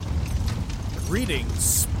Greetings,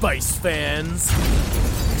 Spice fans!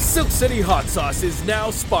 Silk City Hot Sauce is now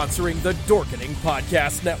sponsoring the Dorkening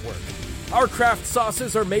Podcast Network. Our craft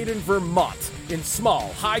sauces are made in Vermont in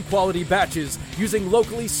small, high-quality batches using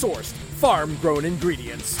locally sourced, farm-grown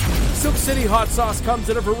ingredients. Silk City Hot Sauce comes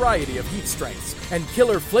in a variety of heat strengths and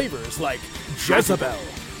killer flavors like Jezebel,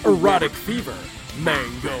 Erotic Fever,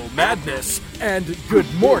 Mango Madness, and Good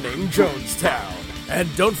Morning Jonestown. And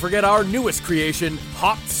don't forget our newest creation,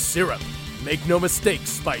 Hot Syrup. Make no mistake,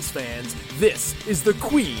 Spice fans, this is the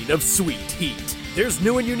queen of sweet heat. There's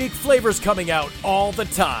new and unique flavors coming out all the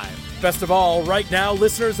time. Best of all, right now,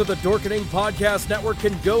 listeners of the Dorkening Podcast Network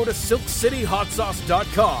can go to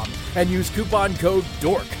silkcityhotsauce.com and use coupon code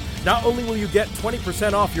DORK. Not only will you get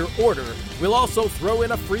 20% off your order, we'll also throw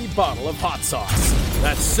in a free bottle of hot sauce.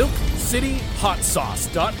 That's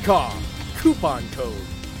silkcityhotsauce.com. Coupon code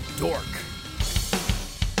DORK.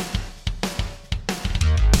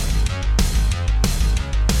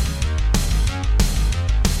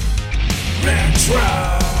 Retro!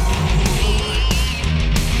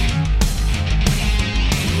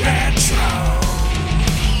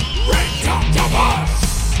 Red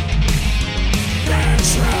Octopus!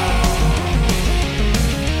 Retro!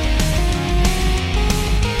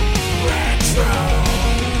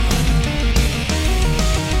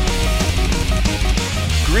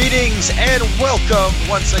 Greetings and welcome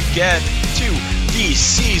once again to the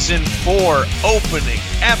Season 4 opening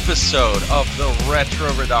episode of the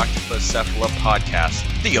Retro Red Octopus Cephala podcast,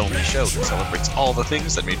 the only show that celebrates all the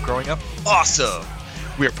things that made growing up awesome.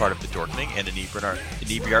 We are part of the Dorkening and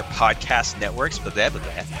Inebriart podcast networks,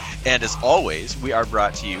 and as always, we are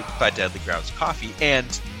brought to you by Deadly Grounds Coffee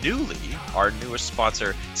and newly, our newest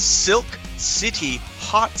sponsor, Silk City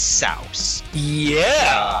Hot Sauce.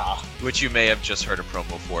 Yeah! Which you may have just heard a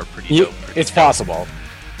promo for. Pretty dope. It's possible.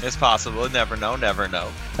 It's possible. Never know.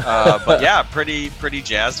 But yeah, pretty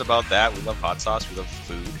jazzed about that. We love hot sauce, we love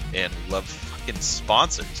food, and we love fucking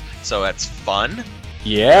sponsors. So that's fun.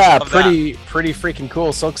 Yeah, pretty freaking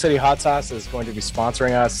cool. Silk City Hot Sauce is going to be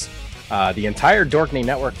sponsoring us, the entire Dorkening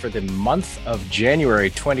Network for the month of January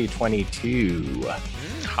 2022.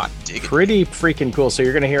 Hot diggity. Pretty freaking cool. So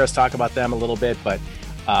you're going to hear us talk about them a little bit, but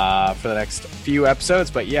for the next few episodes.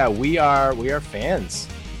 But yeah, we are fans.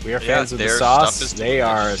 We are fans of the sauce. They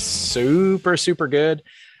are super good.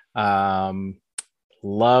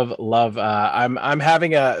 Love. I'm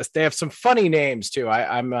having they have some funny names too.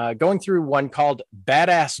 I'm going through one called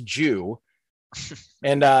Badass Jew,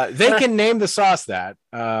 and they can name the sauce that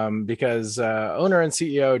because owner and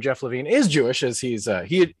CEO Jeff Levine is Jewish, as he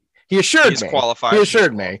assured me. Qualified. He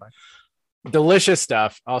assured me. Delicious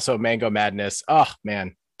stuff. Also, Mango Madness. Oh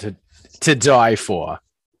man, to die for.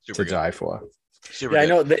 Super die for. Super yeah,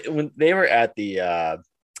 good. I know when they were at the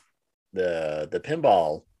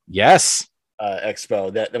pinball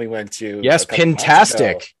expo that we went to. Yes,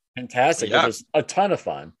 Pintastic. Fantastic. Yeah. It was a ton of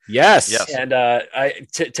fun. Yes. And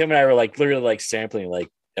Tim and I were literally sampling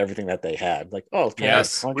everything that they had.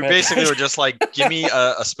 Yes. We basically were just like, give me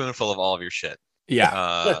a spoonful of all of your shit.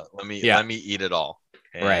 Yeah. Let me eat it all.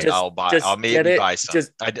 And right. I'll maybe buy some.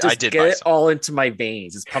 I did get buy it some. all into my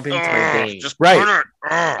veins. It's pumping into my veins. Just right. burn it.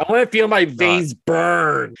 I want to feel my veins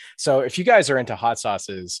burn. So if you guys are into hot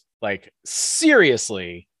sauces,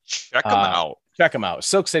 seriously, Check them out. Check them out.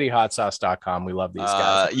 SilkCityHotSauce.com. We love these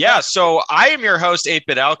guys. Yeah, so I am your host,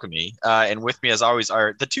 8-Bit Alchemy, and with me as always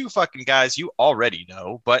are the two fucking guys you already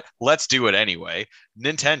know, but let's do it anyway.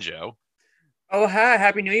 Nintendo. Oh, hi.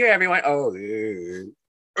 Happy New Year, everyone. Oh, yeah.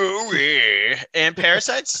 And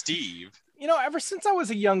Parasite Steve. Ever since I was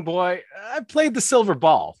a young boy, I played the silver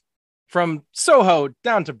ball. From Soho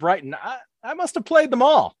down to Brighton, I must have played them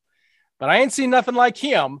all. But I ain't seen nothing like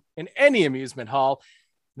him in any amusement hall.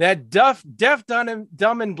 That deaf,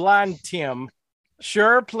 dumb, and blind Tim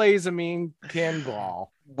sure plays a mean pinball.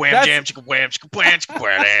 Wham, jam, chicka, wham, chicka, blam, chicka,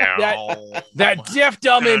 blam. That deaf,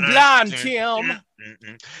 dumb, and blind Tim.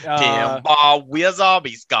 Pinball whiz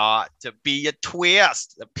always got to be a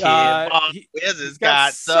twist. The pinball whiz has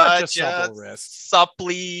got such a supple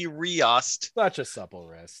wrist. Such a supple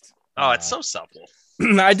wrist. Oh, it's so supple.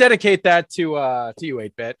 I dedicate that to you,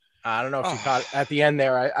 8-Bit. I don't know if you caught at the end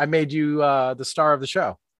there. I made you the star of the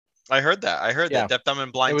show. I heard that. Deaf, Dumb,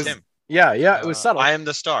 and Blind Tim. Yeah, it was subtle. I am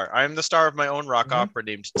the star. I am the star of my own rock opera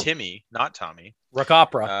named Timmy, not Tommy. Rock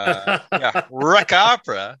opera. Rock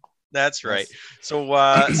opera. That's right. So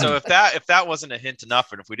if that wasn't a hint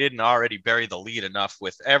enough, and if we didn't already bury the lead enough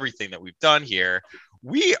with everything that we've done here,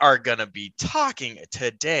 we are gonna be talking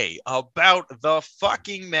today about the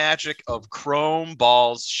fucking magic of chrome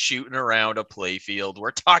balls shooting around a playfield. We're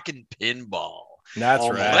talking pinball. That's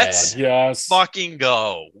Oh my right. Let's God, yes. fucking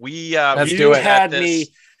go. We Let's we do it. had this.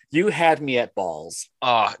 You had me at balls.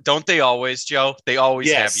 Don't they always, Joe? They always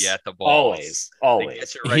Yes. have you at the balls. Always. They Always.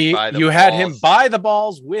 get you right by the You had him balls, by the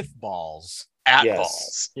balls with balls. at Yes.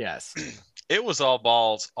 balls. Yes, It was all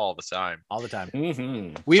balls all the time. all the time.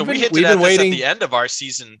 Mm-hmm. We've So we been hinted at this waiting. at the end of our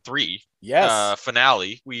season 3 Yes,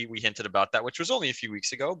 finale. We hinted about that, which was only a few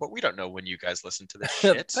weeks ago, but we don't know when you guys listen to this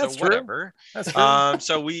shit. So That's true. whatever. that's true.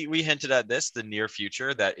 So we hinted at this, the near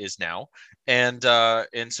future that is now, and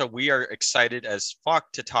so we are excited as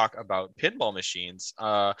fuck to talk about pinball machines.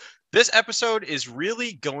 This episode is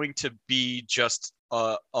really going to be just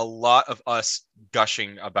a lot of us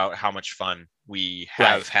gushing about how much fun we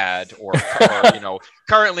have had or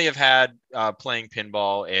currently have had playing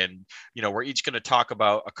pinball, and we're each going to talk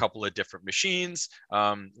about a couple of different machines.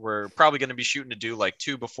 We're probably going to be shooting to do like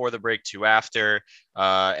 2 before the break, 2 after,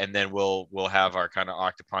 and then we'll have our kind of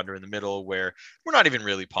octoponder in the middle where we're not even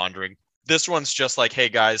really pondering. This one's just like, hey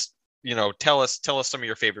guys, tell us some of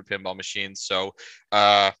your favorite pinball machines. So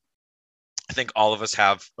I think all of us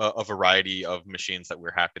have a variety of machines that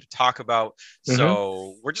we're happy to talk about. Mhm.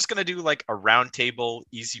 So we're just going to do like a round table,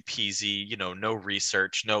 easy peasy, no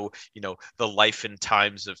research, no, the life and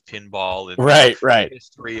times of pinball and Right.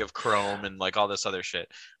 history of Chrome and like all this other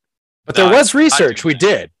shit. But there No, was research. do We that.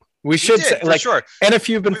 did. We should did, say, for like, sure. and if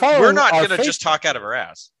you've been following, We're not our going to just Facebook talk out of our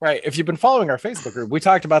ass. Right. If you've been following our Facebook group, we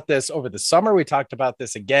talked about this over the summer. We talked about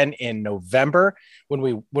this again in November when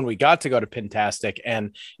we got to go to Pintastic.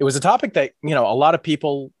 And it was a topic that, a lot of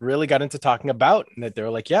people really got into talking about, and that they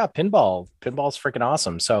were like, yeah, pinball's freaking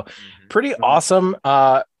awesome. So pretty awesome.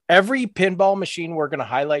 Every pinball machine we're going to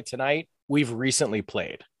highlight tonight, we've recently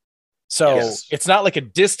played. So Yes. it's not like a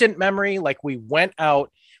distant memory. Like we went to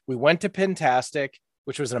Pintastic,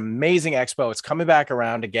 which was an amazing expo. It's coming back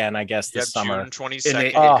around again, I guess, this summer. June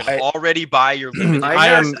 22nd. Oh, you can already buy your limited I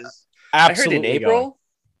am passes. Absolutely. I heard in April.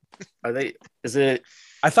 Are they? Is it?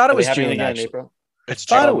 I thought it are was they happening June, again in actually. April? It's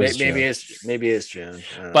thought June. it was Maybe it's June.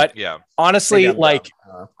 I don't know. But Yeah. honestly, Maybe I'm like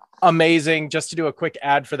dumb. amazing. Just to do a quick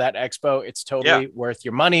ad for that expo, it's totally worth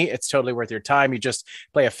your money. It's totally worth your time. You just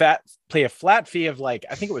play a flat fee of like,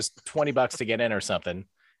 I think it was $20 to get in or something.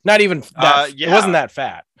 Not even that. It wasn't that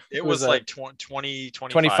fat. It was was like 20,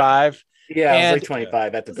 25. 25, Yeah, it was and- like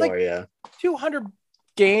 25 at the It's like- door. Yeah. 200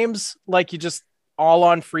 games. Like you just all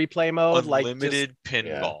on free play mode. Unlimited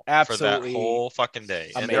pinball absolutely for that whole fucking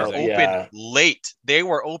day. And they're amazing. open Yeah. late. They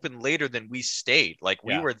were open later than we stayed. Like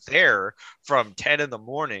we Yeah. were there from 10 in the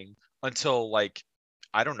morning until like,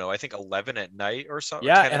 I don't know, I think 11 at night or something.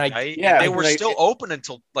 Yeah, 10 and at I- night. yeah, And they were like, still open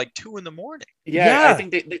until like 2 in the morning. Yeah, Yeah. I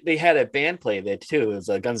think they had a band play there too. It was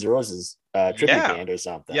a Guns N' Roses tribute Yeah. band or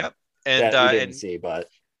something. Yep. That And we didn't see, but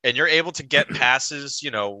and you're able to get passes,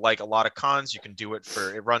 like a lot of cons. You can do it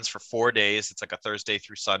it runs for 4 days. It's like a Thursday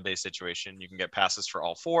through Sunday situation. You can get passes for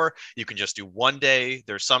all 4. You can just do 1 day.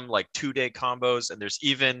 There's some like 2-day combos, and there's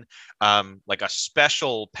even like a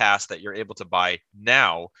special pass that you're able to buy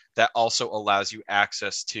now that also allows you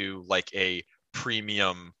access to like a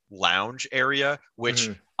premium lounge area, which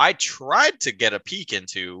I tried to get a peek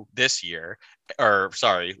into this year, or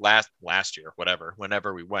sorry, last year,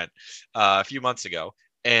 whenever we went a few months ago.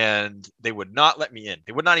 And they would not let me in.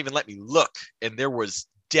 They would not even let me look. And there was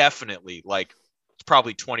definitely like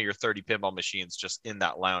probably 20 or 30 pinball machines just in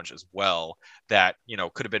that lounge as well that,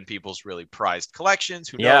 could have been people's really prized collections.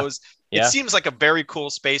 Who knows? Yeah. It seems like a very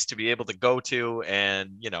cool space to be able to go to.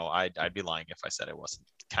 And, I'd be lying if I said I wasn't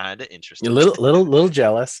kind of interested. You're a little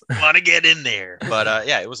jealous. Want to get in there. But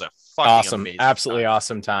it was a fucking Awesome. amazing Absolutely time.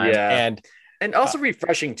 awesome time. Yeah. And also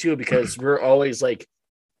refreshing too, because we're always like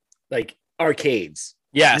arcades.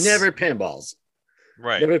 Yes. Never pinballs.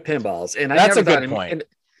 Right. Never pinballs. And That's I a never good thought point.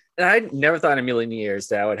 And I never thought in a million years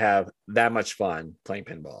that I would have that much fun playing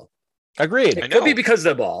pinball. Agreed. I It could be know. because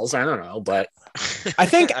of the balls. I don't know, but I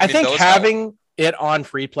think mean, those having it on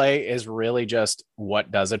free play is really just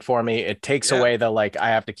what does it for me. It takes Yeah. away the like I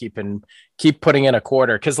have to keep putting in a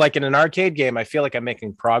quarter, because like in an arcade game, I feel like I'm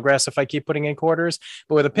making progress if I keep putting in quarters.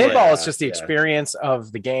 But with a pinball, it's just the experience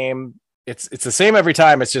of the game. It's the same every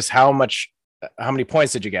time. It's just how many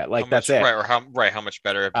points did you get? Like How that's much, it. Right, or how much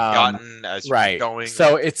better have you gotten as you're Right. going?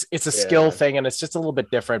 So it's a skill Yeah. thing, and it's just a little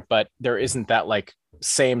bit different, but there isn't that like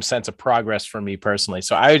same sense of progress for me personally.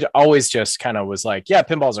 So I always just kind of was like, yeah,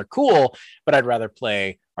 pinballs are cool, but I'd rather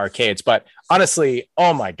play arcades. But honestly,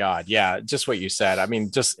 oh my God, yeah, just what you said. I mean,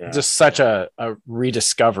 just such a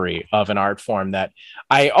rediscovery of an art form that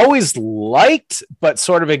I always liked, but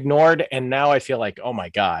sort of ignored. And now I feel like, oh my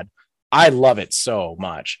God, I love it so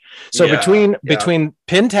much. So Yeah, between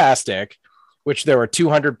Pintastic, which there were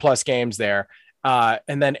 200 plus games there,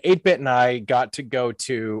 And then 8-Bit and I got to go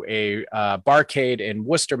to a barcade in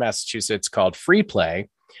Worcester, Massachusetts called Free Play.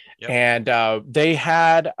 Yep. And they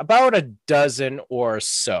had about a dozen or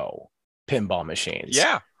so pinball machines.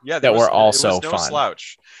 Yeah. That were also it was no fun.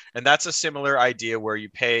 slouch. And that's a similar idea where you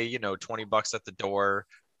pay, $20 at the door,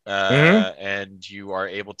 and you are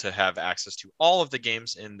able to have access to all of the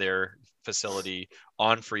games in their facility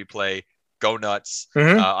on Free Play. Go nuts.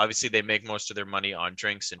 Obviously, they make most of their money on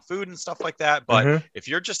drinks and food and stuff like that. But if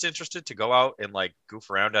you're just interested to go out and like goof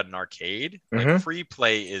around at an arcade, like Free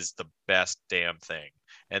Play is the best damn thing.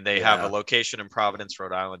 And they have a location in Providence,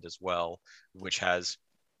 Rhode Island as well, which has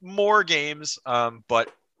more games.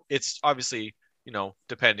 But it's obviously,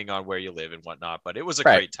 depending on where you live and whatnot. But it was a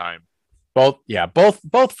great time.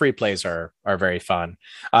 Both Free Plays are very fun.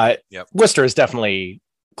 Worcester is definitely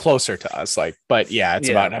closer to us, but it's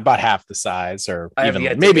about half the size, or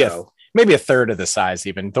even maybe a third of the size.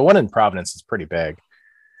 Even the one in Providence is pretty big,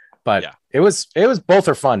 but it was both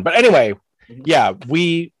are fun. But anyway,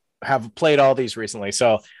 we have played all these recently,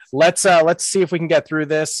 so let's see if we can get through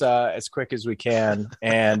this as quick as we can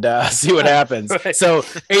and see what happens. So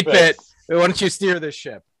 8-Bit, why don't you steer this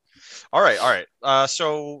ship? All right.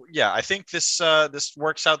 So I think this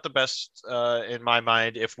works out the best in my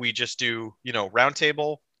mind if we just do, round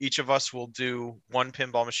table. Each of us will do one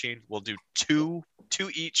pinball machine. We'll do two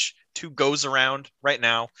each. 2 goes around right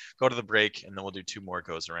now. Go to the break, and then we'll do 2 more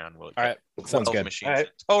goes around. All right, sounds good. Machines in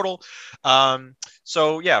total.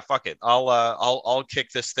 So fuck it. I'll kick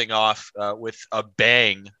this thing off with a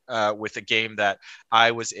bang with a game that I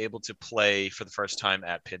was able to play for the first time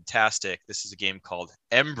at Pintastic. This is a game called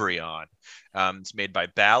Embryon. It's made by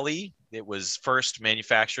Bally. It was first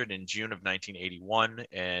manufactured in June of 1981,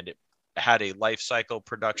 and it had a life cycle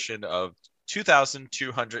production of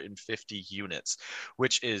 2,250 units,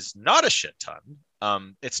 which is not a shit ton.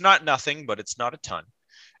 It's not nothing, but it's not a ton.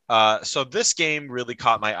 So this game really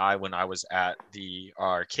caught my eye when I was at the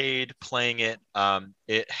arcade playing it.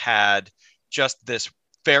 It had just this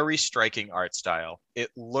very striking art style. It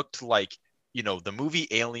looked like, the movie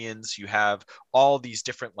Aliens. You have all these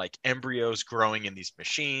different like embryos growing in these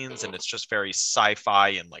machines, and it's just very sci-fi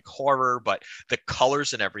and like horror, but the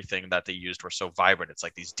colors and everything that they used were so vibrant. It's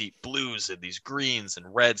like these deep blues and these greens and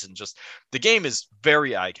reds, and just the game is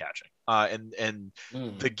very eye-catching.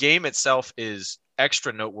 The game itself is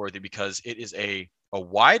extra noteworthy because it is a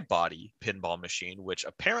wide body pinball machine, which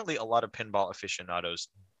apparently a lot of pinball aficionados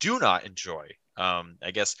do not enjoy.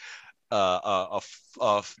 I guess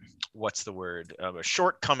what's the word? A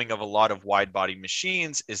shortcoming of a lot of wide body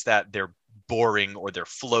machines is that they're boring or they're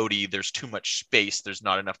floaty. There's too much space. There's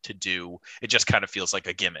not enough to do. It just kind of feels like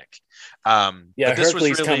a gimmick. But this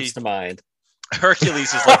Hercules comes to mind.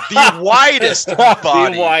 Hercules is like the widest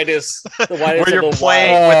body. The widest where you're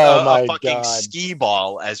playing with a fucking skee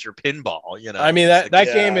ball as your pinball. I mean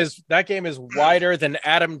that game is wider than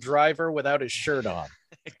Adam Driver without his shirt on.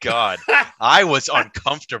 God, I was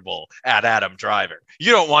uncomfortable at Adam Driver.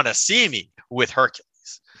 You don't want to see me with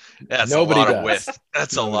Hercules. That's a lot of width.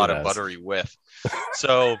 That's a lot of buttery width.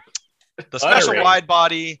 So the special wide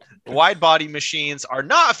body machines are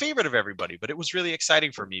not a favorite of everybody, but it was really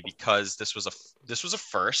exciting for me because this was a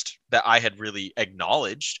first that I had really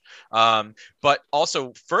acknowledged. But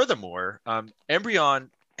also, furthermore, Embryon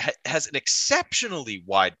has an exceptionally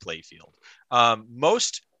wide playfield.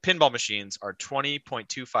 Most pinball machines are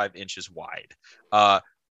 20.25 inches wide.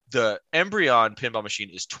 The Embryon pinball machine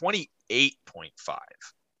is 28.5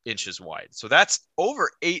 inches wide. So that's over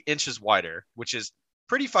 8 inches wider, which is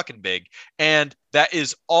pretty fucking big. And that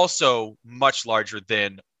is also much larger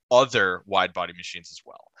than other wide body machines as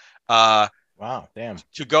well. Wow, damn.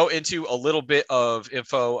 To go into a little bit of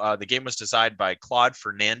info, the game was designed by Claude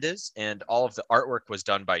Fernandez, and all of the artwork was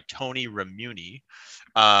done by Tony Ramuni.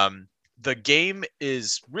 The game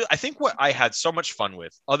is really, I think what I had so much fun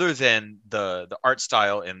with, other than the art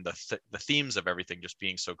style and the themes of everything just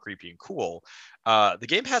being so creepy and cool, the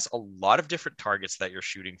game has a lot of different targets that you're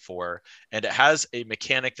shooting for, and it has a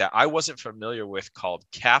mechanic that I wasn't familiar with called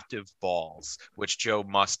captive balls, which Joe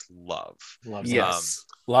must love.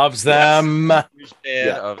 Loves them. Huge fan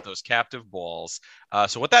of those captive balls.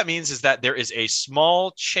 So what that means is that there is a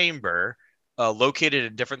small chamber located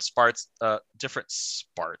in different spots on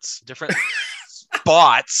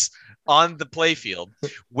the playfield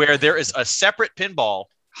where there is a separate pinball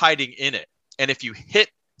hiding in it. And if you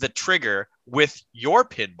hit the trigger with your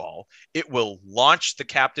pinball, it will launch the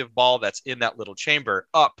captive ball that's in that little chamber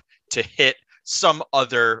up to hit some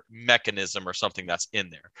other mechanism or something that's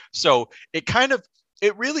in there. So it kind of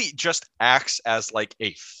it really just acts as like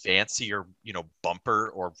a fancier, bumper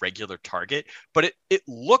or regular target, but it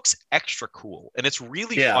looks extra cool, and it's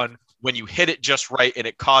really fun when you hit it just right, and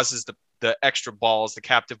it causes the extra balls, the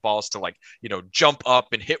captive balls, to like, jump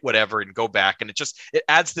up and hit whatever and go back, and it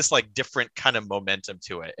adds this like different kind of momentum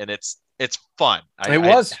to it, and it's fun. It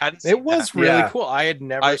was really cool. I had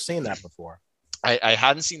never seen that before. I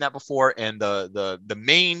hadn't seen that before, and the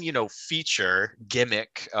main feature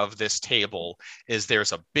gimmick of this table is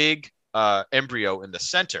there's a big embryo in the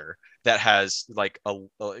center that has like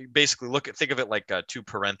basically think of it like two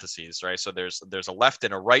parentheses, right? So there's a left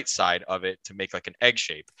and a right side of it to make like an egg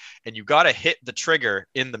shape, and you got to hit the trigger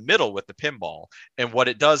in the middle with the pinball. And what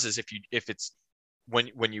it does is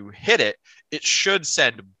when you hit it, it should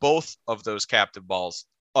send both of those captive balls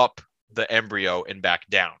up the embryo and back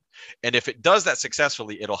down. And if it does that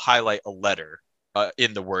successfully, it'll highlight a letter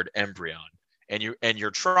in the word embryon, and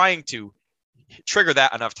you're trying to trigger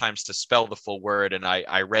that enough times to spell the full word. And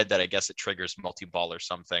I read that I guess it triggers multi-ball or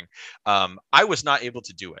something. I was not able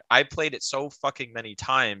to do it. I played it so fucking many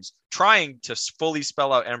times trying to fully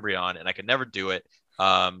spell out embryon, and I could never do it.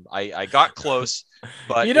 I got close,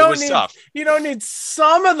 but it was tough. You don't need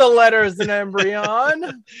some of the letters in embryon.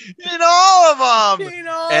 You need all of them. You need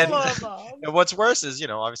all of them. And what's worse is,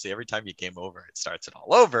 obviously every time you game over, it starts it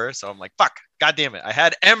all over. So I'm like, fuck, God damn it. I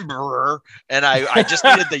had emperor, and I just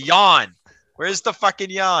needed the yawn. Where's the fucking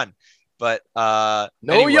yawn? But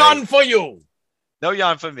no yawn for you. No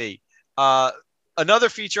yawn for me. Another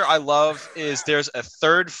feature I love is there's a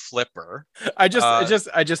third flipper. I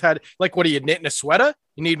just had, like, what are you knitting a sweater?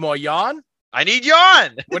 You need more yarn? I need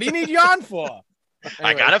yarn. What do you need yarn for? Anyway,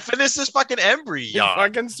 I gotta finish this fucking embryo.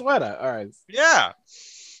 Fucking sweater. All right. Yeah.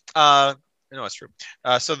 No, it's true.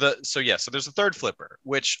 So there's a third flipper,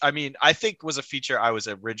 which I mean I think was a feature I was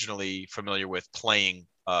originally familiar with playing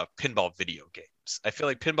pinball video games. I feel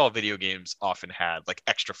like pinball video games often had like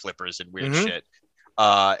extra flippers and weird shit.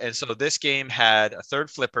 And so this game had a third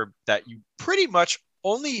flipper that you pretty much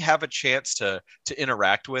only have a chance to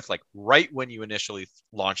interact with like right when you initially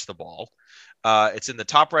launch the ball. It's in the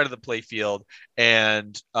top right of the play field,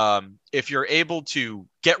 and if you're able to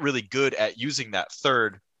get really good at using that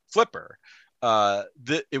third flipper,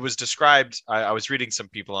 it was described. I was reading some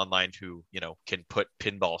people online who can put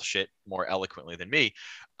pinball shit more eloquently than me.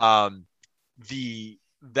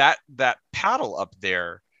 That paddle up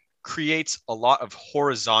there creates a lot of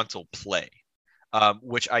horizontal play,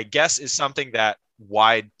 which I guess is something that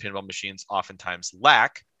wide pinball machines oftentimes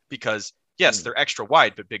lack, because yes, they're extra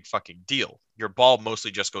wide, but big fucking deal. Your ball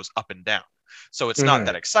mostly just goes up and down. So it's not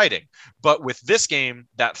that exciting. But with this game,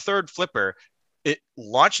 that third flipper, it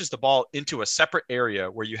launches the ball into a separate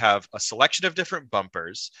area where you have a selection of different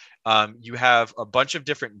bumpers. You have a bunch of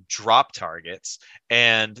different drop targets,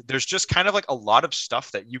 and there's just kind of like a lot of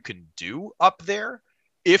stuff that you can do up there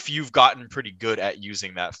if you've gotten pretty good at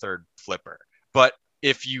using that third flipper. But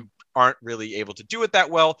if you aren't really able to do it that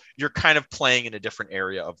well, you're kind of playing in a different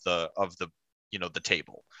area of the the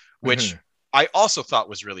table, which I also thought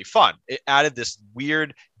was really fun. It added this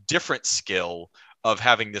weird different skill of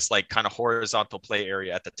having this like kind of horizontal play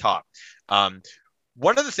area at the top.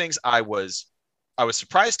 One of the things I was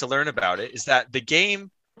surprised to learn about it is that the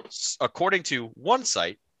game, according to one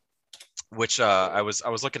site, which I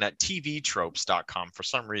was looking at tvtropes.com, for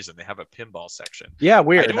some reason they have a pinball section. Yeah,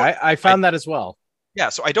 weird. I found that as well. Yeah,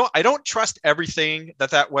 so I don't trust everything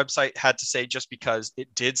that website had to say, just because it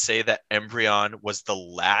did say that Embryon was the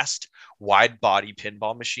last wide body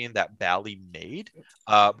pinball machine that Bally made.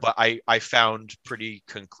 But I found pretty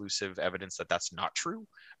conclusive evidence that that's not true.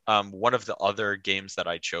 One of the other games that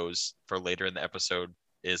I chose for later in the episode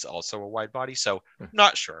is also a wide body, so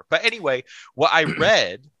not sure. But anyway, what I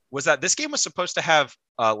read was that this game was supposed to have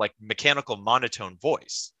like mechanical monotone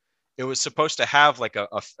voice. It was supposed to have like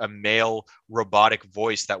a male robotic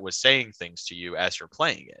voice that was saying things to you as you're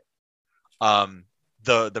playing it.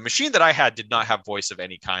 The machine that I had did not have voice of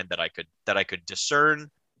any kind that I could discern.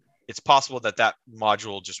 It's possible that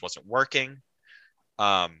module just wasn't working.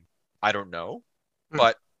 I don't know,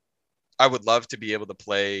 but I would love to be able to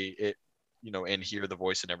play it, and hear the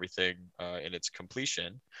voice and everything in its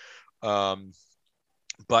completion.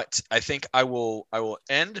 But I think I will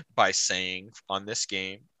end by saying on this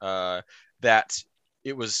game that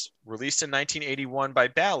it was released in 1981 by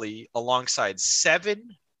Bally alongside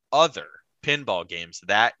 7 other pinball games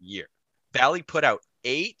that year. Bally put out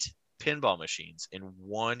 8 pinball machines in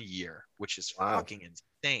 1 year, which is fucking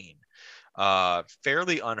insane.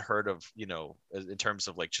 Fairly unheard of, in terms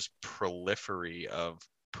of like just prolifery of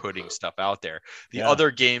putting stuff out there. The Yeah.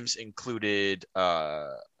 other games included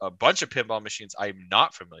a bunch of pinball machines I'm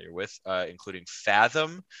not familiar with, including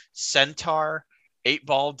Fathom, Centaur,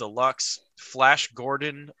 8-Ball Deluxe, Flash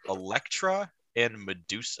Gordon, Electra, and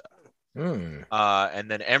Medusa. And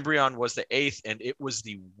then Embryon was the 8th, and it was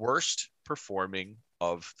the worst performing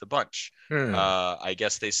of the bunch. I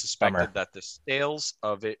guess they suspected Bummer. that the sales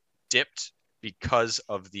of it dipped because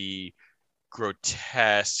of the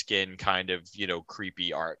grotesque and kind of,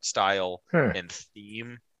 creepy art style and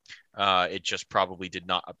theme. It just probably did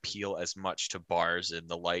not appeal as much to bars and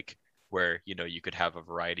the like, where, you could have a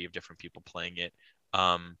variety of different people playing it.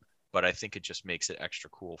 But I think it just makes it extra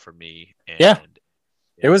cool for me. And Yeah.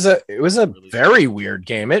 It was a really very weird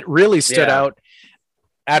game. It really stood Yeah. out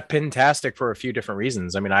at Pintastic for a few different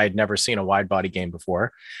reasons. I mean, I had never seen a wide body game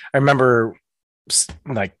before. I remember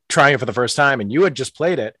like trying it for the first time, and you had just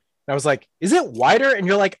played it. And I was like, "Is it wider?" And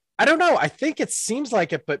you're like, "I don't know. I think it seems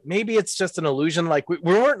like it, but maybe it's just an illusion." Like we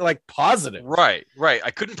weren't like positive. Right.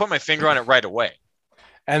 I couldn't put my finger on it right away.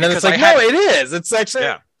 And then Because it's like, I no, had- it is. It's actually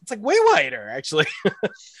Yeah. it's like way wider, actually.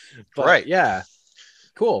 But, Right. Yeah.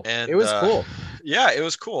 Cool. And it was cool. Yeah, it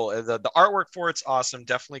was cool. The artwork for it's awesome.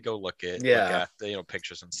 Definitely go look at the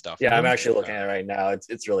pictures and stuff. Yeah, I'm actually looking at it right now.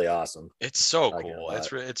 It's really awesome. It's so I like it a cool.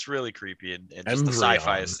 lot. It's really creepy, and just the Embryon.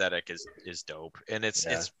 sci-fi aesthetic is dope, and it's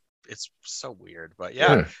so weird. But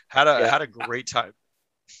Yeah. had a great time.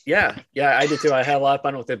 Yeah, I did too. I had a lot of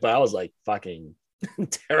fun with it, but I was like fucking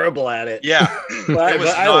terrible at it. Yeah, but, it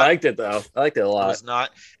was I not- liked it though. I liked it a It lot. was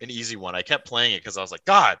not an easy one. I kept playing it because I was like,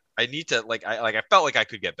 God, I need to I felt like I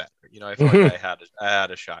could get better. I felt like I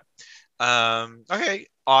had a shot. Okay,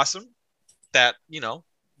 awesome. That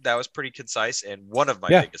that was pretty concise and one of my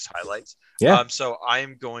biggest highlights. Yeah. So I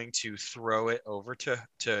am going to throw it over to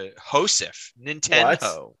Joseph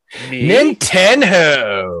Nintendo. Me?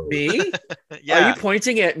 Nintendo. Me? Yeah. Are you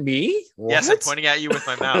pointing at me? Yes, I'm pointing at you with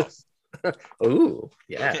my mouth. Ooh,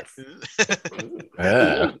 yes.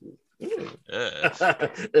 Yeah.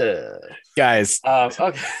 Guys,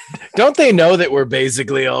 Okay. don't they know that we're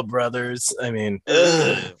basically all brothers? I mean,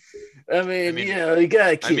 Ugh. I mean, mean- you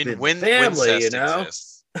gotta keep it when family, incest you know.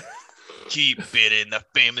 exists, keep it in the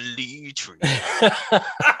family tree.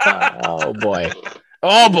 oh boy.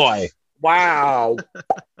 Oh boy. Wow.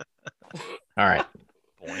 All right.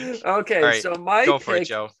 Boink. Okay, All right, so my Go for it, pick,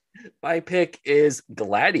 Joe. my pick is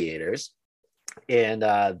Gladiators, and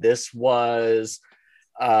this was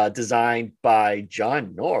designed by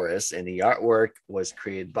John Norris, and the artwork was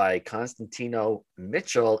created by Constantino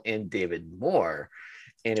Mitchell and David Moore,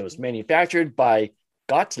 and it was manufactured by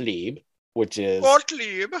Gottlieb, which is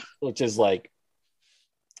like,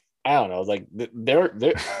 I don't know, like they're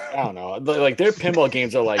I don't know, like their pinball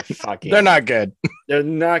games are like fucking. They're not good. They're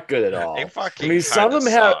not good at all. They I fucking mean, some of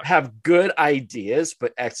them kinda suck. have good ideas,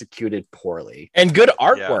 but executed poorly. And good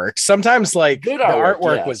artwork. Sometimes like Good the artwork,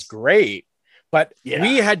 artwork yes. was great, but Yeah.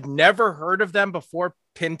 we had never heard of them before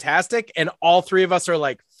Pintastic, and all three of us are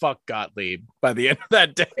like, fuck Gottlieb by the end of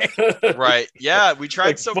that day. Right. Yeah, we tried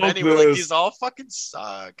Like, so fuck many. We're like, this. these all fucking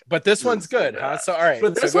suck. But this one's good, huh? So all right.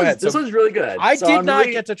 But this so go ahead. this So one's really good. I So did I'm not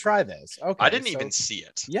really- get to try this. Okay. I didn't so- even see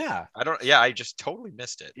it. Yeah. I just totally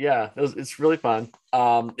missed it. Yeah, it's really fun.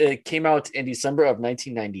 It came out in December of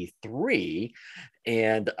 1993,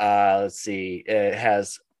 and let's see, it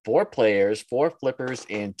has 4 players, 4 flippers,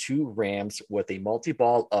 and 2 rams with a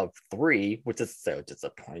multi-ball of 3, which is so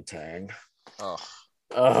disappointing. Oh,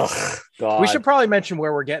 Oh God. We should probably mention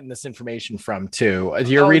where we're getting this information from too.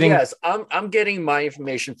 You're Oh, reading Yes, I'm getting my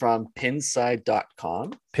information from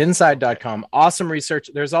pinside.com. pinside.com. Awesome research.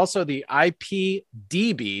 There's also the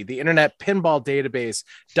IPDB, the Internet Pinball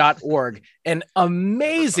Database.org, an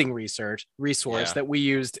amazing resource Yeah. that we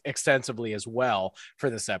used extensively as well for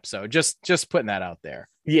this episode. Just putting that out there.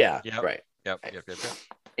 Yeah, Yep. right. yep.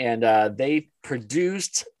 And they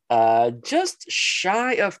produced just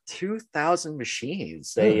shy of 2,000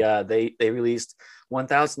 machines. They released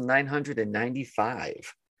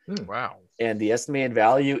 1,995, Wow. and the estimated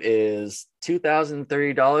value is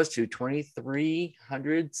 $2,030 to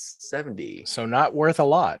 $2,370. So not worth a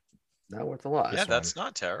lot. Not worth a lot. Yeah, that's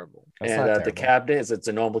not terrible. That's And not the terrible. cabinet it's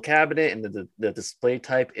a normal cabinet, and the display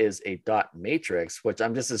type is a dot matrix, which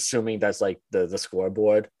I'm just assuming that's like the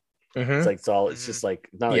scoreboard. Mhm. It's like it's just like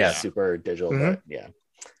not like Yeah. super digital, Mhm. but yeah.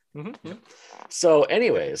 Mhm. So,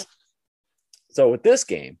 anyways, so with this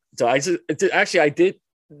game, so I did.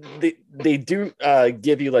 They do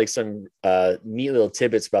give you like some neat little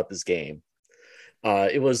tidbits about this game.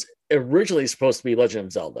 It was originally supposed to be Legend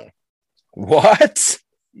of Zelda. What?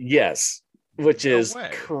 Yes, which No is way.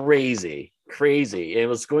 crazy. crazy. It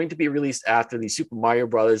was going to be released after the Super Mario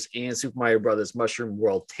Brothers and Super Mario Brothers Mushroom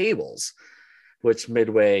World tables, which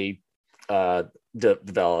Midway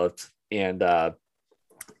developed, and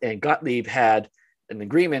Gottlieb had an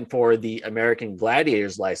agreement for the American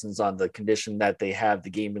Gladiators license on the condition that they have the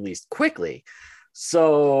game released quickly.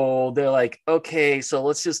 So they're like, okay, so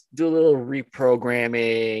let's just do a little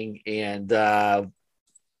reprogramming, and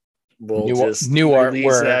we'll just new release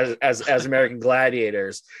artwork it as American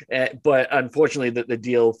Gladiators. But unfortunately, the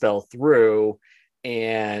deal fell through,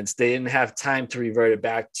 and they didn't have time to revert it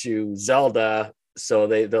back to Zelda. So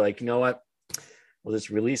they're like, you know what? We'll just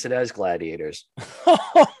release it as Gladiators.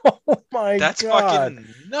 Oh my That's God. fucking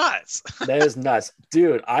nuts. That is nuts,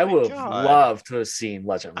 dude. I would have God. loved to have seen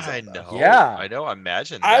Legend of I Zelda. know. Yeah. I know.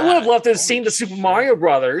 Imagine. I would have that. loved to have Holy seen the Super shit. Mario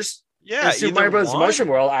Brothers. Yeah, and Super either Mario Brothers one. Mushroom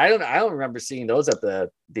World. I don't remember seeing those at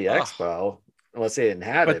the Ugh. expo, unless they didn't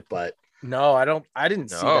have But- it. But No, I didn't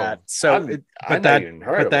see No. that. So, I never even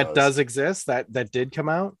heard of that those. does exist. That did come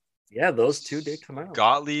out. yeah, those two did come out.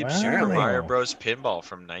 Gottlieb Super Wow. Mario Bros. Pinball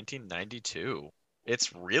from 1992.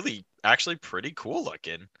 It's really actually pretty cool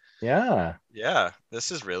looking. Yeah. Yeah,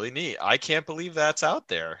 this is really neat. I can't believe that's out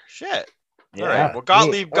there. Shit. Yeah, All right. Well,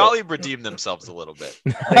 Gottlieb redeemed themselves a little bit.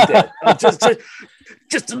 they did.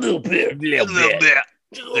 just a little bit, A little bit.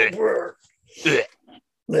 Just a little bit.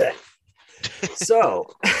 Blech. So,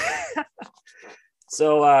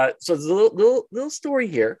 there's a little story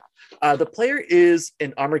here. The player is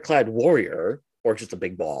an armor-clad warrior, or just a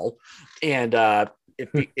big ball, and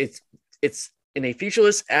it's in a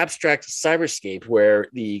featureless abstract cyberscape where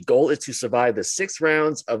the goal is to survive the 6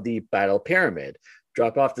 rounds of the battle pyramid,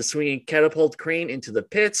 drop off the swinging catapult crane into the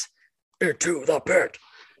pit,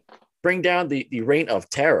 bring down the Reign of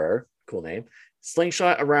Terror, cool name,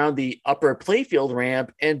 slingshot around the upper playfield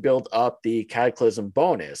ramp, and build up the Cataclysm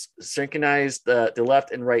bonus. Synchronize the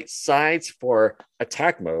left and right sides for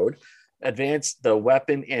attack mode. Advance the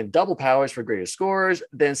weapon and double powers for greater scores.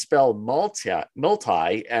 Then spell multi,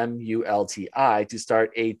 M-U-L-T-I, to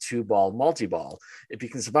start a 2-ball multi-ball. If you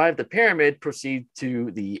can survive the pyramid, proceed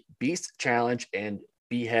to the Beast Challenge and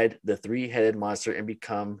behead the 3-headed monster and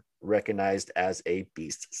become recognized as a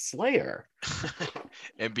beast slayer.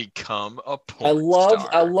 And become a porn I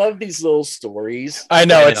star. love these little stories. I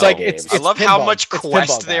know. I It's know. like it's I love how pinball. much It's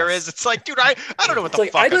quest pinball, there guys. is. It's like, dude, I don't know what It's the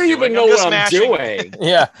like, fuck I don't I'm even doing. know I'm just what I'm smashing. doing.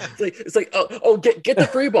 Yeah. It's like get the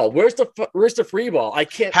free ball. Where's the free ball? I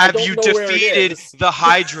can't. I Have don't you know where it defeated is. the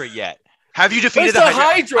Hydra yet? Have you defeated Where's the the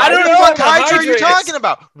Hydra? Hydra? I don't know what what Hydra are you talking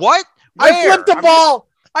about. What? I Where? flipped the ball.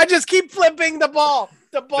 I just keep flipping the ball.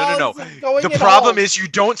 The ball No. is going The in problem holes. is you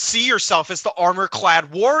don't see yourself as the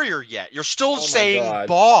armor-clad warrior yet. You're still my saying God.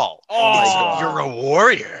 ball. Oh my It's- God. You're a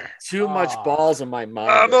warrior. Too much Oh. balls in my mind.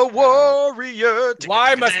 I'm a warrior.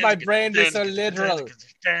 Why must my brain be so literal?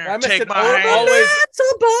 Why must Take it my hand. always? It's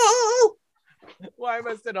a ball. Why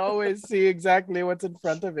must it always see exactly what's in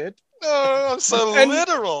front of it? Oh, I'm so And-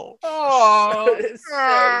 literal. Oh. It's so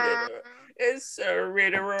literal. It's so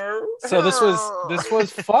literal. So this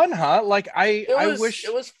was fun, huh? Like I wish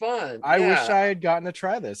it was fun. I Yeah. wish I had gotten to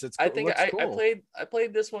try this. It's I think looks I cool.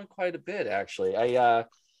 played this one quite a bit actually. I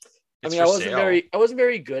It's mean, for I wasn't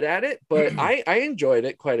very good at it, but I enjoyed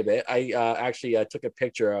it quite a bit. I actually took a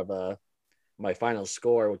picture of my final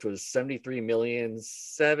score, which was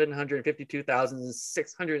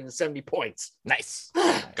 73,752,670 points. Nice.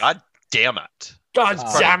 God damn it. God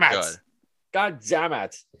Oh, damn it! good. God damn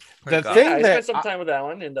it! The God. thing I that spent some time with that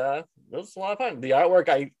one, and it was a lot of fun. The artwork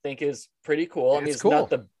I think is pretty cool. I mean, It's it's cool.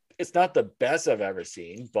 not the best I've ever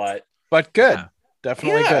seen, but but good. Yeah.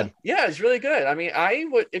 Definitely yeah, good. yeah, it's really good. I mean, I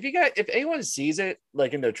would if anyone sees it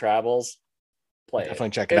like in their travels, play Definitely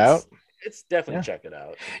it. check it out. It's definitely Yeah. check it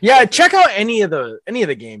out. Yeah, Definitely. check out any of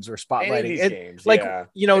the games we're Any of spotlighting. these It- games, like yeah.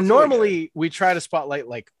 you know, It's really normally we try to spotlight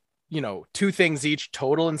like 2 things each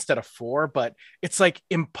total instead of 4, but it's like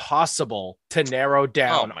impossible to narrow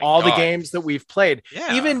down Oh my all the God. games that we've played.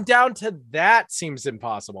 Yeah. Even down to that seems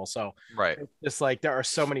impossible. So Right. just like there are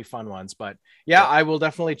so many fun ones, but yeah, Yeah. I will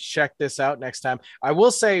definitely check this out next time. I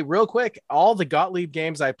will say real quick, all the Gottlieb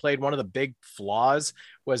games I played, one of the big flaws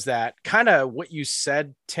was that kind of what you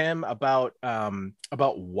said, Tim, about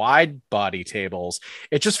wide body tables.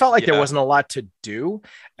 It just felt like there Yeah. wasn't a lot to do.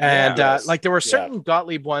 And Yes. like there were Yeah. certain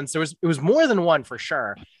Gottlieb ones, it was more than one for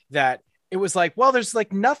sure, that it was like, well, there's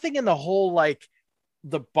like nothing in the whole like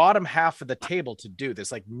the bottom half of the table to do.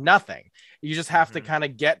 There's like nothing. You just have to Mhm. kind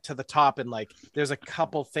of get to the top, and like there's a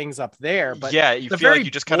couple things up there, but yeah, you it's a feel like very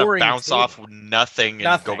you just kind of boring bounce table. off with nothing and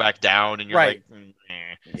Nothing. go back down, and you're Right. like,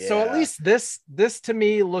 So at Yeah. least this to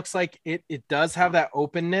me looks like it does have that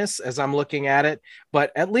openness as I'm looking at it,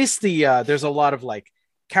 but at least the there's a lot of like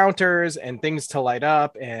counters and things to light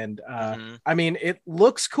up. And I mean, it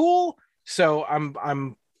looks cool. So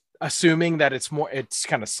I'm assuming that it's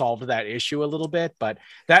kind of solved that issue a little bit, but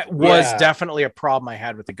that was definitely a problem I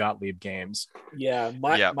had with the Gottlieb games. Yeah.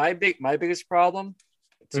 My biggest problem,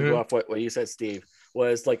 to go off what you said, Steve,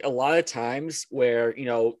 was like a lot of times where,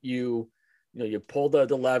 you pull the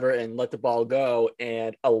lever and let the ball go.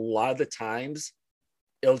 And a lot of the times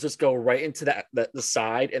it'll just go right into the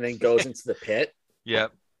side and then goes into the pit.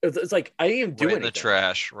 Yep. It's like, I didn't even do anything. Right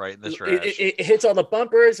in the trash. It hits all the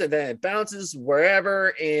bumpers and then it bounces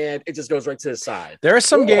wherever and it just goes right to the side. There are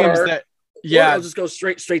some games that, it'll just go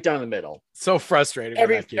straight down the middle. So frustrating.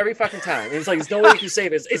 Every fucking time. And it's like, there's no way you can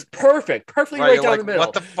save it. It's perfectly right down the middle.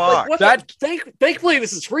 What the fuck? Thankfully,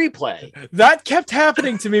 this is free play. That kept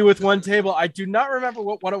happening to me with one table. I do not remember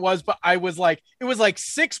what one it was, but it was like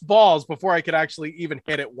 6 balls before I could actually even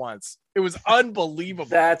hit it once. It was unbelievable.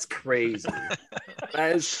 That's crazy.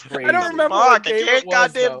 That is crazy. I don't remember what game I can't it was,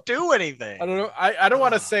 goddamn though. do anything. I don't know. I don't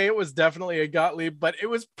want to say it was definitely a Gottlieb, but it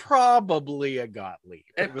was probably a Gottlieb.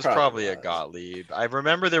 It was probably a Gottlieb. I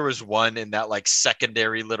remember there was one in that like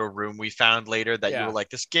secondary little room we found later that you were like,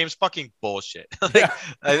 this game's fucking bullshit.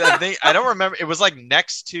 I think I don't remember. It was like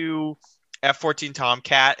next to F-14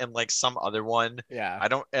 Tomcat and like some other one. Yeah. I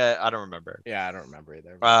don't remember. Yeah, I don't remember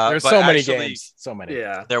either. There's so many games. So many.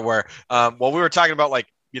 Yeah. There were. While we were talking about like,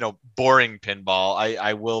 boring pinball,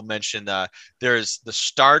 I will mention there's the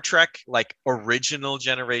Star Trek like original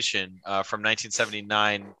generation from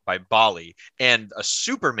 1979 by Bally and a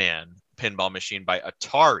Superman pinball machine by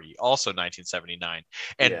Atari, also 1979.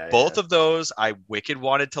 And both of those I wicked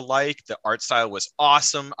wanted to like. The art style was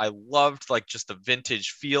awesome. I loved like just the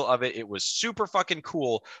vintage feel of it. It was super fucking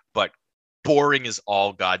cool, but boring as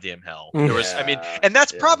all goddamn hell. There was, and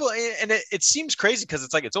that's probably, and it seems crazy because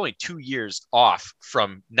it's only 2 years off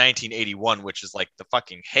from 1981, which is like the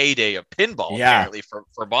fucking heyday of pinball, apparently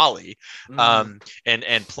for Bally, and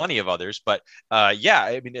plenty of others. But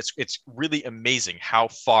it's really amazing how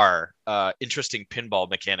far interesting pinball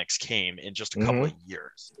mechanics came in just a couple of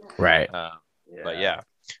years. Right. But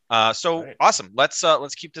awesome.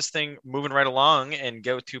 Let's keep this thing moving right along and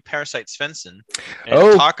go to Parasite Svensson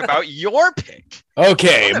and talk about your pick.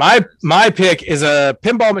 Okay, my pick is a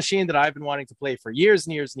pinball machine that I've been wanting to play for years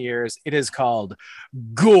and years and years. It is called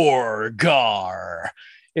Gorgar.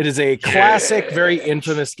 It is a classic, very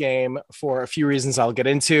infamous game for a few reasons I'll get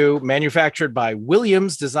into. Manufactured by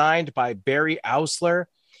Williams, designed by Barry Ausler,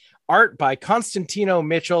 art by Constantino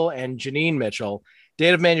Mitchell and Janine Mitchell.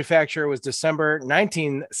 Date of manufacture was December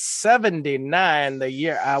 1979, the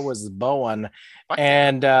year I was born.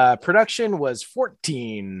 And production was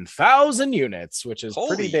 14,000 units, which is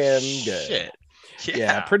pretty damn good. Shit.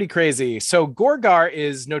 Yeah, pretty crazy. So Gorgar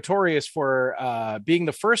is notorious for being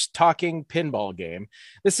the first talking pinball game.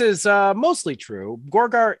 This is mostly true.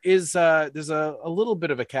 Gorgar is, there's a little bit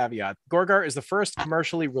of a caveat. Gorgar is the first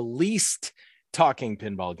commercially released talking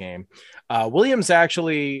pinball game. Williams,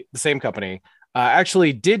 actually, the same company,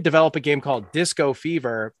 actually did develop a game called Disco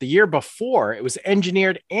Fever the year before. It was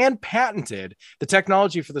engineered and patented. The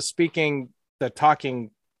technology for the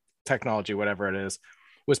talking technology, whatever it is,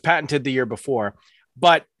 was patented the year before.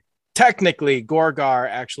 But technically, Gorgar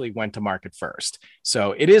actually went to market first.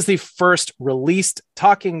 So it is the first released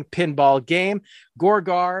talking pinball game.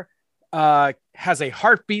 Gorgar has a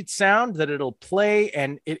heartbeat sound that it'll play,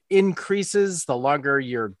 and it increases the longer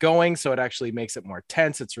you're going. So it actually makes it more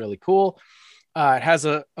tense. It's really cool. It has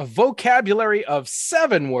a vocabulary of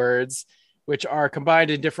 7 words, which are combined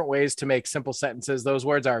in different ways to make simple sentences. Those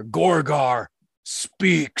words are Gorgar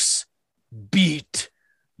speaks, beat,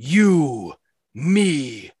 you,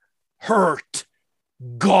 me, hurt,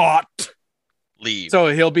 got, leave. So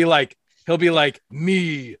he'll be like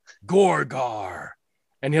me, Gorgar,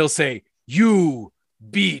 and he'll say you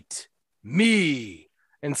beat me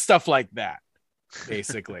and stuff like that,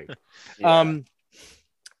 basically.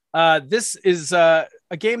 This is a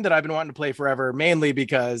game that I've been wanting to play forever, mainly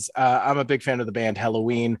because I'm a big fan of the band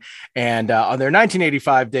Helloween. And on their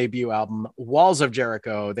 1985 debut album, Walls of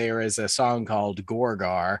Jericho, there is a song called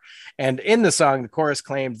Gorgar. And in the song, the chorus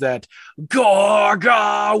claims that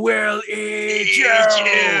Gorgar will eat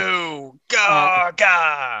you.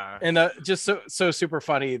 Gorgar. And just so super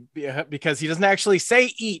funny because he doesn't actually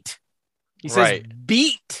say eat. He says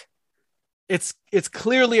beat. It's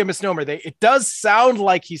clearly a misnomer. It does sound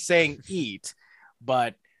like he's saying eat,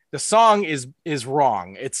 but the song is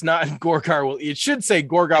wrong. It's not Gorgar will eat. It should say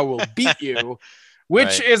Gorgar will beat you,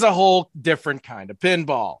 which is a whole different kind of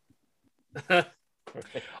pinball.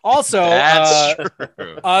 Also,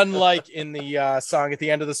 unlike in the song, at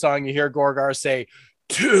the end of the song, you hear Gorgar say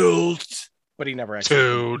tilt, but he never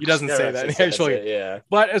actually. He doesn't say that actually. Yeah.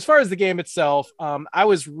 But as far as the game itself, I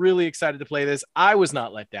was really excited to play this. I was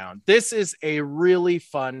not let down. This is a really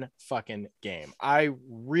fun fucking game. I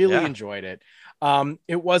really enjoyed it.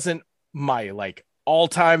 It wasn't my like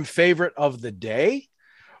all-time favorite of the day,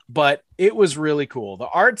 but it was really cool. The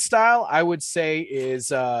art style, I would say, is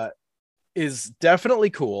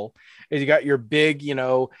definitely cool. You got your big,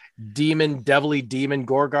 devilly demon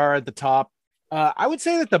Gorgar at the top. I would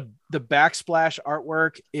say that the backsplash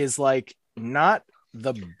artwork is like not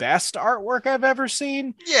the best artwork I've ever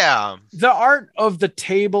seen. Yeah. The art of the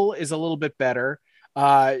table is a little bit better.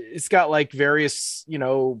 It's got like various,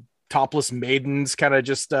 topless maidens kind of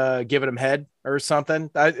just giving him head or something.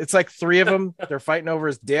 It's like 3 of them. They're fighting over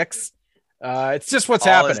his dicks. It's just what's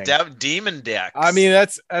happening. Demon dicks. I mean,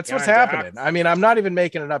 that's what's happening. I mean, I'm not even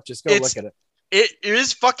making it up. Just go look at it. It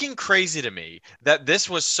is fucking crazy to me that this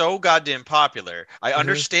was so goddamn popular. I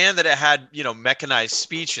understand that it had, mechanized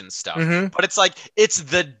speech and stuff, but it's like, it's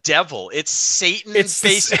the devil. It's Satan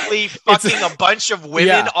basically fucking a bunch of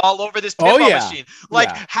women all over this pinball machine. Like,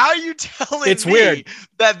 how are you telling me weird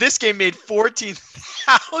that this game made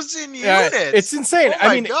 14,000 units? It's insane. Oh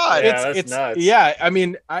my God. It's nuts. Yeah. I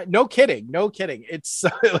mean, no kidding. It's so,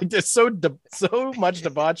 like, there's so much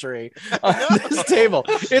debauchery on this table.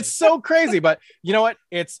 It's so crazy, but you know what?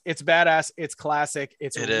 It's badass. It's classic.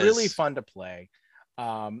 It's really fun to play.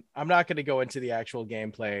 I'm not going to go into the actual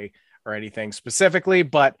gameplay or anything specifically,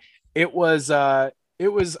 but it was a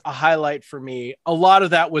highlight for me. A lot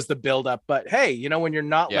of that was the build up, but hey, when you're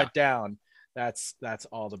not let down, that's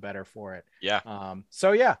all the better for it. Yeah.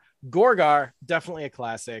 So yeah, Gorgar, definitely a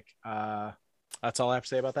classic. That's all I have to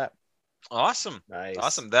say about that. Awesome. Nice.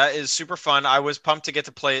 Awesome. That is super fun. I was pumped to get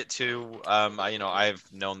to play it too. I've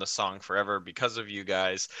known the song forever because of you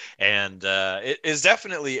guys, and it is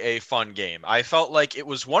definitely a fun game. I felt like it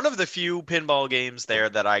was one of the few pinball games there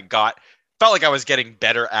that felt like I was getting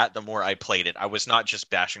better at the more I played it. I was not just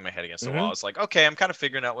bashing my head against the wall. I was like, okay, I'm kind of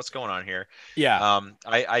figuring out what's going on here. Yeah.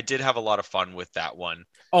 I did have a lot of fun with that one.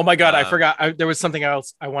 Oh my God, I forgot. There was something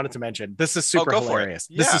else I wanted to mention. This is super hilarious.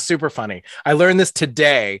 This is super funny. I learned this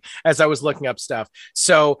today as I was looking up stuff.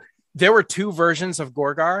 So there were 2 versions of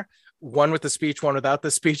Gorgar, one with the speech, one without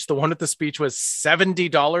the speech. The one with the speech was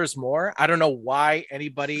 $70 more. I don't know why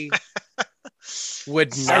anybody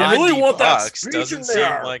would not. I really want that speech doesn't seem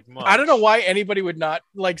like much. I don't know why anybody would not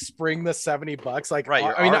like spring the $70. Like, right,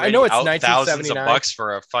 I mean, I know it's thousands of $1979 bucks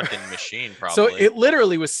for a fucking machine, probably. So it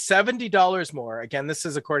literally was $70 more. Again, this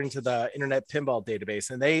is according to the Internet Pinball Database,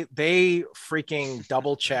 and they freaking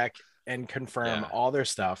double check and confirm all their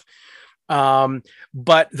stuff.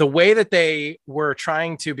 But the way that they were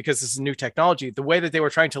trying to, because this is new technology, the way that they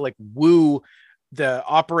were trying to like woo the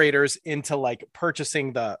operators into like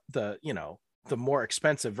purchasing the more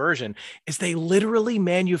expensive version is they literally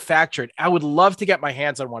manufactured. I would love to get my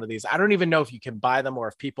hands on one of these. I don't even know if you can buy them or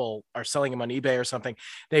if people are selling them on eBay or something.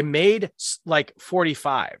 They made like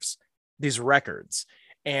 45s, these records,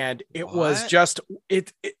 and it was just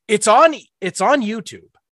it's on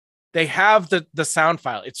YouTube. They have the sound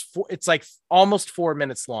file. It's like almost 4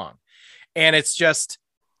 minutes long, and it's just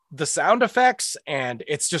the sound effects, and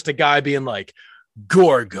it's just a guy being like,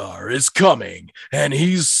 Gorgar is coming and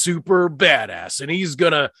he's super badass and he's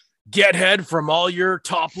gonna get head from all your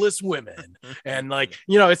topless women. And like,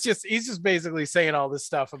 it's just, he's just basically saying all this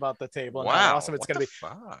stuff about the table and how awesome it's gonna be.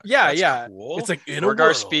 Fuck? Yeah. That's cool. It's like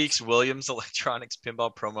Gorgar speaks Williams Electronics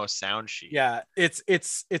pinball promo sound sheet. Yeah, it's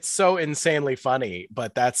so insanely funny,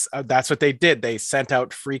 but that's what they did. They sent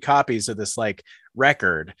out free copies of this like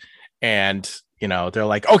record, and they're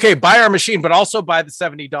like, okay, buy our machine, but also buy the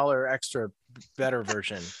 $70 extra better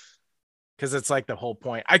version, because it's like the whole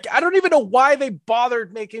point. I don't even know why they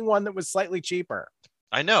bothered making one that was slightly cheaper.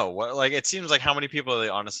 I know. Like, it seems like how many people are they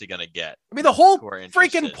honestly gonna get? I mean, the whole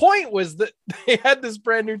freaking point was that they had this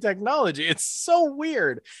brand new technology. It's so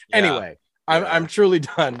weird. Yeah. Anyway, I'm truly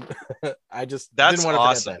done. That's didn't want to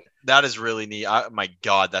awesome. forget That is really neat. My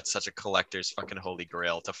God, that's such a collector's fucking holy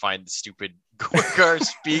grail to find the stupid Gorgar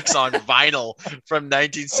speaks on vinyl from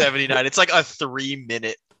 1979. It's like a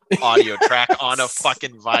 3-minute audio track on a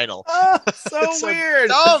fucking vinyl. So weird.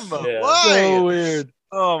 Dumb. Yeah. Why? So weird.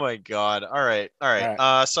 Oh my God. All right.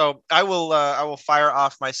 So I will fire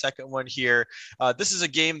off my second one here. This is a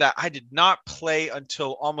game that I did not play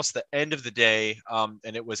until almost the end of the day.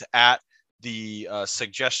 And it was at the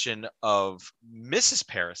suggestion of Mrs.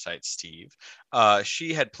 Parasite Steve.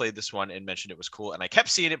 She had played this one and mentioned it was cool, and I kept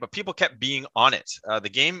seeing it, but people kept being on it. The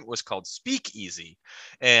game was called Speakeasy,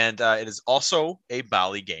 and it is also a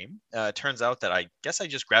Bali game. It turns out that I guess I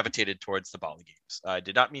just gravitated towards the Bali games. I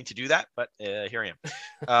did not mean to do that, but here I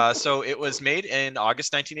am. So it was made in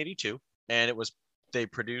August 1982, and they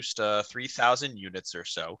produced 3,000 units or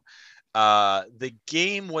so. The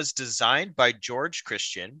game was designed by George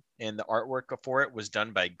Christian, and the artwork for it was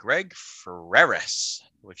done by Greg Ferreras,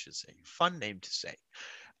 which is a fun name to say.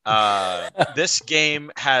 This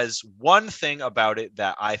game has one thing about it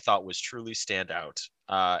that I thought was truly stand out,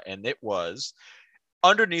 and it was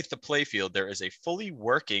underneath the playfield there is a fully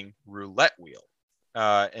working roulette wheel,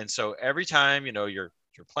 and so every time you're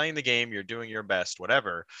playing the game, you're doing your best,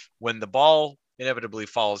 whatever. When the ball inevitably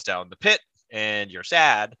falls down the pit and you're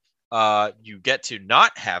sad, you get to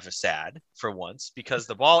not have a sad for once, because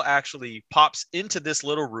the ball actually pops into this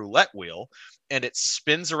little roulette wheel and it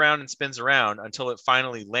spins around until it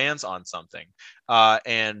finally lands on something.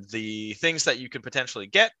 And the things that you can potentially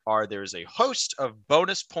get are, there's a host of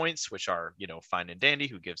bonus points, which are, fine and dandy,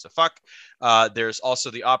 who gives a fuck. There's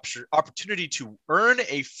also the opportunity to earn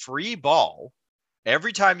a free ball.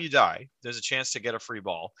 Every time you die, there's a chance to get a free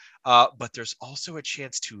ball, but there's also a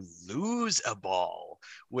chance to lose a ball,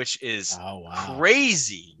 which is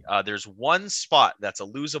crazy. There's one spot that's a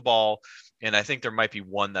lose a ball, and I think there might be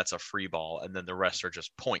one that's a free ball, and then the rest are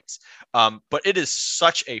just points. But it is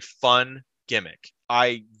such a fun gimmick.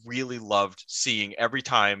 I really loved seeing every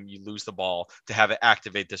time you lose the ball to have it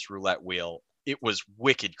activate this roulette wheel. It was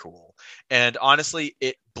wicked cool. And honestly,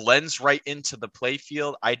 it blends right into the play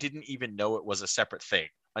field. I didn't even know it was a separate thing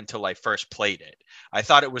until I first played it. I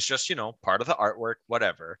thought it was just, part of the artwork,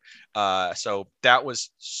 whatever. So that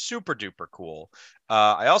was super duper cool.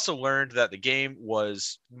 I also learned that the game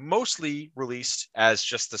was mostly released as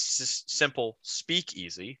just the simple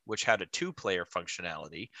Speakeasy, which had a 2-player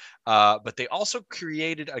functionality. But they also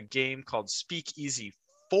created a game called Speakeasy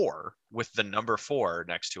 4 with the number 4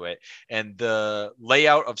 next to it, and the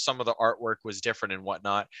layout of some of the artwork was different and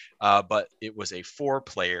whatnot, but it was a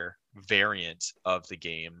 4-player variant of the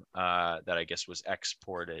game that I guess was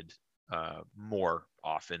exported more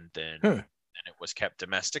often than it was kept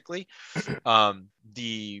domestically.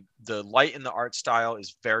 The light in the art style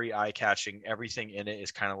is very eye-catching. Everything in it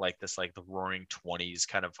is kind of like this, like the Roaring 20s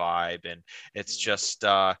kind of vibe, and it's just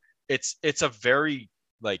it's a very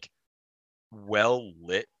like well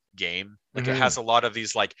lit game. Like it has a lot of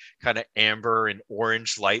these like kind of amber and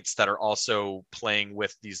orange lights that are also playing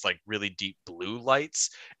with these like really deep blue lights,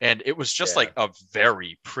 and it was just like a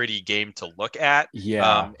very pretty game to look at.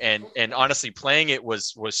 And honestly, playing it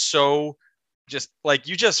was so just like,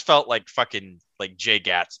 you just felt like fucking like Jay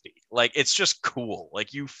Gatsby. Like it's just cool.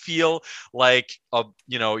 Like you feel like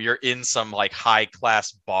you're in some like high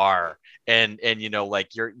class bar, and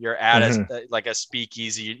like you're at like a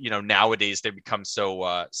speakeasy. Nowadays they become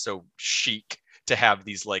so chic to have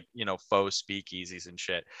these like faux speakeasies and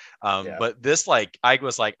shit. But this, like, I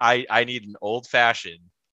was like, I need an old fashioned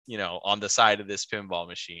on the side of this pinball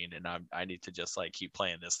machine, and I need to just like keep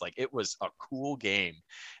playing this. Like it was a cool game,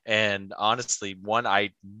 and honestly one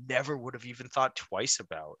I never would have even thought twice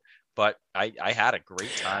about, but I had a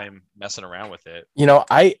great time messing around with it.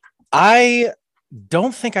 I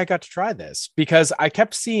don't think I got to try this because I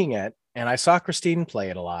kept seeing it and I saw Christine play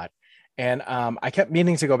it a lot, and I kept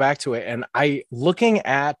meaning to go back to it, and looking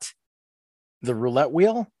at the roulette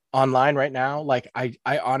wheel online right now, like I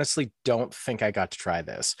honestly don't think I got to try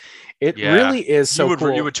this. It really is so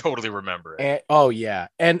cool. You would totally remember it.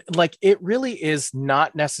 And, and like it really is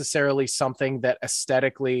not necessarily something that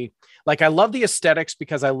aesthetically, like I love the aesthetics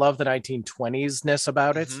because I love the 1920s-ness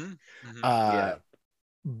about it.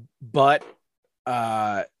 But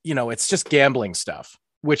it's just gambling stuff,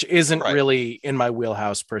 which isn't really in my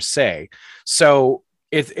wheelhouse per se. So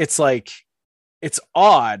it's like, it's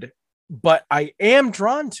odd, but I am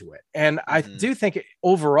drawn to it, and I do think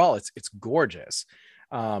overall it's gorgeous.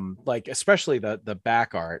 Like especially the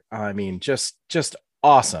back art. I mean, just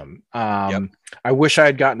awesome. I wish I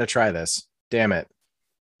had gotten to try this. Damn it.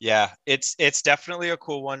 Yeah, it's definitely a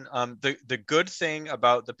cool one. The good thing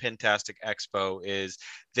about the Pintastic Expo is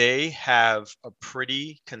they have a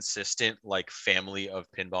pretty consistent like family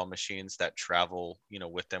of pinball machines that travel,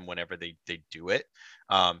 with them whenever they do it.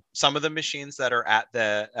 Some of the machines that are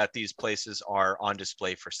at these places are on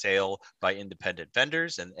display for sale by independent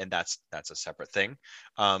vendors, and that's a separate thing.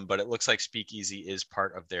 But it looks like Speakeasy is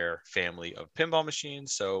part of their family of pinball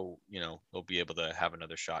machines, so we'll be able to have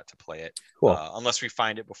another shot to play it. Cool. Unless we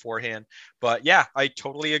find it beforehand. But yeah, I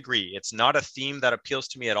totally agree. It's not a theme that appeals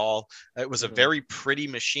to me at all. It was a very pretty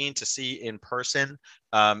machine to see in person.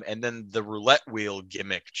 And then the roulette wheel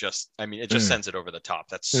gimmick it just sends it over the top.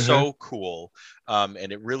 That's so cool.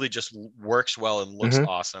 And it really just works well and looks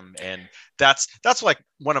awesome. And that's like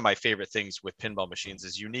one of my favorite things with pinball machines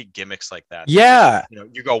is unique gimmicks like that. Yeah.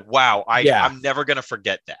 You go, wow, I'm never going to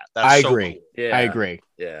forget that. That's I so agree. Cool. Yeah. I agree.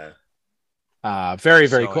 Yeah. Very,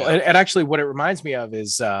 very cool. Yeah. And actually what it reminds me of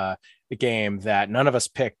is the game that none of us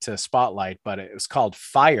picked to spotlight, but it was called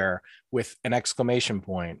Fire with an exclamation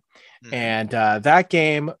point. And that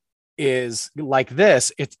game is like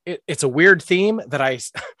this. It's a weird theme that I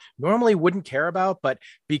normally wouldn't care about, but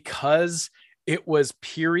because it was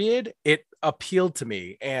period, it appealed to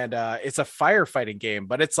me. And it's a firefighting game,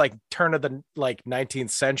 but it's like turn of the 19th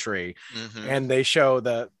century. And they show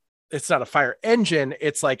it's not a fire engine.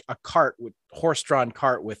 It's like a cart with horse-drawn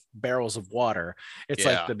cart with barrels of water. It's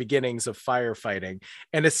like the beginnings of firefighting.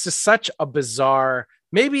 And it's just such a bizarre,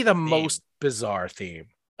 maybe the most bizarre theme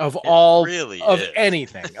of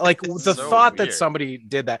anything. Like the so thought weird. That somebody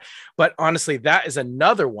did that. But honestly, that is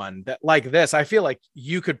another one that like this, I feel like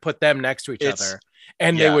you could put them next to each other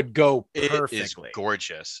and they would go perfectly. It is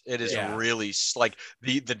gorgeous. It is really like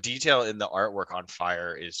the detail in the artwork on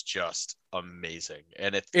Fire is just amazing.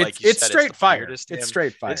 And it's like you said, straight fire. It's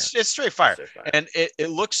straight fire. It's straight fire. And it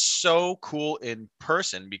looks so cool in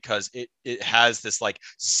person because it has this like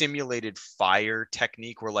simulated fire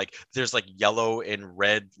technique where like there's like yellow and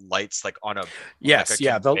red lights like on a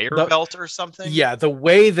conveyor belt or something. Yeah, the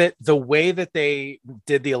way that they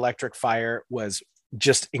did the electric fire was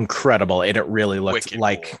just incredible. And it really looked wicked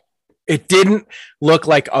like cool. It didn't look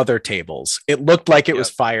like other tables. It looked like it was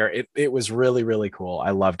fire. It was really, really cool. I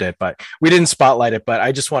loved it, but we didn't spotlight it, but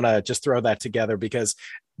I just want to throw that together because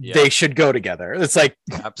they should go together. It's like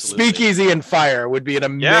Speakeasy and Fire would be an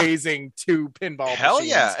amazing two pinball machines.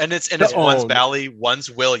 Yeah. And it's one's Bally, one's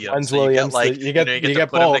Williams. You get to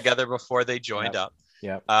put them together before they joined up.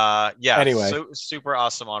 Yeah. Anyway, so super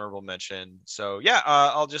awesome honorable mention. So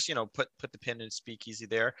I'll just put the pin in Speakeasy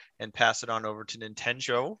there and pass it on over to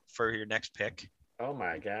Nintendo for your next pick. Oh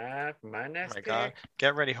my god, my next pick. God.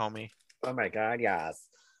 Get ready, homie. Oh my god, yes.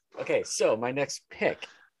 Okay, so my next pick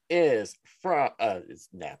is from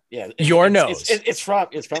your nose. It's from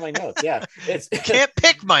my notes. Yeah, you can't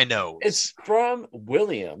pick my nose. It's from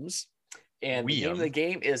Williams, and the name of the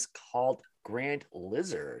game is called Grand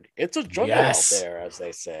Lizard. It's a jungle out there, as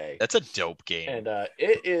they say. That's a dope game, and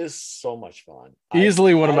it is so much fun.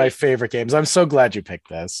 Easily one of my favorite games. I'm so glad you picked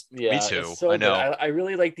this. Yeah, me too. So I know. I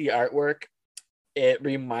really like the artwork. It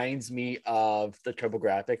reminds me of the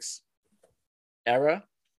TurboGrafx era.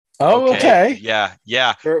 Oh, okay. Yeah.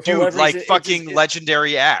 Dude, like reason, fucking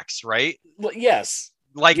Legendary Axe, right? Well, yes.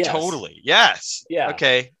 Totally. Yes. Yeah.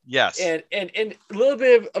 Okay. Yes. And a little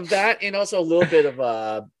bit of that, and also a little bit of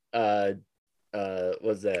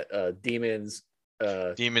was that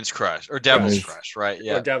Demon's Crush or Devil's Crush, right?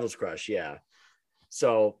 Yeah. Or Devil's Crush, yeah.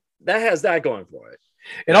 So that has that going for it.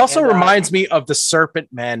 It also reminds me of the Serpent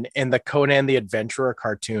Men in the Conan the Adventurer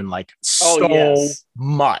cartoon, like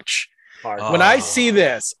much. When I see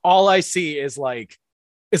this, all I see is like,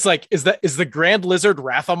 is the Grand Lizard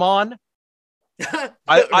Rathamon?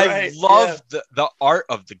 I love the art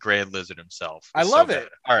of the Grand Lizard himself. I love it.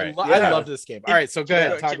 All right. I love this game. All right. So go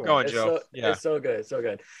ahead. Keep going, Joe. It's so good. So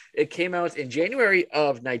good. It came out in January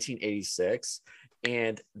of 1986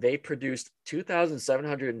 and they produced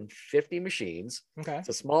 2,750 machines. Okay. It's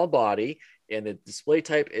a small body and the display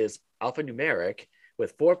type is alphanumeric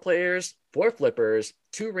with 4 players, 4 flippers,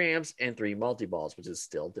 2 rams, and 3 multi-balls, which is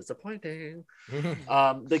still disappointing.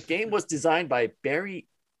 The game was designed by Barry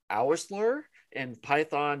Auersler and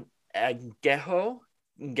Python Angello.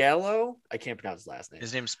 I can't pronounce his last name.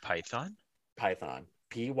 His name's Python? Python.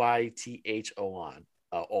 Python. O-N.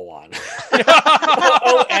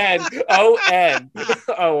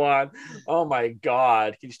 Oh my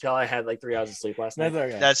God. Can you tell I had like 3 hours of sleep last night?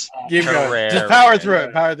 That's okay. That's keep going. Just power through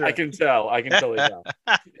it. I can tell. I can totally tell.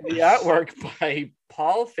 The artwork by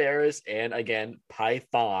Paul Ferris and again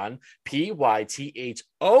Python. Python.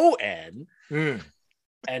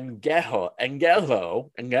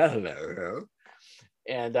 Angelo.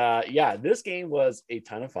 And this game was a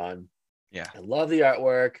ton of fun. Yeah, I love the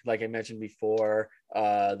artwork. Like I mentioned before,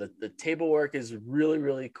 the table work is really,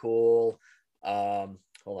 really cool. Hold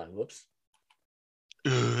on, whoops.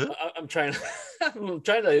 I'm trying to I'm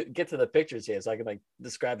trying to get to the pictures here so I can like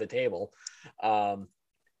describe the table.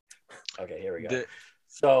 Okay, here we go.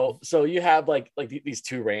 So you have like these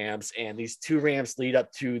two ramps, and these two ramps lead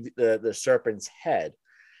up to the serpent's head.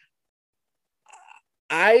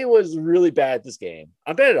 I was really bad at this game.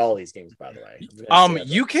 I'm bad at all these games, by the way.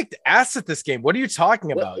 You kicked ass at this game. What are you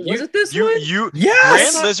talking about? Was it this one?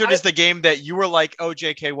 Yes. Grand Lizard is the game that you were like, oh,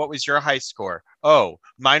 JK, what was your high score? Oh,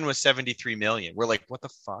 mine was 73 million. We're like, what the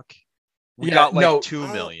fuck? We got like 2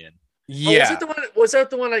 million. Yeah. Was that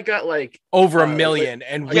the one I got like over a million?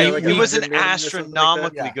 And it was an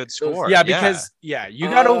astronomically good score. Yeah, because you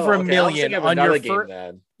got over a million on your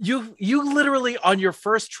game. You literally on your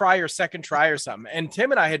first try or second try or something. And Tim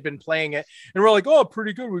and I had been playing it, and we're like, oh,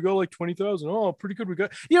 pretty good. We got like 20,000. Oh, pretty good. We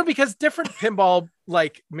got because different pinball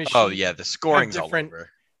like machines. Oh yeah, the scoring's all over.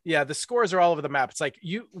 Yeah, the scores are all over the map. It's like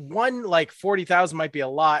you one like 40,000 might be a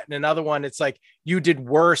lot, and another one it's like you did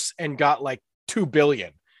worse and got like 2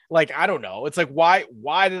 billion. Like, I don't know. It's like, why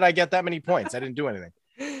did I get that many points? I didn't do anything.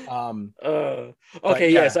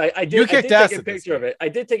 Okay. Yes, I did. You kicked ass take a picture of it. I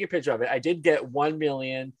did take a picture of it. I did get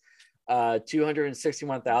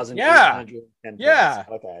 1,261,000. Yeah.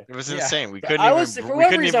 Okay. It was insane. We couldn't. I was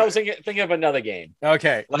thinking of another game.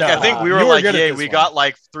 Okay. I think we were like, yeah, we got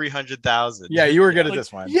like 300,000. Yeah, you were good at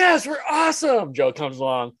this one. Yes, we're awesome. Joe comes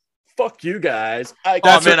along. Fuck you guys. I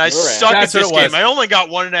suck at this game. I only got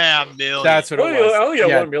 1.5 million. That's what it was. I only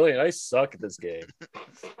got 1 million. I suck at this game.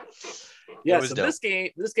 Yeah, so dope. this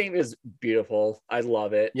game is beautiful. I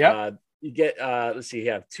love it. Yeah. You get let's see,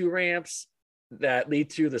 you have 2 ramps that lead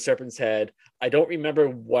to the serpent's head. I don't remember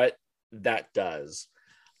what that does.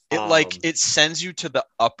 It sends you to the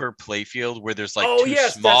upper playfield where there's like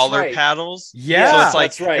smaller paddles. Yeah, so it's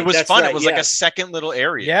like that's right. It was that's fun. Right, it was like a second little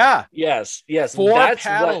area. Yeah. Yes. 4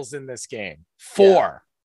 paddles in this game. 4.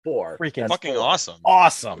 4. Freaking fucking awesome.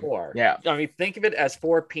 Awesome. 4. Yeah. I mean, think of it as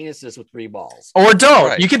 4 penises with 3 balls. Or don't.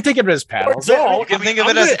 Right. You can think of it as paddles. You can think of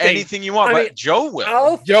it as anything you want, but Joe will.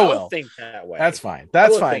 I'll think that way. That's fine.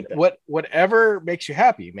 That's fine. Whatever makes you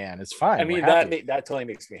happy, man, it's fine. I mean, that totally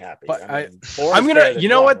makes me happy. But I'm gonna, you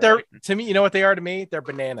know what they're to me. You know what they are to me? They're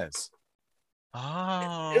bananas.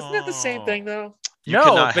 Oh, isn't it the same thing though?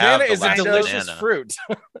 No, banana is a delicious fruit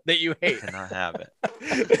that you hate. You cannot have it.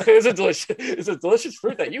 It's a delicious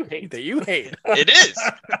fruit that you hate. It is.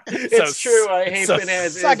 It's true. I hate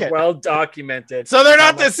bananas. It's well documented. So they're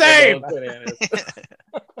not the same.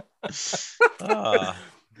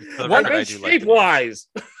 Shape-wise,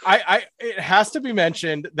 it has to be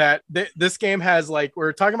mentioned that this game has like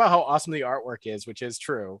we're talking about how awesome the artwork is, which is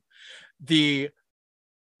true. The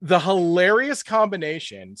hilarious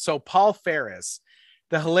combination. So Paul Ferris.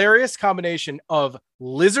 The hilarious combination of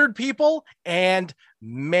lizard people and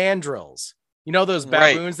mandrills. You know those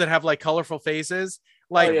baboons that have like colorful faces?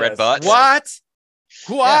 Like red butts? What?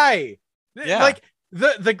 Why? Yeah. Like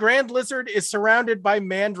the Grand Lizard is surrounded by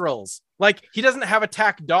mandrills. Like he doesn't have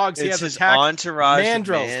attack dogs. He has his attack entourage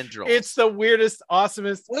mandrills. It's the weirdest,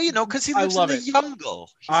 awesomest. Well, because he lives in the jungle.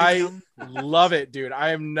 I love it, dude.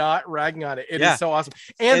 I am not ragging on it. It is so awesome.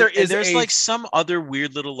 And there's like some other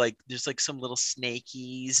weird little there's like some little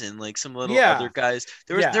snakies and like some little other guys.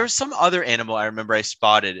 There was some other animal I remember I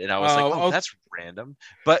spotted and I was like, oh, that's random.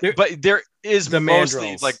 But there is the mostly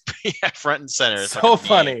mandrills. like front and center. It's so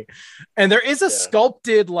funny. And there is a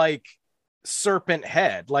sculpted like serpent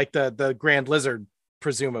head, like the Grand Lizard,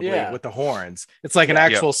 presumably with the horns. It's like an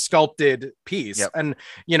actual sculpted piece. And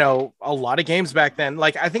a lot of games back then,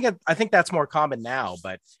 like I think that's more common now.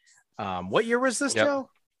 But what year was this, Joe?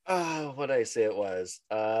 What did I say it was?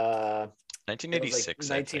 1986.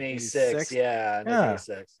 1986. Yeah,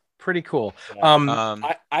 1986. Pretty cool.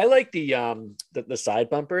 Yeah. I like the side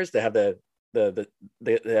bumpers. They have the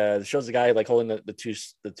shows the guy like holding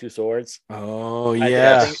the two swords. Oh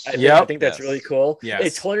yeah, I think that's really cool. Yes.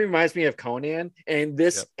 It totally reminds me of Conan, and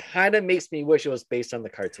this kind of makes me wish it was based on the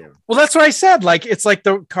cartoon. Well, that's what I said. Like it's like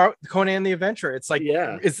the Conan the Adventurer. It's like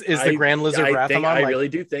is the Grand Lizard Rathamon? I really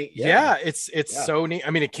do think. It's so neat.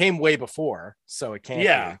 I mean, it came way before, so it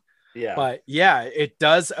can't. Yeah. But it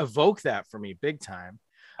does evoke that for me big time.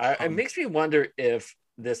 It makes me wonder if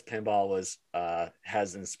this pinball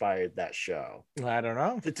has inspired that show. I don't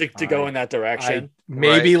know to go in that direction.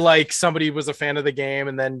 Maybe like somebody was a fan of the game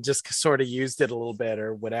and then just sort of used it a little bit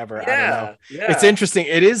or whatever. I don't know. Yeah. It's interesting.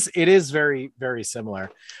 It is very, very similar.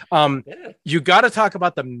 You got to talk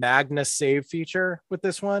about the Magnus save feature with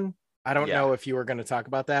this one. I don't know if you were going to talk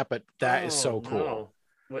about that, but that is so cool. No.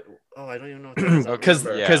 What? Oh, I don't even know what that is. Because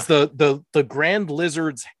the Grand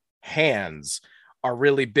Lizard's hands are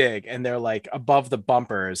really big and they're like above the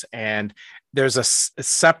bumpers, and there's a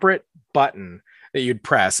separate button that you'd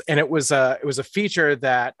press, and it was a feature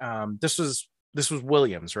that this was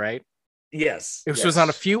Williams, right? Yes. It was on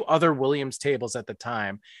a few other Williams tables at the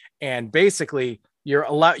time, and basically you're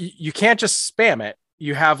allowed, you can't just spam it.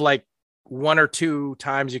 You have like 1 or 2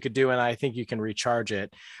 times you could do, and I think you can recharge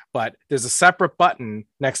it, but there's a separate button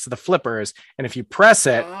next to the flippers, and if you press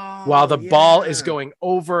it while the ball is going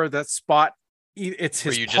over the spot, it's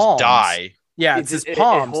his you palms. just die. Yeah, it's his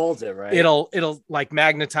palms. It holds it, right? It'll like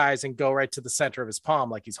magnetize and go right to the center of his palm,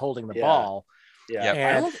 like he's holding the ball. Yeah,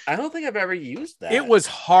 and I don't think I've ever used that. it was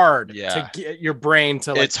hard Yeah. to get your brain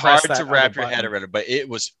to like. It's hard press to that wrap other your head button. around it, but it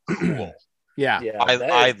was cool. Yeah,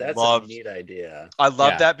 That's loved- a neat idea. I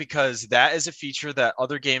love Yeah. that because that is a feature that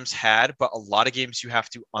other games had, but a lot of games you have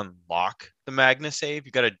to unlock the Magna save.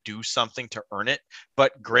 You got to do something to earn it.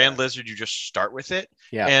 But Grand Lizard, you just start with it.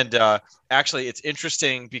 Yeah. And actually, it's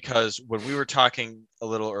interesting because when we were talking a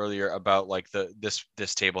little earlier about like this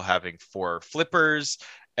table having 4 flippers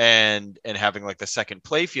and having like the second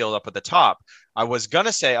play field up at the top, I was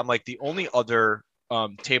gonna say I'm like the only other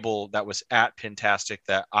table that was at Pintastic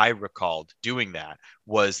that I recalled doing that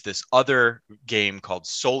was this other game called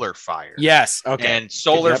Solar Fire. Yes. Okay. And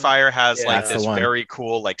Solar Yep. Fire has Yeah. like That's the this one. very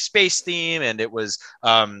cool like space theme, and it was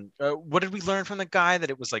what did we learn from the guy that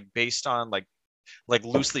it was like based on like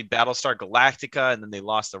loosely Battlestar Galactica, and then they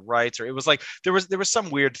lost the rights, or it was like there was some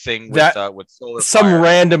weird thing with Solar Some Fire.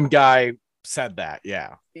 random guy said that.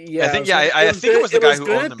 Yeah. Yeah, I think I think it was the guy who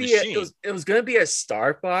owned the machine. It was going to be a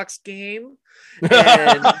Starbucks game. And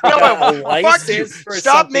No, got a fuck you. license for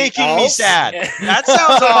Stop something making me else. sad. That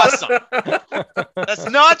sounds awesome. That's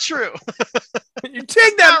not true. You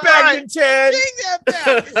take that Not back, right. Nintendo. Take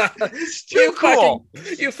that back. It's too You cool.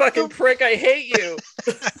 you fucking prick! I hate you.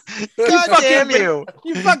 God damn you.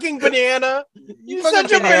 You fucking banana. You fucking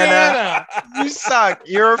such a banana. You suck.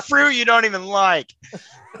 You're a fruit you don't even like.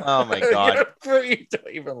 Oh my god. You're a fruit you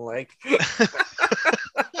don't even like.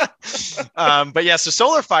 But yeah, so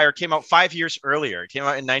Solar Fire came out 5 years earlier. It came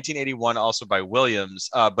out in 1981, also by Williams.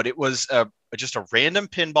 But it was just a random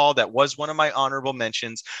pinball that was one of my honorable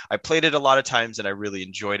mentions. I played it a lot of times and I really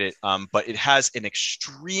enjoyed it. But it has an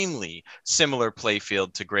extremely similar play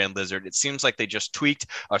field to Grand Lizard. It seems like they just tweaked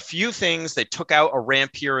a few things. They took out a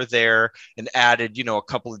ramp here or there and added, a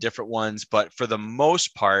couple of different ones. But for the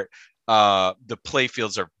most part, the play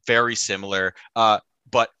fields are very similar.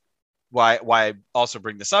 But why I also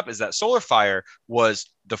bring this up is that Solar Fire was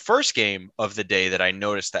the first game of the day that I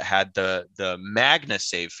noticed that had the Magna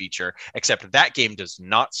save feature, except that game does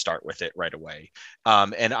not start with it right away.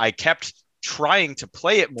 And I kept trying to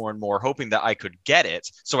play it more and more, hoping that I could get it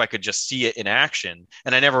so I could just see it in action.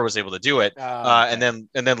 And I never was able to do it. Okay. And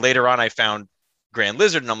then later on I found Grand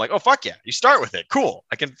Lizard and I'm like, oh fuck yeah, you start with it, cool.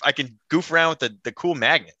 I can goof around with the cool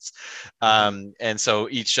magnets. And so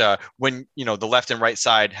each when the left and right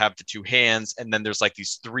side have the 2 hands, and then there's like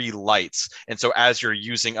these 3 lights, and so as you're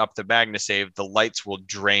using up the Magna save, the lights will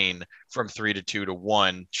drain from 3 to 2 to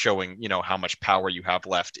 1, showing how much power you have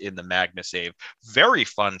left in the Magna save. Very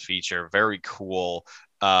fun feature, very cool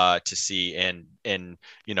to see, and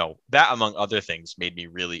that among other things made me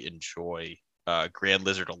really enjoy Grand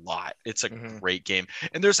Lizard a lot. It's a great game.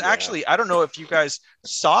 And there's actually, I don't know if you guys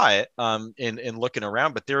saw it in looking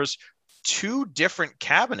around, but there's 2 different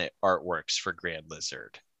cabinet artworks for Grand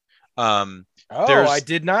Lizard. I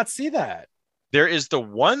did not see that. There is the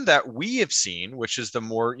one that we have seen, which is the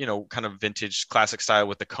more, kind of vintage classic style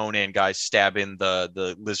with the Conan guy stabbing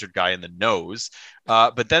the lizard guy in the nose.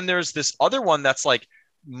 But then there's this other one that's like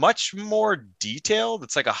much more detailed.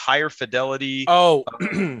 It's like a higher fidelity. Oh,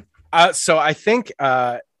 so I think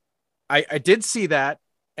I did see that,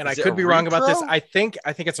 and I Is it could a be wrong about this. repro?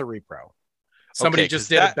 I think it's a repro. Somebody Okay, just 'cause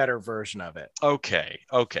did a that- better version of it. Okay.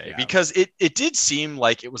 Yeah. Because it did seem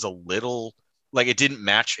like it was a little, like it didn't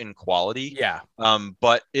match in quality. Yeah.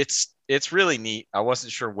 But it's really neat. I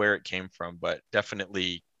wasn't sure where it came from, but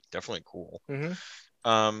definitely cool.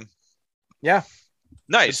 Yeah.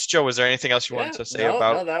 Nice. Joe, is there anything else you wanted to say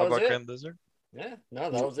about that was it. Grand Lizard? Yeah, no,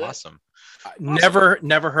 that was it. Awesome.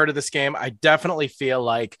 Never heard of this game. I definitely feel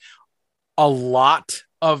like a lot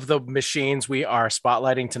of the machines we are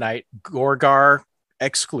spotlighting tonight, Gorgar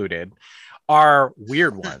excluded, are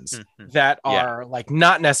weird ones that are like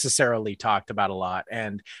not necessarily talked about a lot.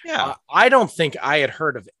 And Yeah. I don't think I had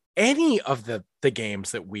heard of any of the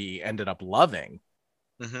games that we ended up loving.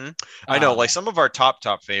 I know, like some of our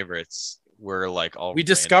top favorites were like all we random.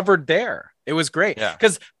 discovered there. It was great. Yeah.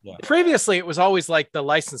 Because Yeah. previously it was always like the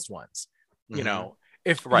licensed ones,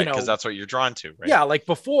 if right, because that's what you're drawn to, right? Yeah, like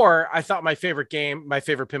before, I thought my favorite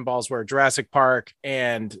pinballs were Jurassic Park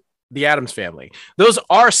and the Addams Family. Those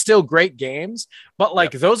are still great games, but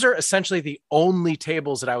like those are essentially the only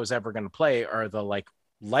tables that I was ever going to play, are the like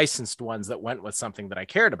licensed ones that went with something that I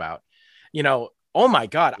cared about. You know, oh my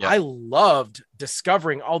God, I loved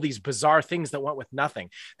discovering all these bizarre things that went with nothing.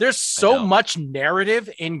 There's so much narrative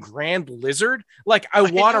in Grand Lizard. Like I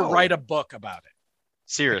want to write a book about it.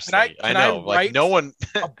 Seriously, can I know. Like no one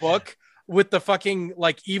a book with the fucking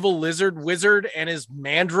like evil lizard wizard and his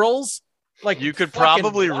mandrills. Like you could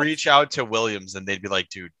probably reach out to Williams and they'd be like,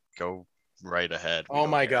 dude, go right ahead. Oh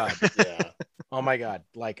my God. Yeah. Oh my God.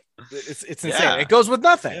 Like it's insane. Yeah. It goes with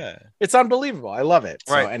nothing. Yeah. It's unbelievable. I love it.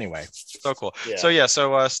 So anyway. So cool. Yeah.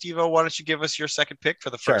 So Steve-O, why don't you give us your second pick for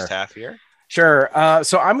the first half here? Sure.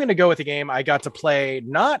 So I'm going to go with a game I got to play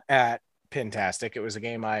not at Pintastic. It was a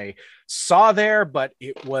game I saw there, but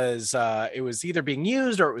it was either being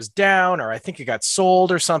used or it was down, or I think it got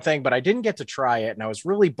sold or something, but I didn't get to try it and I was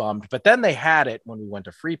really bummed. But then they had it when we went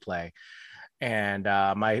to free play, and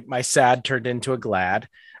my sad turned into a glad.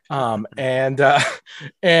 And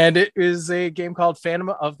it is a game called Phantom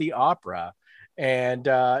of the Opera. And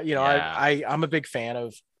I'm a big fan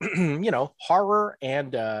of horror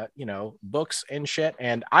and books and shit,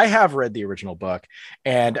 and I have read the original book,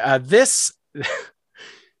 and this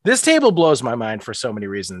table blows my mind for so many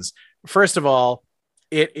reasons. First of all,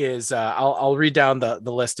 it is I'll read down the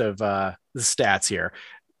list of the stats here.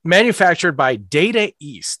 Manufactured by Data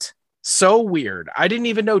East. So weird. I didn't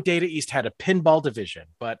even know Data East had a pinball division,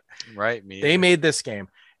 but they made this game.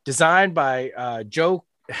 Designed by Joe.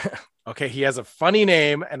 Okay, he has a funny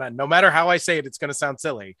name, and no matter how I say it, it's going to sound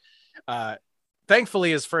silly. Thankfully,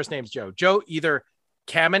 his first name's Joe. Joe either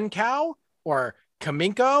Kaminkow or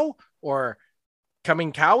Kaminko or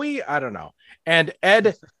Kaminkowi. I don't know. And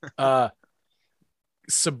Ed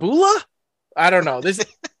Sabula. I don't know. This is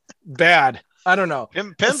bad. I don't know.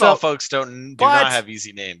 Pinball folks do not have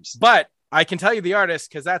easy names. But I can tell you the artist,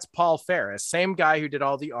 because that's Paul Ferris, same guy who did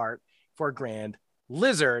all the art for Grand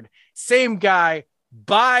Lizard. Same guy,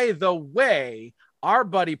 by the way, our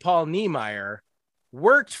buddy Paul Niemeyer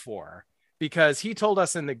worked for, because he told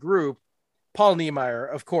us in the group, Paul Niemeyer,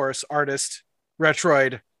 of course, artist,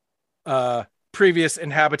 Retroid, previous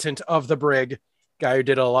inhabitant of the Brig, guy who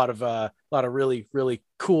did a lot of really, really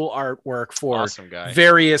cool artwork for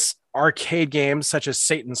various arcade games such as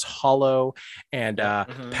Satan's Hollow and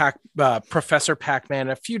Professor Pac-Man,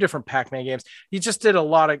 a few different Pac-Man games. He just did a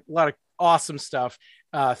lot of awesome stuff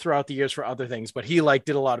throughout the years for other things, but he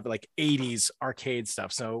did a lot of 80s arcade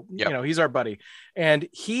stuff. So, he's our buddy. And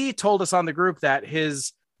he told us on the group that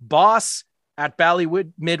his boss at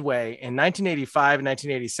Ballywood Midway in 1985 and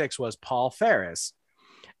 1986 was Paul Ferris.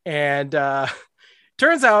 And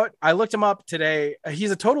turns out, I looked him up today.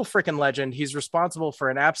 He's a total freaking legend. He's responsible for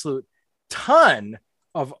an absolute ton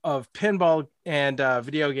of pinball and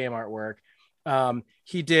video game artwork.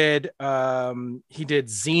 He did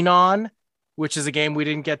Xenon, which is a game we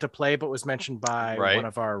didn't get to play, but was mentioned by one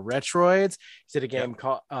of our Retroids. He did a game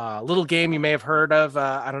called little game you may have heard of.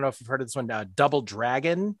 I don't know if you've heard of this one, Double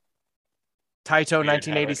Dragon. Taito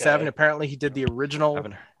 1987. Okay. Apparently he did the original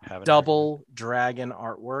Double Dragon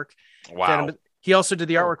artwork. Wow. He also did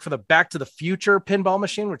the artwork for the Back to the Future pinball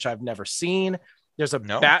machine, which I've never seen. There's a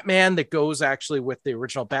Batman that goes actually with the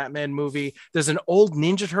original Batman movie. There's an old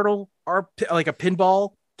Ninja Turtle like a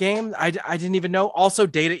pinball game. I didn't even know. Also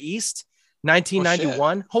Data East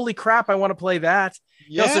 1991. Holy crap, I want to play that.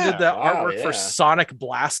 Yeah. He also did the artwork for Sonic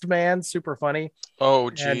Blast Man. Super funny.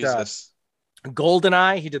 Oh, Jesus.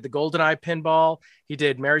 GoldenEye. He did the GoldenEye pinball. He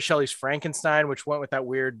did Mary Shelley's Frankenstein, which went with that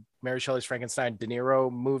weird Mary Shelley's Frankenstein De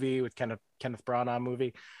Niro movie with Kenneth Branagh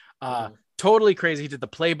movie. Totally crazy. He did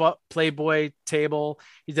the Playboy table.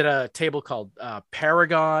 He did a table called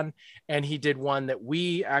Paragon, and he did one that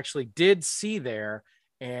we actually did see there.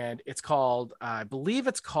 And it's called, I believe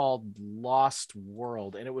it's called Lost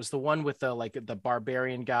World. And it was the one with the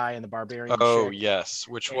barbarian guy and the barbarian chick. Yes.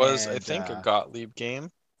 Which was, I think, a Gottlieb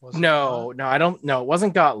game. No, I don't know. It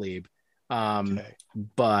wasn't Gottlieb.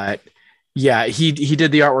 But yeah, he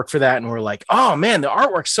did the artwork for that. And we're like, oh man, the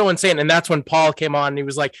artwork's so insane. And that's when Paul came on and he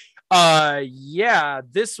was like,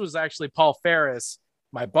 this was actually Paul Ferris,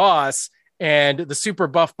 my boss. And the super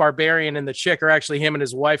buff barbarian and the chick are actually him and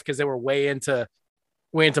his wife, because they were way into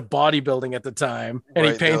bodybuilding at the time, and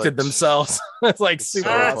he painted themselves. It's super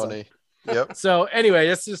awesome. Funny. Yep. So anyway,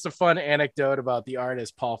 that's just a fun anecdote about the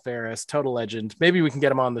artist Paul Ferris, total legend. Maybe we can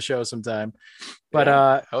get him on the show sometime.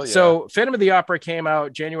 But so Phantom of the Opera came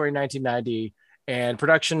out January 1990, and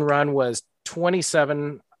production run was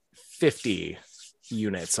 2,750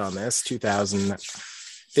 units on this.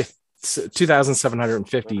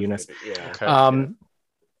 2,750 units. Yeah. Okay.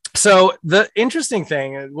 So the interesting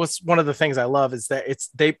thing was one of the things I love is that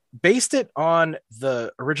they based it on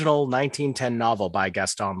the original 1910 novel by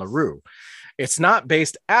Gaston Leroux. It's not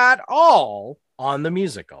based at all on the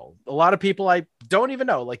musical. A lot of people I don't even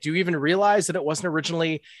know, like, do you even realize that it wasn't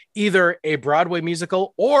originally either a Broadway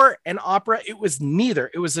musical or an opera? It was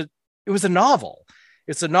neither. It was a novel.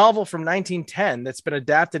 It's a novel from 1910 that's been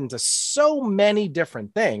adapted into so many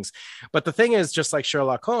different things. But the thing is, just like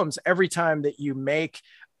Sherlock Holmes, every time that you make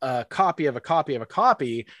a copy of a copy of a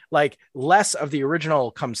copy, like less of the original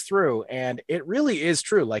comes through. And it really is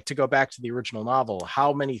true. Like, to go back to the original novel,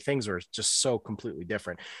 how many things are just so completely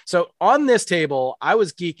different. So on this table, I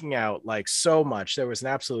was geeking out like so much. There was an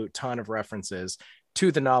absolute ton of references to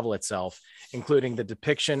the novel itself, including the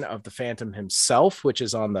depiction of the Phantom himself, which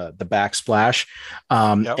is on the backsplash,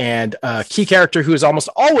 and a key character who is almost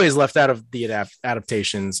always left out of the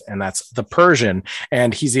adaptations, and that's the Persian,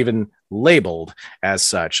 and he's even labeled as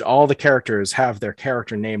such. All the characters have their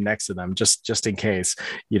character name next to them, just in case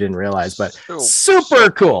you didn't realize. But super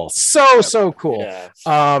cool, so cool.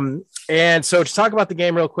 Yeah. And so to talk about the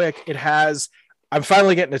game real quick, I'm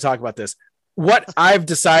finally getting to talk about this. What I've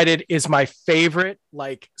decided is my favorite,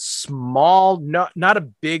 like, small, not a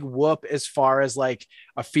big whoop as far as like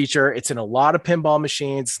a feature. It's in a lot of pinball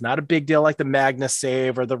machines. It's not a big deal like the Magnus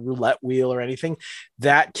Save or the roulette wheel or anything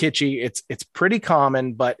that kitschy. It's pretty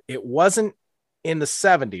common, but it wasn't in the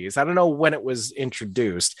 70s. I don't know when it was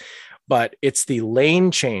introduced, but it's the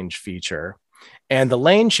lane change feature. And the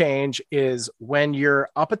lane change is when you're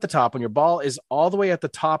up at the top, when your ball is all the way at the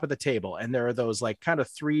top of the table, and there are those like kind of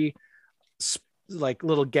three like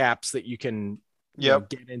little gaps that you can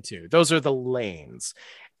get into. Those are the lanes.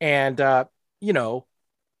 And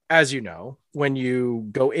as you know, when you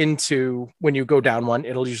go down one,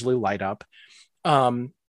 it'll usually light up,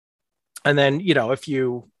 and then if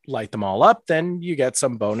you light them all up, then you get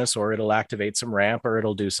some bonus, or it'll activate some ramp, or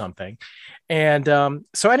it'll do something. And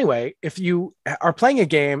so anyway, if you are playing a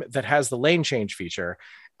game that has the lane change feature,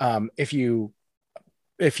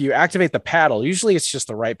 if you activate the paddle, usually it's just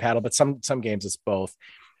the right paddle, but some games it's both,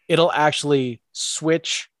 it'll actually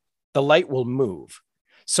switch, the light will move.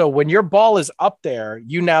 So when your ball is up there,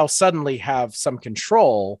 you now suddenly have some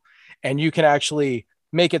control, and you can actually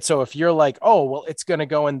make it so if you're like, oh, well, it's going to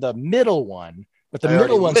go in the middle one, but the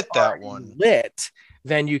middle one's lit,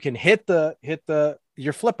 then you can hit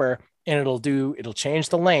your flipper, and it'll change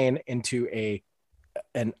the lane into a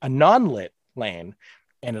non-lit lane,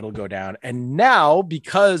 and it'll go down. And now,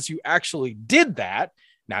 because you actually did that,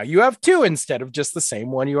 now you have two instead of just the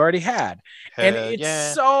same one you already had. And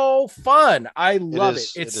it's so fun. I love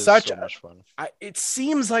it. It's such so much fun. It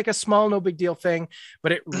seems like a small, no big deal thing,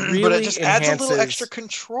 but it really but it just adds a little extra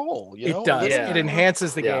control. It does. Yeah. It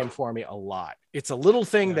enhances the game for me a lot. It's a little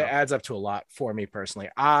thing that adds up to a lot for me personally.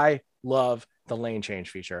 I love the lane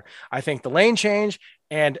change feature. I think the lane change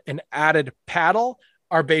and an added paddle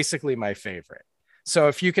are basically my favorite. So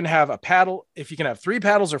if you can have a paddle, if you can have 3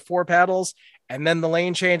 paddles or 4 paddles, and then the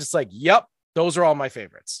lane change, it's like, yep, those are all my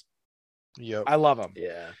favorites. Yep. I love them.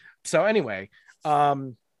 Yeah. So anyway,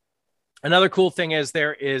 another cool thing is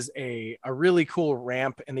there is a really cool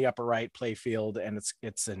ramp in the upper right play field, and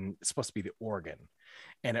it's supposed to be the organ,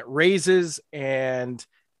 and it raises, and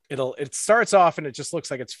it starts off and it just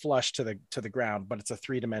looks like it's flush to the ground, but it's a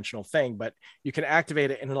 3-dimensional thing. But you can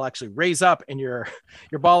activate it and it'll actually raise up, and your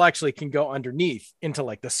ball actually can go underneath into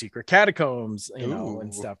like the secret catacombs,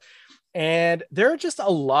 and stuff. And there are just a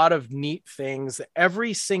lot of neat things.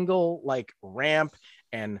 Every single like ramp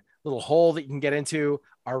and little hole that you can get into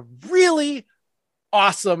are really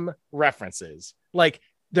awesome references. Like,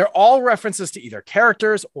 they're all references to either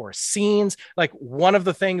characters or scenes. Like, one of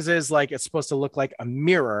the things is like, it's supposed to look like a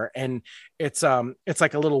mirror, and it's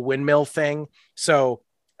like a little windmill thing. So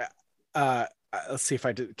let's see if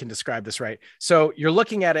I can describe this right. So you're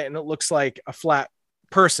looking at it and it looks like a flat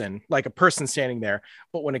person, like a person standing there.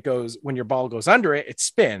 But when your ball goes under it, it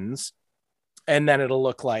spins, and then it'll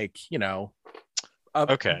look like,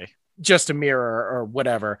 just a mirror or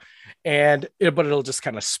whatever. But it'll just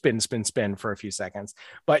kind of spin for a few seconds,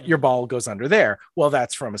 but your ball goes under there. Well,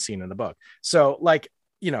 that's from a scene in the book. So like,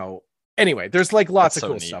 anyway, there's like lots of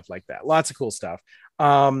cool stuff like that. Lots of cool stuff.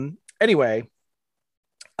 Anyway,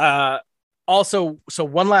 also, so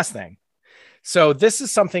one last thing. So this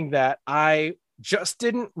is something that I just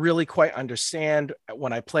didn't really quite understand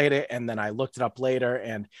when I played it. And then I looked it up later.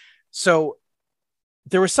 And so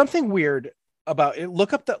there was something weird about it.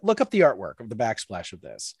 Look up the artwork of the backsplash of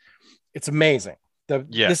this. It's amazing.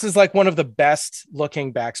 This is like one of the best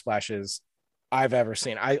looking backsplashes I've ever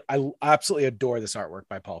seen. I absolutely adore this artwork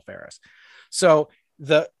by Paul Ferris. So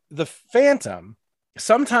the Phantom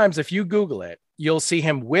sometimes if you Google it, you'll see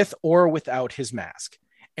him with or without his mask.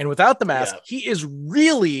 And without the mask, he is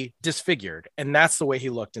really disfigured. And that's the way he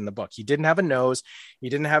looked in the book. He didn't have a nose. He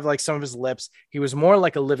didn't have like some of his lips. He was more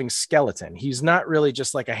like a living skeleton. He's not really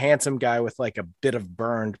just like a handsome guy with like a bit of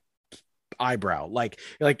burned eyebrow. Like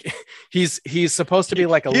he's supposed to be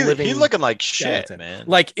like a living. He's looking like skeleton. Shit, man.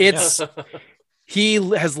 Like it's, he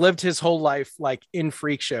has lived his whole life like in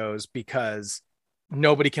freak shows because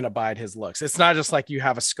nobody can abide his looks. It's not just like you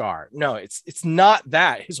have a scar. No, it's not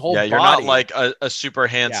that. His whole body. You're not like a super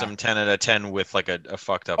handsome 10 out of 10 with like a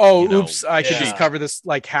fucked up. Oops, I could just cover this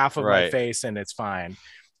like half of my face and it's fine.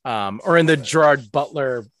 Or in the Gerard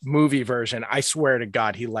Butler movie version, I swear to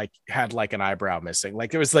God, he like had like an eyebrow missing.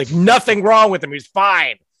 Like there was like nothing wrong with him. He's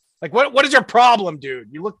fine. Like what is your problem, dude?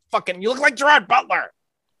 You look like Gerard Butler.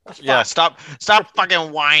 Yeah, stop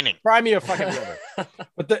fucking whining. Cry me a fucking river.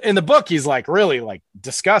 But in the book, he's like really like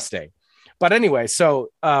disgusting. But anyway, so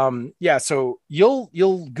so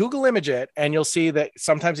you'll Google image it and you'll see that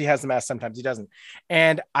sometimes he has the mask, sometimes he doesn't.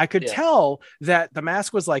 And I could tell that the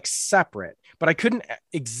mask was like separate, but I couldn't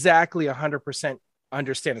exactly 100%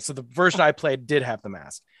 understand it. So the version I played did have the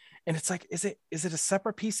mask. And it's like, is it a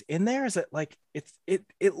separate piece in there? Is it like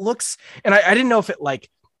it looks, and I didn't know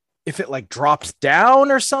if it drops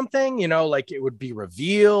down or something, you know, like it would be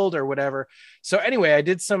revealed or whatever. So anyway, I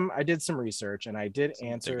did some research and I did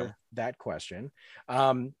answer that question.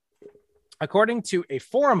 According to a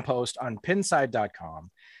forum post on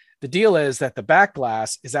pinside.com, the deal is that the back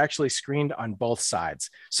glass is actually screened on both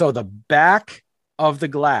sides. So the back of the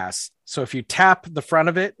glass, so if you tap the front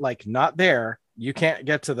of it, like not there, you can't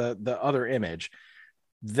get to the other image.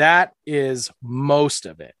 That is most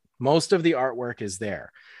of it. Most of the artwork is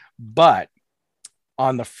there. But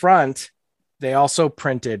on the front, they also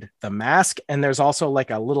printed the mask, and there's also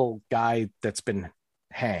like a little guy that's been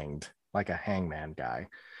hanged, like a hangman guy,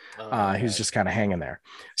 who's just kind of hanging there.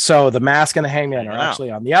 So the mask and the hangman are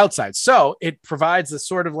actually on the outside. So it provides this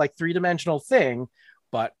sort of like three-dimensional thing,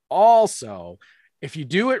 but also if you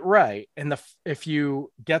do it right, and if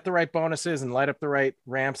you get the right bonuses and light up the right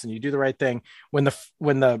ramps and you do the right thing, when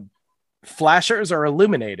the flashers are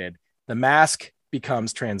illuminated, the mask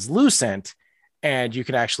becomes translucent and you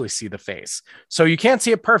can actually see the face. So you can't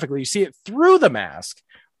see it perfectly. You see it through the mask,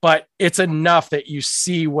 but it's enough that you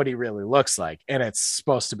see what he really looks like. And it's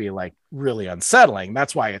supposed to be like really unsettling.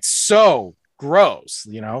 That's why it's so gross,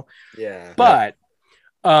 you know? Yeah. But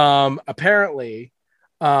apparently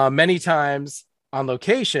many times on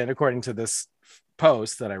location, according to this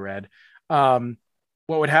post that I read, what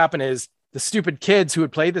would happen is the stupid kids who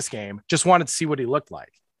would play this game just wanted to see what he looked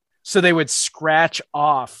like. So they would scratch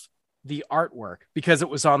off the artwork because it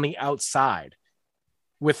was on the outside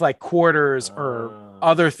with like quarters or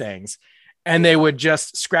other things. And they would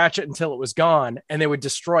just scratch it until it was gone and they would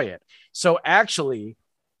destroy it. So actually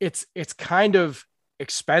it's kind of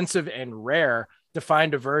expensive and rare to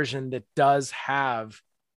find a version that does have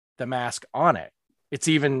the mask on it. It's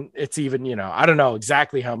even, you know, I don't know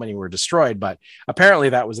exactly how many were destroyed, but apparently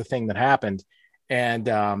that was a thing that happened.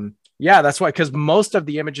 And, yeah, that's why, because most of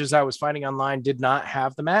the images I was finding online did not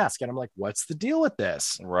have the mask. And I'm like, what's the deal with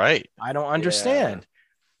this? Right. I don't understand.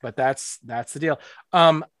 But that's the deal.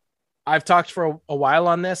 I've talked for a while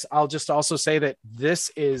on this. I'll just also say that this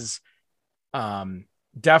is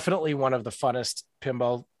definitely one of the funnest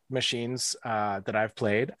pinball machines that I've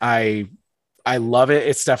played. I love it.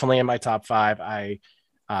 It's definitely in my top 5. I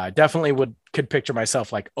definitely could picture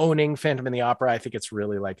myself like owning Phantom in the Opera. I think it's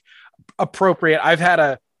really like appropriate. I've had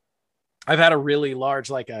a really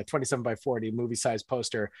large, like a 27 by 40 movie size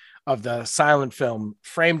poster of the silent film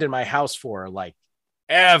framed in my house for like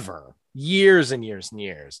years and years and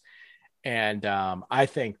years. And I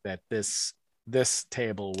think that this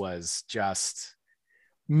table was just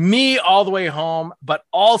me all the way home, but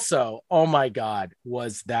also, oh my God,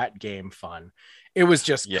 was that game fun. It was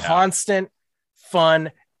just constant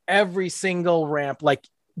fun. Every single ramp, like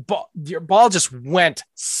your ball just went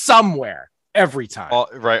somewhere. Every time,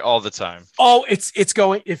 all the time. Oh, it's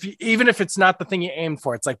going. Even if it's not the thing you aimed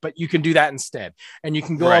for, it's like, but you can do that instead, and you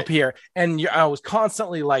can go up here. And I was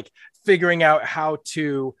constantly like figuring out how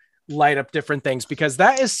to light up different things, because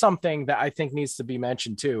that is something that I think needs to be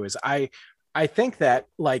mentioned too. Is I think that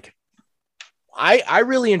like I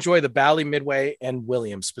really enjoy the Bally, Midway, and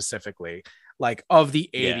Williams specifically, like of the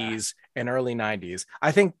 80s and early 90s.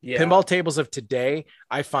 I think pinball tables of today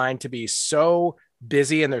I find to be so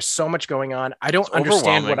busy and there's so much going on. I don't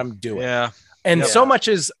understand what I'm doing. Yeah. And so much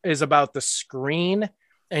is about the screen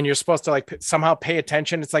and you're supposed to like somehow pay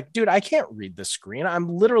attention. It's like, dude, I can't read the screen. I'm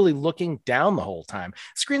literally looking down the whole time.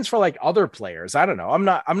 Screen's for like other players. I don't know.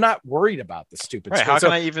 I'm not worried about the stupid Right. screen. How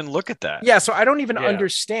can I even look at that? Yeah. So I don't even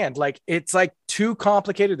understand. Like, it's like too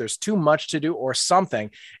complicated. There's too much to do or something.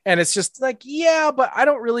 And it's just like, yeah, but I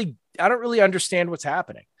don't really understand what's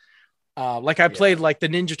happening. Like I played like the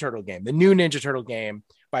Ninja Turtle game, the new Ninja Turtle game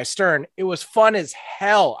by Stern. It was fun as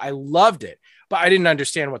hell. I loved it, but I didn't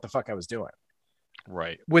understand what the fuck I was doing.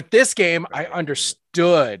 Right. With this game, I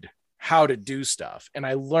understood how to do stuff and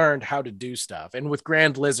I learned how to do stuff. And with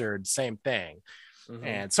Grand Lizard, same thing. Mm-hmm.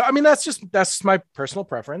 And so, I mean, that's my personal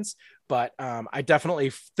preference, but I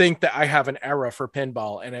definitely think that I have an era for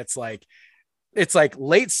pinball, and it's like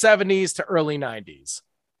late 70s to early 90s.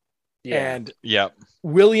 Yeah. And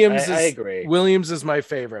Williams I agree. Williams is my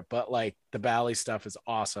favorite, but like the Bally stuff is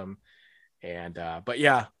awesome. And but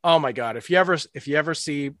yeah, oh my God, if you ever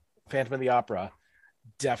see Phantom of the Opera,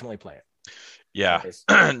 definitely play it. Yeah,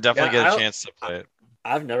 definitely get a chance to play it.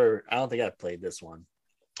 I don't think I've played this one.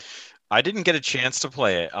 I didn't get a chance to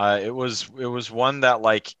play it. It was one that,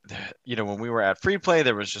 like, you know, when we were at Free Play,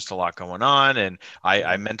 there was just a lot going on, and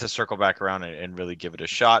I meant to circle back around and really give it a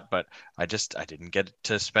shot, but I didn't get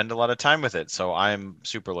to spend a lot of time with it. So I'm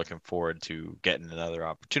super looking forward to getting another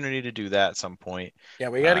opportunity to do that at some point. Yeah,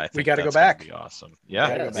 we got to go back. Be awesome.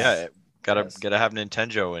 Yeah, gotta have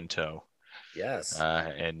Nintendo in tow. Yes.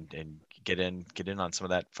 And get in on some of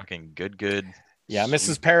that fucking good. Yeah,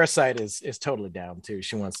 Mrs. Parasite is totally down too.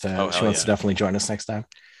 She wants to to definitely join us next time.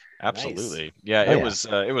 Absolutely. Nice. Yeah,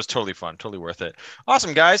 it was totally fun, totally worth it.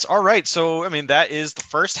 Awesome, guys. All right. So, I mean, that is the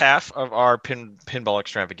first half of our pinball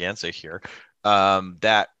extravaganza here.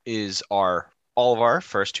 That is all of our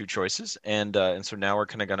first two choices, and so now we're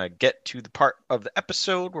kind of gonna get to the part of the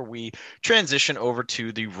episode where we transition over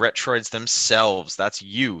to the Retroids themselves. That's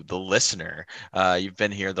you, the listener. You've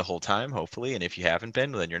been here the whole time, hopefully, and if you haven't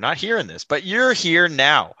been, then you're not hearing this, but you're here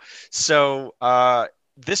now. So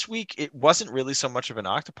this week it wasn't really so much of an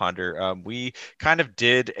Octoponder. We kind of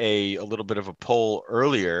did a little bit of a poll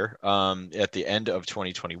earlier at the end of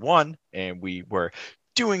 2021, and we were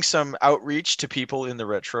doing some outreach to people in the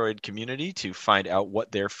Retroid community to find out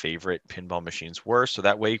what their favorite pinball machines were, so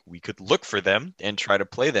that way we could look for them and try to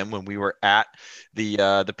play them when we were at the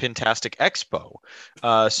Pintastic Expo.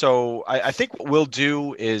 So I think what we'll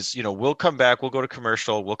do is, you know, we'll come back, we'll go to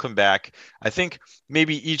commercial, we'll come back. I think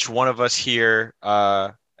maybe each one of us here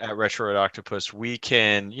at Retroid Octopus, we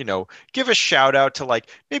can, you know, give a shout out to like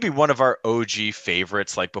maybe one of our OG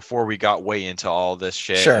favorites, like before we got way into all this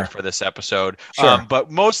shit for this episode. Sure. But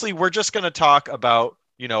mostly we're just going to talk about,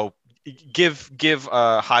 you know, give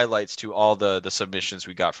highlights to all the submissions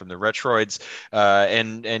we got from the Retroids,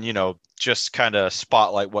 and you know, just kind of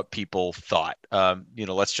spotlight what people thought. You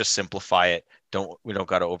know, let's just simplify it. We don't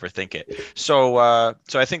got to overthink it. So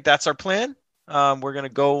I think that's our plan. We're going to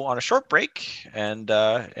go on a short break, and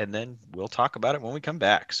then we'll talk about it when we come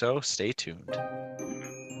back. So stay tuned.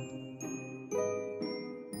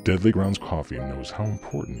 Deadly Grounds Coffee knows how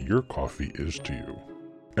important your coffee is to you.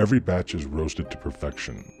 Every batch is roasted to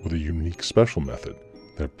perfection with a unique special method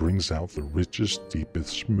that brings out the richest,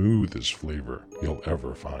 deepest, smoothest flavor you'll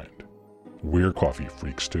ever find. We're coffee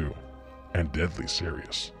freaks too, and deadly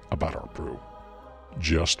serious about our brew.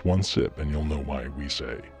 Just one sip and you'll know why we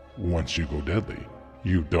say, once you go deadly,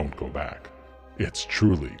 you don't go back. It's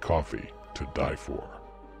truly coffee to die for.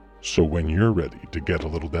 So when you're ready to get a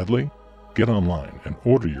little deadly, get online and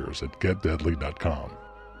order yours at getdeadly.com.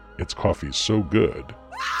 It's coffee so good,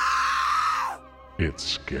 it's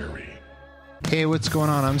scary. Hey, what's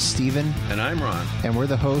going on? I'm Steven. And I'm Ron. And we're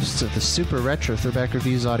the hosts of the Super Retro Throwback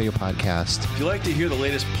Reviews audio podcast. If you like to hear the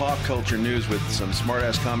latest pop culture news with some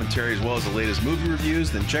smart-ass commentary as well as the latest movie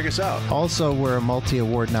reviews, then check us out. Also, we're a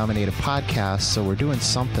multi-award nominated podcast, so we're doing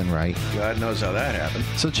something right. God knows how that happened.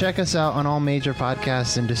 So check us out on all major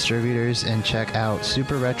podcasts and distributors, and check out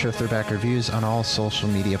Super Retro Throwback Reviews on all social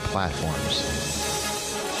media platforms.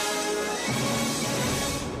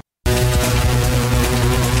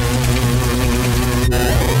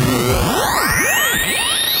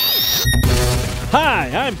 Hi,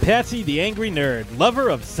 I'm Patsy the Angry Nerd, lover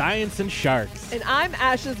of science and sharks. And I'm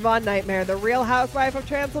Ashes Von Nightmare, the Real Housewife of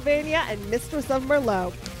Transylvania and Mistress of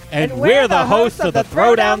Merlot. And we're the hosts of the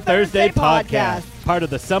Throwdown Thursday podcast, part of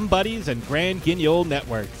the Some Buddies and Grand Guignol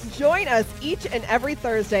networks. Join us each and every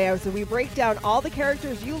Thursday as we break down all the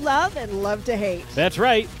characters you love and love to hate. That's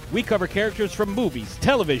right. We cover characters from movies,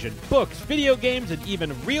 television, books, video games, and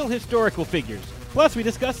even real historical figures. Plus, we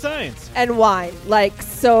discuss science. And wine. Like,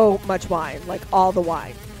 so much wine. Like, all the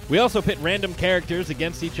wine. We also pit random characters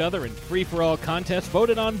against each other in free-for-all contests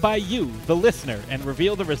voted on by you, the listener, and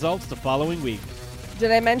reveal the results the following week.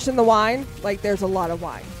 Did I mention the wine? Like, there's a lot of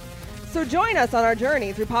wine. So join us on our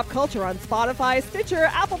journey through pop culture on Spotify, Stitcher,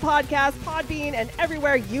 Apple Podcasts, Podbean, and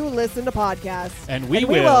everywhere you listen to podcasts. And we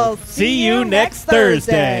will see you next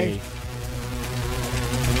Thursday.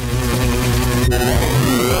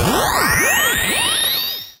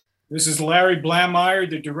 This is Larry Blameyer,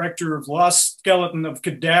 the director of Lost Skeleton of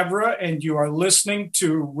Cadavra, and you are listening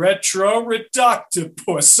to Retro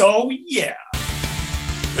Redoctopus. Oh, yeah.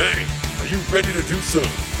 Hey, are you ready to do some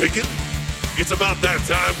thinking? It's about that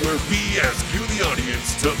time where we ask you, the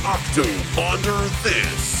audience, to octo-ponder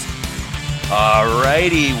this.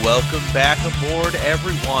 Alrighty, welcome back aboard,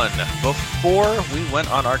 everyone. Before we went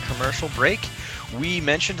on our commercial break, we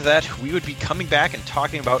mentioned that we would be coming back and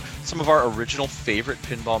talking about some of our original favorite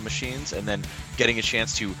pinball machines, and then getting a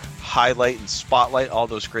chance to highlight and spotlight all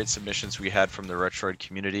those great submissions we had from the Retroid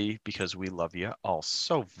community, because we love you all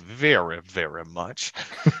so very, very much.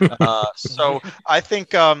 So I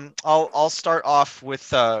think I'll start off with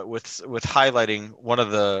highlighting one of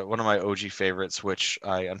my OG favorites, which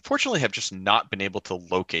I unfortunately have just not been able to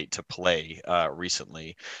locate to play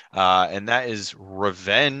recently, and that is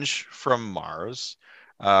Revenge from Mars.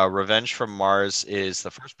 Revenge from Mars is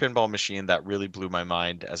the first pinball machine that really blew my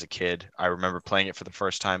mind as a kid. I remember playing it for the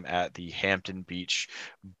first time at the Hampton Beach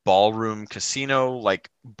Ballroom Casino,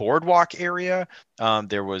 like boardwalk area.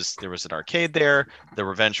 There was an arcade there. The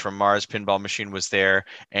Revenge from Mars pinball machine was there,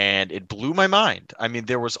 and it blew my mind. I mean,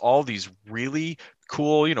 there was all these really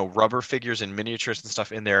cool, rubber figures and miniatures and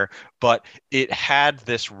stuff in there, but it had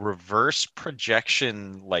this reverse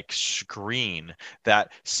projection like screen that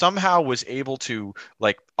somehow was able to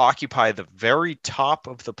like occupy the very top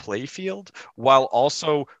of the playfield while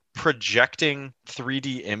also projecting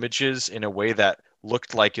 3D images in a way that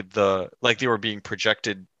looked like they were being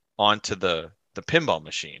projected onto the pinball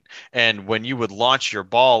machine. And when you would launch your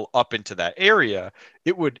ball up into that area,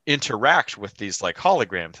 it would interact with these like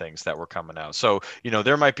hologram things that were coming out. So,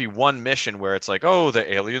 there might be one mission where it's like, oh,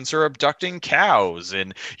 the aliens are abducting cows,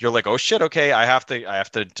 and you're like, oh shit, okay, I have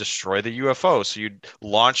to destroy the UFO. So you'd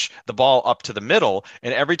launch the ball up to the middle,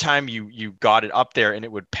 and every time you got it up there and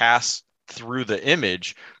it would pass through the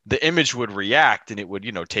image would react, and it would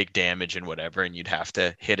take damage and whatever, and you'd have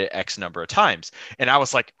to hit it X number of times. And I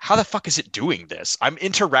was like, how the fuck is it doing this? I'm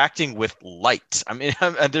interacting with light. I mean,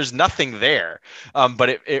 there's nothing there,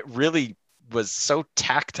 but it really was so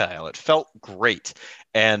tactile. It felt great.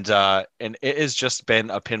 And it has just been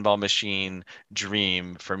a pinball machine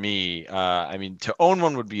dream for me. I mean, to own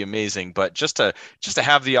one would be amazing, but just to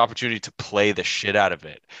have the opportunity to play the shit out of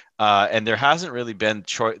it. And there hasn't really been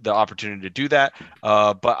the opportunity to do that.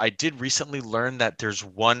 But I did recently learn that there's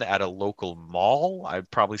one at a local mall. I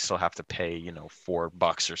probably still have to pay,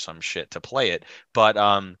 $4 or some shit to play it. But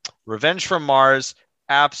Revenge from Mars,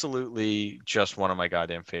 absolutely just one of my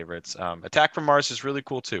goddamn favorites. Attack from Mars is really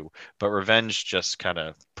cool too, but Revenge just kind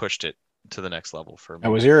of pushed it to the next level for me.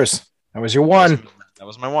 That was yours. That was your one. That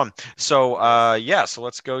was my one. So so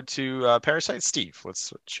let's go to Parasite Steve.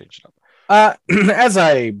 Let's change it up. As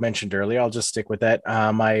I mentioned earlier, I'll just stick with that.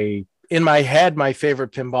 In my head, my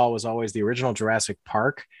favorite pinball was always the original Jurassic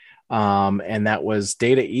Park, and that was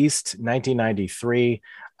Data East, 1993.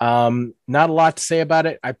 Not a lot to say about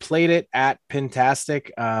it. I played it at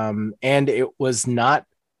Pintastic, and it was not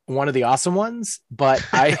one of the awesome ones, but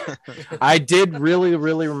I did really,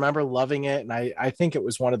 really remember loving it. And I think it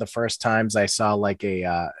was one of the first times I saw like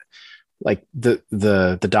the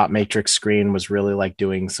dot matrix screen was really like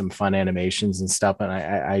doing some fun animations and stuff. And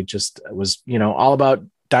I just was, all about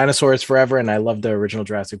dinosaurs forever. And I loved the original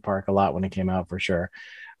Jurassic Park a lot when it came out, for sure.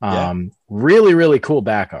 Really, really cool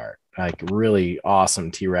back art. Like really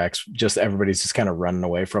awesome T-Rex. Just everybody's just kind of running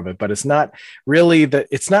away from it, but it's not really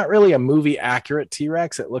a movie accurate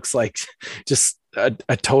T-Rex. It looks like just a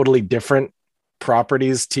totally different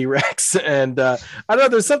properties T-Rex, and I don't know,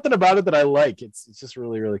 there's something about it that I like. It's just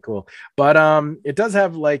really, really cool. But it does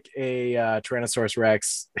have like a Tyrannosaurus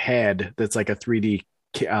Rex head that's like a 3D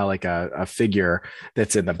like a figure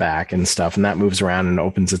that's in the back and stuff, and that moves around and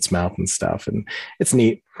opens its mouth and stuff, and it's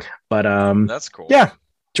neat. But that's cool. Yeah,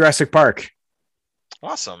 Jurassic Park.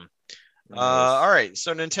 Awesome. All right,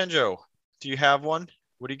 so Nintendo, do you have one?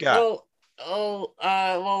 What do you got? Well,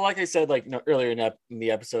 like I said, like earlier in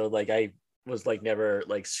the episode, like I was like never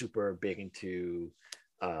like super big into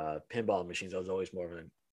pinball machines. I was always more of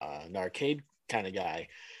an arcade kind of guy,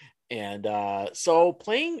 and so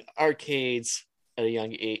playing arcades at a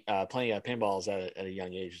young age, playing pinballs at a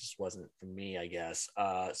young age just wasn't for me, I guess.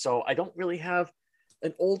 So I don't really have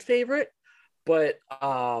an old favorite, But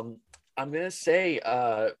I'm gonna say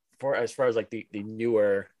for as far as like the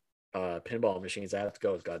newer pinball machines, I have to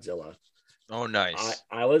go with Godzilla. Oh, nice.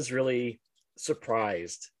 I was really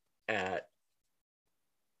surprised at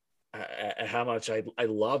how much I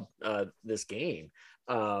love this game.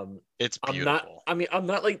 It's beautiful. I'm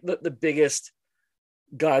not like the biggest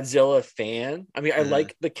Godzilla fan. I mean, I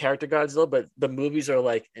like the character Godzilla, but the movies are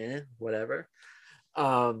like, whatever.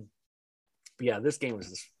 But yeah, this game was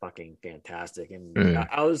just fucking fantastic, and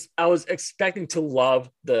I was expecting to love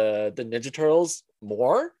the Ninja Turtles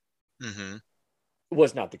more. Mm-hmm.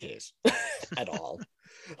 Was not the case at all.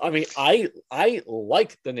 I mean, I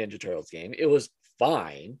liked the Ninja Turtles game. It was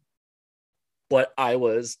fine, but I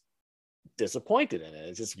was disappointed in it.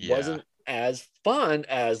 It just wasn't as fun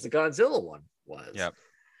as the Godzilla one was. Yep.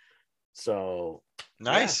 So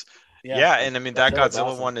nice. Yeah, and I mean that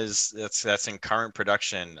Godzilla one that's in current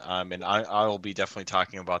production, and I will be definitely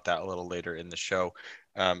talking about that a little later in the show,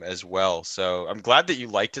 as well. So I'm glad that you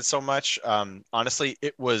liked it so much. Honestly,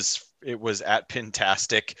 it was at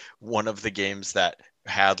Pintastic, one of the games that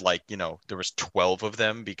had like, there was 12 of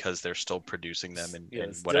them because they're still producing them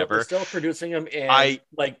and whatever. They're still producing them, and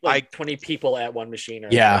like 20 people at one machine.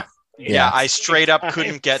 Yeah, I straight up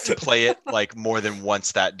couldn't get to play it like more than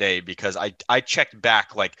once that day because I checked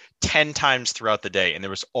back like 10 times throughout the day and there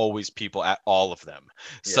was always people at all of them.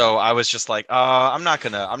 So I was just like, I'm not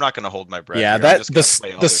gonna hold my breath. Yeah, here.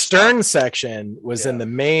 the Stern section was in the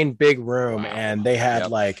main big room, and they had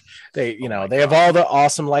they have all the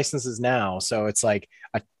awesome licenses now. So it's like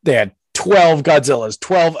they had 12 Godzillas,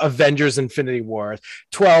 12 Avengers Infinity War,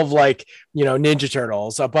 12 Ninja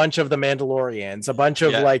Turtles, a bunch of the Mandalorians, a bunch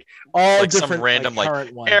of all like different some random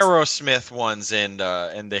current ones. Aerosmith ones, and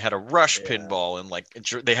they had a Rush pinball, and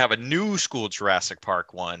they have a new school Jurassic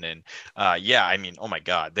Park one, and I mean, oh my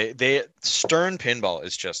god, they Stern pinball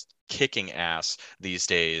is just kicking ass these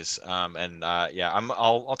days.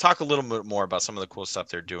 I'll talk a little bit more about some of the cool stuff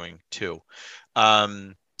they're doing too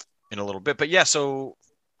in a little bit, but so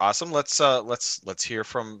awesome. Let's hear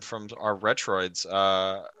from our Retroids.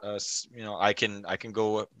 I can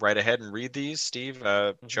go right ahead and read these. Steve,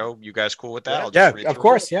 Joe, you guys cool with that? Yeah, of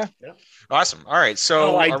course. Yeah. Awesome. All right.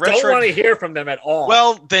 So I don't want to hear from them at all.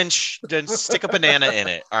 Well, then stick a banana in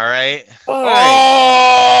it. All right.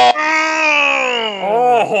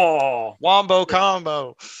 Oh, Wombo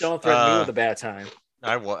combo. Don't threaten me with a bad time.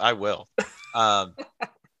 I will.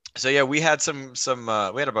 So we had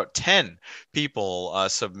we had about 10 people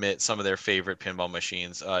submit some of their favorite pinball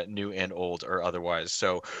machines, new and old or otherwise.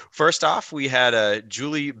 So first off, we had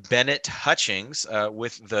Julie Bennett Hutchings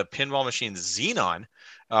with the pinball machine Xenon,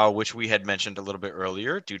 which we had mentioned a little bit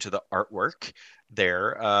earlier due to the artwork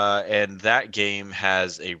there. And that game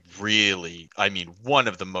has one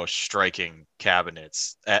of the most striking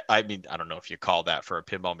cabinets. I don't know if you call that for a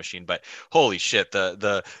pinball machine, but holy shit,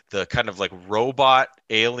 the kind of like robot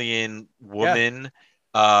alien woman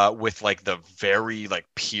with like the very like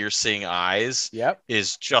piercing eyes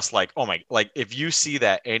is just like, oh my, like if you see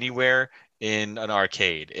that anywhere in an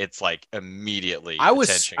arcade, it's like immediately I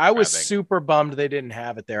was super bummed they didn't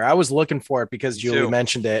have it there. I was looking for it because Julie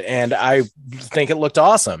mentioned it, and I think it looked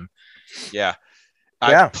awesome.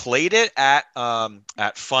 I played it at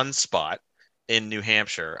Fun Spot in New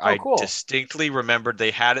Hampshire. Cool. I distinctly remembered they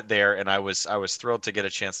had it there, and I was thrilled to get a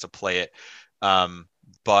chance to play it.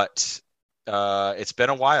 But it's been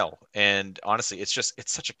a while, and honestly, it's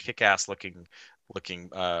such a kick-ass looking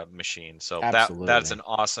machine. So that's an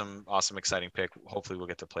awesome exciting pick. Hopefully we'll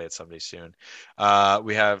get to play it someday soon.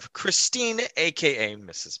 We have Christine, aka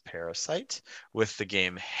Mrs. Parasite, with the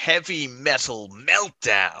game Heavy Metal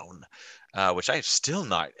Meltdown, which I've still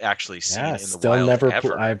not actually seen in the wild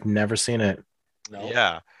ever. I've never seen it.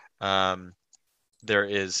 No. There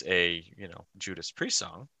is a Judas Priest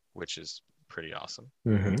song, which is pretty awesome.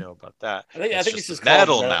 Mm-hmm. You know about that. I think it's just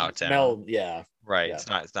Metal Meltdown. Right.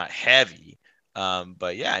 Yeah. It's not heavy.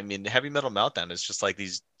 But I mean, Heavy Metal Meltdown is just like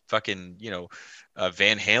these fucking,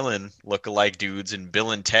 Van Halen look-alike dudes and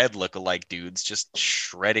Bill and Ted look-alike dudes just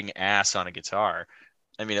shredding ass on a guitar.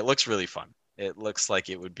 I mean, it looks really fun. It looks like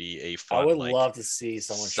it would be a fun. I would love to see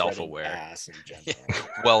someone self-aware shredding ass in general.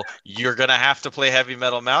 Well, you're gonna have to play Heavy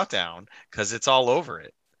Metal Meltdown because it's all over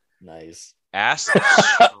it. Nice. Ass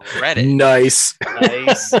shredded. Nice.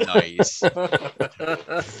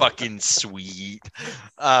 Fucking sweet.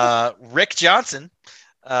 Rick Johnson,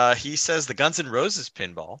 he says the Guns N' Roses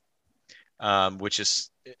pinball, which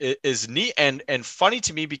is neat and funny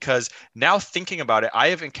to me because now thinking about it, I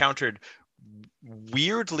have encountered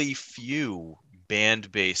weirdly few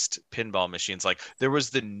band-based pinball machines. Like there was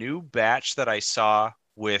the new batch that I saw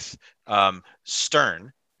with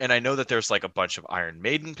Stern. and I know that there's like a bunch of Iron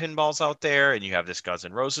Maiden pinballs out there, and you have this Guns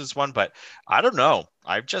N' Roses one, but I don't know.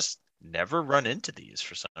 I've just never run into these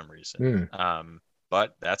for some reason.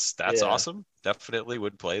 But that's awesome. Definitely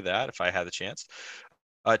would play that if I had the chance.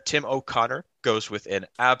 Tim O'Connor goes with an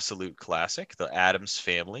absolute classic, the Addams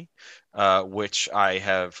Family, which I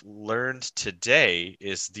have learned today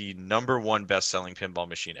is the #1 best-selling pinball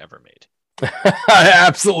machine ever made.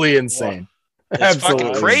 Absolutely insane. It's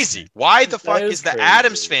fucking crazy. Why the fuck is the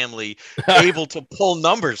Addams Family able to pull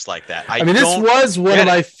numbers like that? I mean, this was one of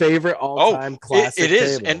my favorite all-time classic it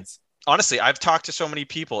is. tables. And honestly, I've talked to so many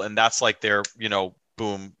people, and that's like their,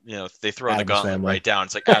 boom, they throw the gauntlet right down.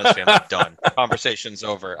 It's like Addams Family done. Conversation's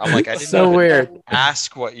over. I'm like, I didn't so weird.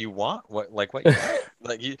 Ask what you want. What you want.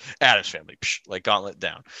 Like Addams Family, like gauntlet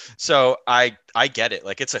down. So I get it.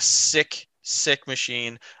 Like, it's a sick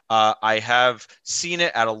machine. I have seen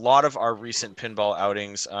it at a lot of our recent pinball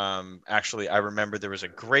outings. Actually, I remember there was a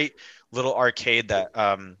great little arcade that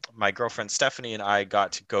my girlfriend Stephanie and I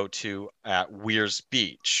got to go to at Weirs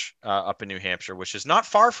Beach up in New Hampshire, which is not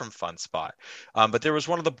far from Fun Spot. But there was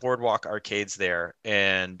one of the boardwalk arcades there,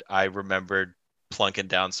 and I remembered plunking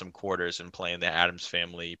down some quarters and playing the Addams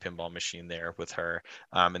Family pinball machine there with her,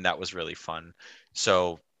 and that was really fun.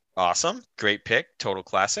 So awesome. Great pick. Total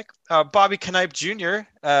classic. Bobby Knipe Jr.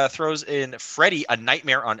 Throws in Freddy, A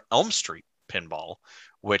Nightmare on Elm Street pinball,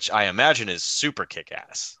 which I imagine is super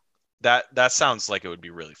kick-ass. That sounds like it would be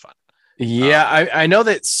really fun. Yeah, I know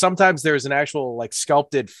that sometimes there's an actual like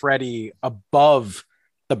sculpted Freddy above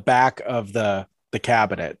the back of the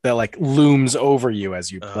cabinet that like looms over you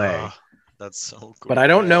as you play. That's so cool. But I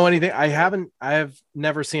don't know anything. I have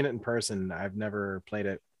never seen it in person. I've never played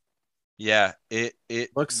it. Yeah, it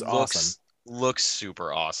looks awesome. Looks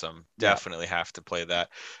super awesome. Definitely have to play that.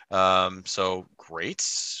 So great,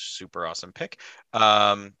 super awesome pick.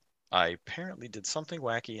 I apparently did something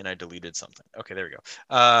wacky and I deleted something. Okay, there we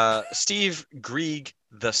go. Steve Grieg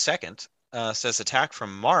II says Attack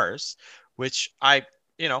from Mars, which I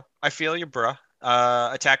feel you, bruh.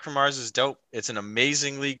 Attack from Mars is dope. It's an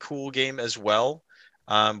amazingly cool game as well.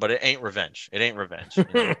 But it ain't Revenge. It ain't Revenge.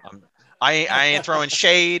 I ain't throwing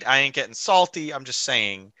shade. I ain't getting salty. I'm just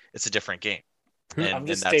saying it's a different game. I'm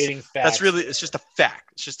just stating facts. That's really, it's just a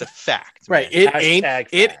fact. It's just a fact. Right. It ain't that.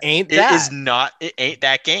 It ain't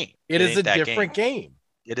that game. It is a different game.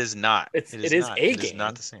 It is not. It is a game. It is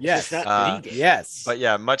not the same. Yes. It's not the game. Yes. But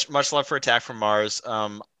yeah, much love for Attack from Mars.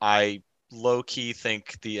 I low-key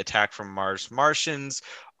think the Attack from Mars Martians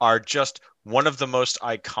are just one of the most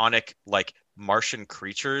iconic like Martian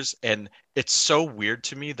creatures, and it's so weird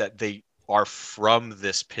to me that they are from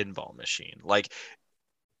this pinball machine. Like,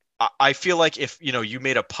 I feel like if you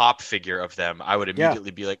made a pop figure of them, I would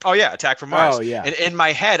immediately be like, oh yeah, Attack from Mars. Oh yeah. And in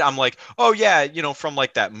my head, I'm like, oh yeah, from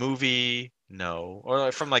like that movie, no,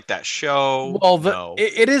 or from like that show. Well, no.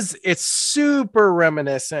 It's super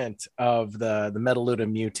reminiscent of the Metaluda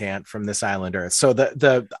mutant from This Island Earth. So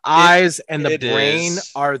the eyes and the brain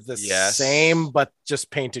are the same, but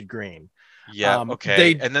just painted green. Yeah.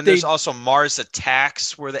 Okay. And then there's also Mars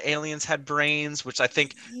Attacks, where the aliens had brains, which I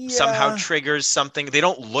think somehow triggers something. They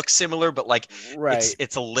don't look similar, but like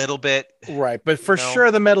it's a little bit right. But for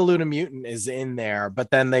sure, the Metaluda mutant is in there.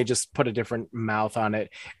 But then they just put a different mouth on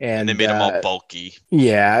it, and they made him all bulky.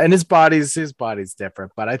 Yeah, and his body's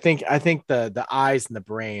different. But I think the eyes and the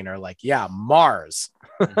brain are like Mars.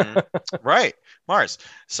 Right, Mars.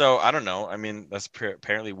 So I don't know. I mean, that's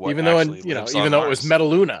apparently what. Even though it was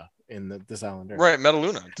Metaluna in This Island Earth. Right,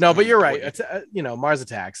 Metaluna. No, but you're right. It's Mars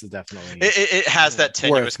Attacks is definitely it has that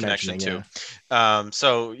tenuous connection too.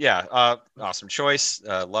 So yeah, awesome choice.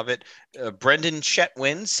 Love it. Brendan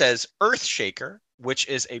Chetwin says Earthshaker, which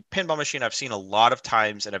is a pinball machine I've seen a lot of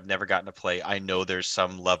times and I've never gotten to play. I know there's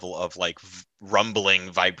some level of like rumbling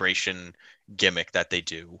vibration gimmick that they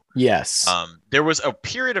do. Yes. There was a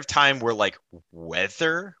period of time where like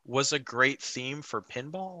weather was a great theme for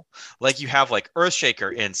pinball. Like you have like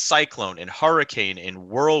Earthshaker and Cyclone and Hurricane and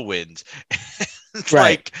Whirlwind.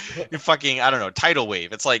 Like you fucking, I don't know, tidal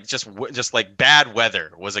wave. It's like just like bad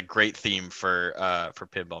weather was a great theme for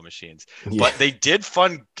pinball machines. Yeah. But they did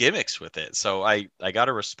fun gimmicks with it. So I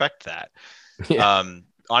gotta respect that. Yeah.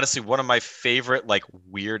 Honestly, one of my favorite like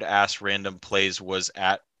weird ass random plays was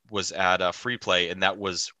at Free Play, and it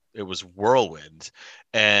was Whirlwind,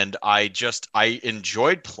 and I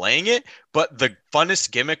enjoyed playing it. But the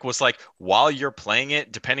funnest gimmick was like while you're playing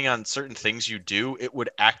it, depending on certain things you do, it would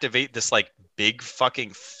activate this like big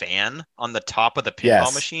fucking fan on the top of the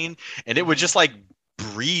pinball machine, and it would just like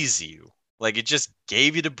breeze you, like it just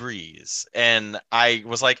gave you the breeze. And I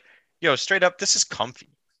was like, yo, straight up, this is comfy.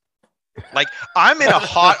 Like, I'm in a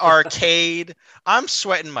hot arcade. I'm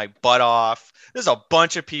sweating my butt off. There's a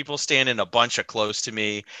bunch of people standing a bunch of close to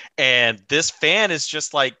me. And this fan is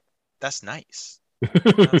just like, that's nice.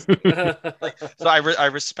 So I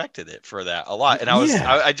respected it for that a lot. And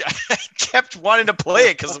I kept wanting to play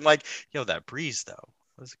it because I'm like, yo, that breeze, though.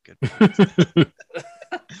 That was a good breeze.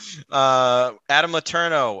 Adam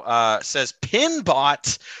Laterno says,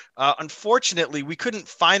 Pinbot. Unfortunately, we couldn't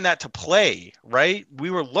find that to play, right?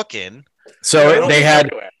 We were looking. So they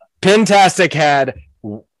had Pintastic had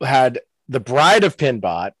the Bride of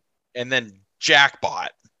Pinbot, and then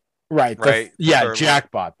Jackbot. Right. Yeah,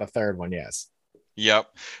 Jackbot, the third one, yes.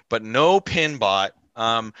 Yep. But no Pinbot.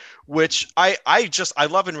 Which I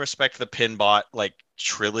love and respect the Pinbot like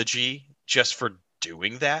trilogy just for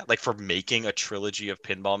doing that, like for making a trilogy of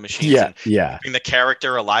pinball machines and keeping the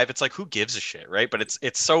character alive. It's like, who gives a shit, right? But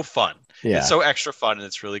it's so fun. It's so extra fun, and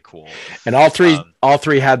it's really cool. And all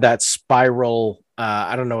three had that spiral,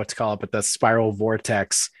 I don't know what to call it, but the spiral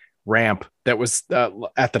vortex ramp that was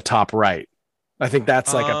at the top right. I think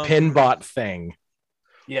that's like a Pinbot thing.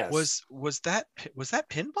 Yes. Was that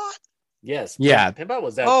Pinbot? Yes. Yeah. Pinbot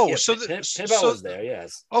was that. Oh, yeah, so Pinbot was there.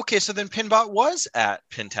 Yes. Okay, so then Pinbot was at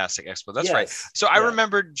Pintastic Expo. That's right. So I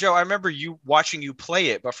remember, Joe. I remember you watching you play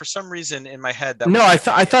it, but for some reason in my head I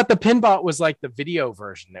thought the Pinbot was like the video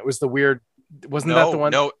version. It was the weird. Wasn't that the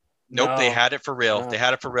one? Nope. They had it for real. They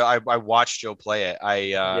had it for real. I watched Joe play it.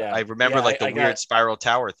 I remember the weird spiral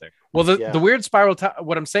tower thing. Well, the weird spiral tower.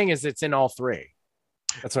 What I'm saying is it's in all three.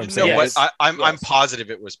 That's what I'm saying. No, but I'm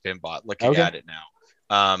positive it was Pinbot. Looking at it now.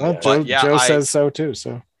 Joe says so too.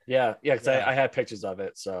 So because I had pictures of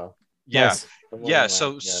it. So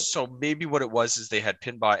so maybe what it was is they had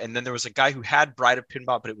Pinbot, and then there was a guy who had Bride of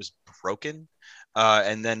Pinbot, but it was broken.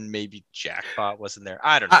 And then maybe Jackbot wasn't there.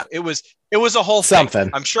 I don't know. It was a whole something.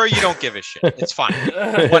 Thing. I'm sure you don't give a shit. It's fine.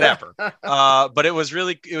 Whatever. But it was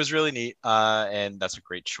really neat. And that's a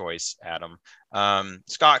great choice, Adam.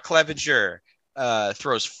 Scott Clevenger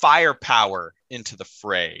throws Firepower into the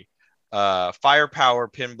fray. Firepower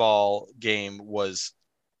pinball game was,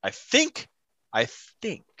 I think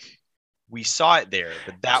we saw it there,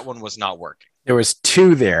 but that one was not working. There was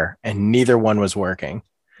two there, and neither one was working.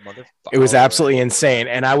 It was absolutely insane,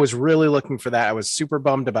 and I was really looking for that. I was super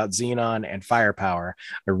bummed about Xenon and Firepower.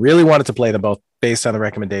 I really wanted to play them both based on the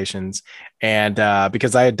recommendations, and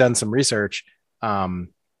because I had done some research,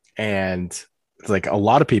 and like a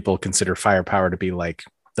lot of people consider Firepower to be like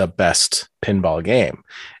the best pinball game.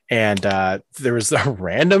 And there was a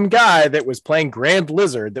random guy that was playing Grand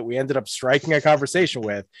Lizard that we ended up striking a conversation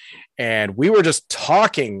with. And we were just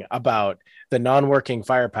talking about the non-working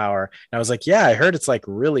Firepower. And I was like, yeah, I heard it's like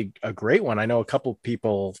really a great one. I know a couple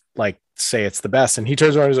people like say it's the best. And he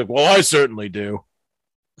turns around and he's like, well, I certainly do.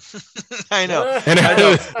 I know.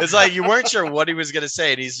 It's like you weren't sure what he was going to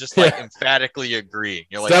say. And he's just like emphatically agreeing.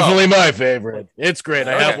 You're like, definitely my favorite. It's great.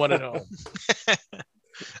 I have one at home.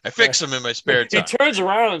 I fix them in my spare time. He turns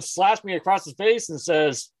around and slaps me across the face and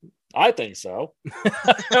says, I think so.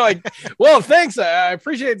 Like, well, thanks. I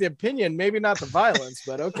appreciate the opinion. Maybe not the violence,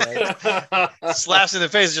 but okay. Slaps in the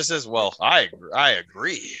face, just says, well, I agree. I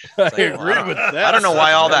agree with that. I don't know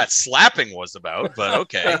why all that slapping was about, but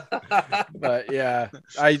okay. But yeah,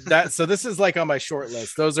 so this is like on my short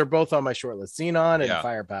list. Those are both on my short list. Xenon and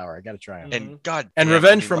Firepower. I got to try them. And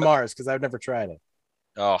Revenge from Mars, because I've never tried it.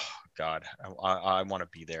 Oh God, I want to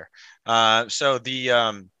be there. So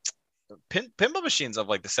the pinball machines of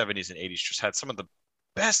like the 70s and 80s just had some of the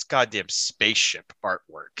best goddamn spaceship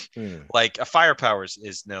artwork. Like a Firepower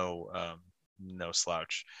is no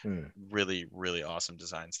slouch. Really, really awesome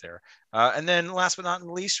designs there. And then last but not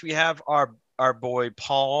least, we have our boy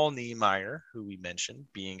Paul Niemeyer, who we mentioned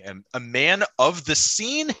being a man of the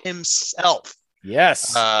scene himself.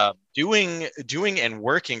 Yes. Doing and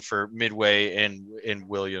working for Midway and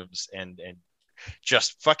Williams and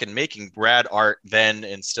just fucking making rad art then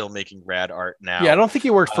and still making rad art now. Yeah, I don't think he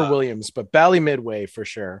worked for Williams, but Bally Midway for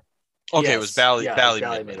sure. Okay, yes. It was Bally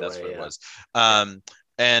Midway. That's what it was.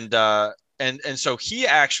 And so he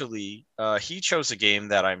actually he chose a game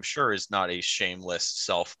that I'm sure is not a shameless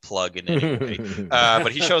self-plug in any way.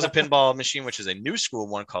 But he chose a pinball machine, which is a new school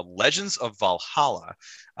one called Legends of Valhalla.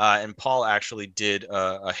 And Paul actually did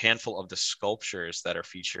a handful of the sculptures that are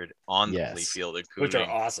featured on the playfield, including which are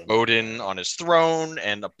awesome. Odin on his throne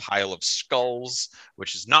and a pile of skulls,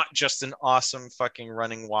 which is not just an awesome fucking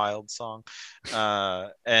Running Wild song.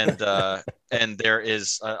 And there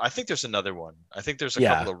is, I think there's another one. I think there's a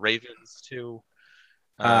couple of ravens too.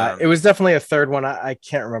 It was definitely a third one. I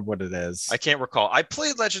can't remember what it is. I can't recall. I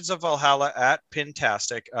played Legends of Valhalla at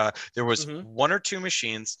Pintastic. There was one or two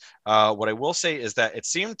machines. What I will say is that it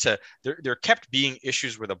seemed to there kept being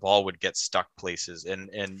issues where the ball would get stuck places, and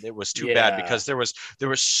it was too bad because there was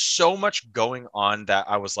so much going on that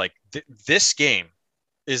I was like, this game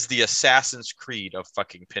is the Assassin's Creed of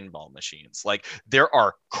fucking pinball machines. Like, there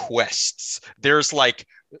are quests, there's like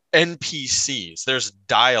NPCs, there's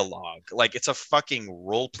dialogue, like it's a fucking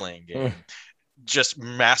role-playing game just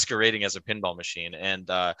masquerading as a pinball machine. And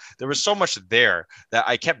there was so much there that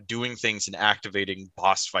I kept doing things and activating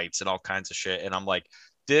boss fights and all kinds of shit, and I'm like,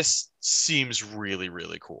 this seems really,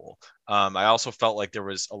 really cool. I also felt like there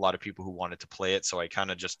was a lot of people who wanted to play it, so I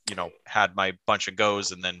kind of just, had my bunch of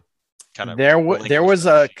goes, and then there was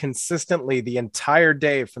consistently the entire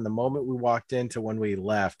day from the moment we walked in to when we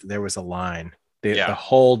left, there was a line the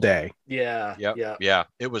whole day. Yeah.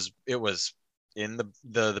 It was in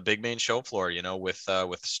the big main show floor,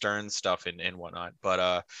 with Stern stuff and whatnot.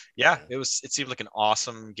 But it seemed like an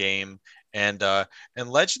awesome game. And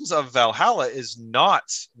Legends of Valhalla is not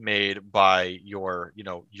made by your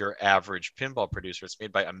average pinball producer. It's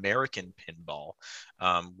made by American Pinball,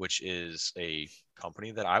 which is a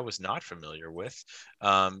company that I was not familiar with.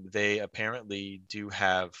 They apparently do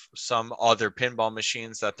have some other pinball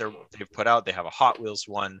machines that they've put out. They have a Hot Wheels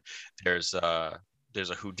one. There's a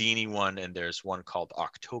Houdini one, and there's one called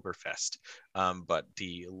Oktoberfest. But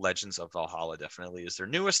the Legends of Valhalla definitely is their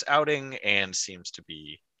newest outing and seems to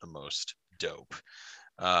be the most dope.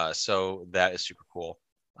 So that is super cool.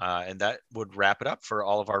 And that would wrap it up for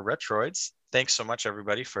all of our Retroids. Thanks so much,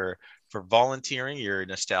 everybody, for volunteering your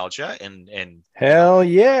nostalgia and hell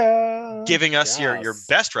yeah, giving us your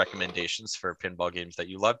best recommendations for pinball games that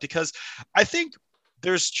you love, because I think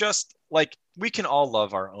there's just like, we can all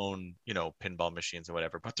love our own, pinball machines or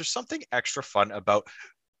whatever, but there's something extra fun about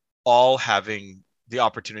all having the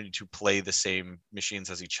opportunity to play the same machines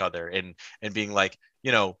as each other and being like,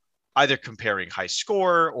 either comparing high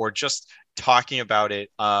score or just talking about it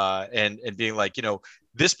and being like,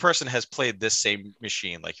 this person has played this same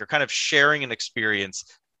machine. Like, you're kind of sharing an experience,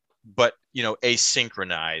 but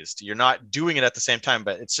asynchronized. You're not doing it at the same time,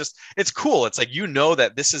 but it's cool. It's like,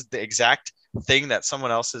 that this is the exact thing that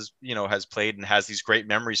someone else has played and has these great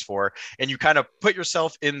memories for, and you kind of put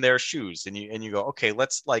yourself in their shoes, and you go, okay,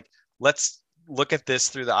 let's look at this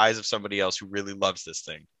through the eyes of somebody else who really loves this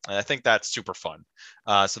thing. And I think that's super fun.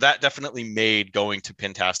 So that definitely made going to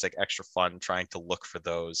Pintastic extra fun, trying to look for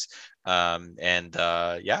those.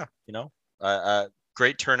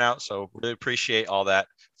 Great turnout. So really appreciate all that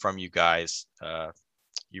from you guys.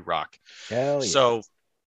 You rock. Hell yeah.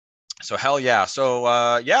 So hell yeah. So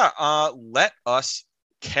let us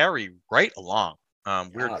carry right along.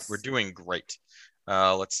 We're doing great.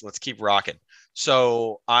 Let's keep rocking.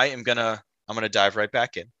 So I'm gonna dive right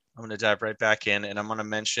back in. And I'm gonna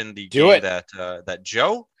mention the game that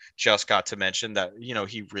Joe just got to mention that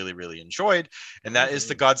he really, really enjoyed, and that is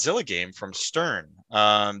the Godzilla game from Stern.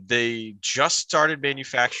 They just started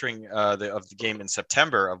manufacturing the game in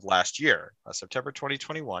September of last year, September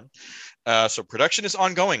 2021. So production is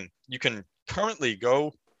ongoing. You can currently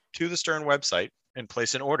go to the Stern website and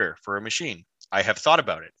place an order for a machine. I have thought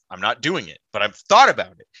about it. I'm not doing it, but I've thought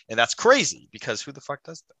about it, and that's crazy because who the fuck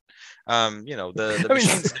does that? The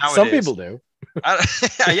machines nowadays. Some people do. I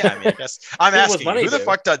guess I'm asking who the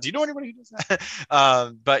fuck does. Do you know anybody who does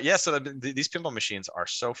that? But yeah, so these pinball machines are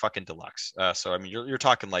so fucking deluxe. So I mean, you're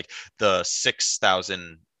talking like the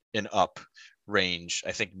 6,000 and up range.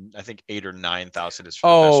 I think 8,000 or 9,000 is for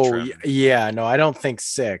the best trim. Yeah, no, I don't think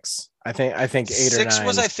 6. I think 8 or 9. 6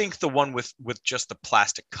 was, I think, the one with just the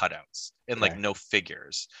plastic cutouts and like no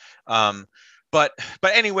figures. But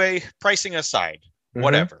anyway, pricing aside,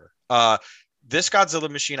 whatever. This Godzilla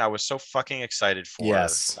machine I was so fucking excited for.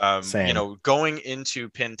 Yes. Same. Going into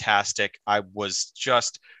Pintastic, I was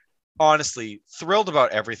just honestly thrilled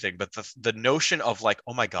about everything, but the notion of like,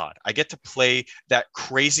 oh my god, I get to play that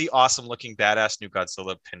crazy awesome looking badass new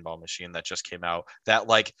Godzilla pinball machine that just came out, that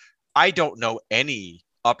like I don't know any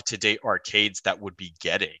up-to-date arcades that would be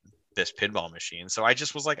getting this pinball machine. So I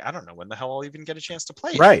just was like, I don't know when the hell I'll even get a chance to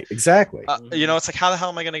play it. Right, exactly. It's like, how the hell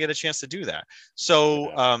am I going to get a chance to do that?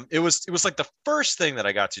 So it was like the first thing that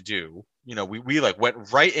I got to do. We like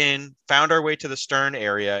went right in, found our way to the Stern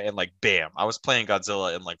area, and like bam, I was playing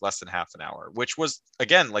Godzilla in like less than half an hour, which was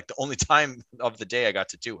again like the only time of the day I got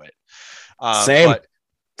to do it.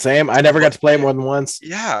 Same. I never got to play it more than once.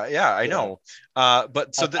 Yeah, I know.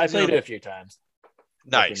 But so I played it a few times.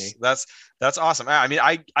 Nice. That's awesome. I mean,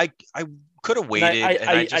 I could have waited.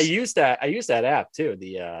 I used that app too.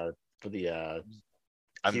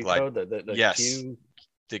 I'm glad. The yes.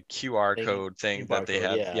 QR code thing that they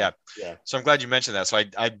have. Yeah. So I'm glad you mentioned that. So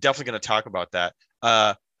I'm definitely going to talk about that.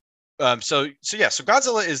 So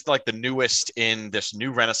Godzilla is like the newest in this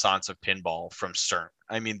new renaissance of pinball from Stern.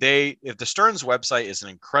 I mean, if the Stern's website is an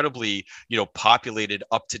incredibly, populated,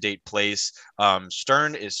 up-to-date place,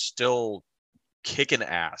 Stern is still kicking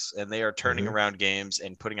ass, and they are turning around games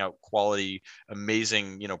and putting out quality,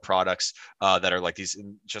 amazing, products that are like these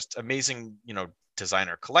just amazing,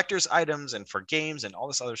 designer collectors items and for games and all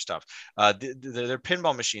this other stuff. Their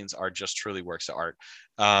pinball machines are just truly works of art.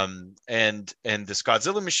 And this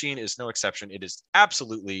Godzilla machine is no exception. It is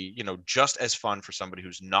absolutely, just as fun for somebody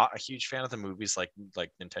who's not a huge fan of the movies, like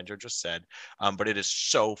Nintendo just said. But it is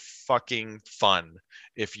so fucking fun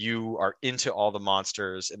if you are into all the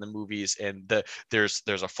monsters in the movies. And there's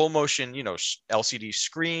a full motion, LCD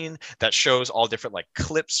screen that shows all different like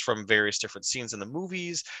clips from various different scenes in the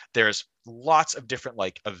movies. There's lots of different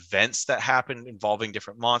like events that happen involving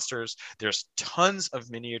different monsters. There's tons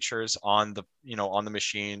of miniatures on the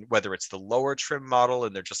machine, whether it's the lower trim model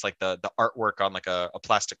and they're just like the artwork on like a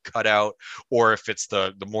plastic cutout, or if it's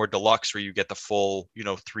the more deluxe where you get the full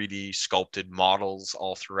 3D sculpted models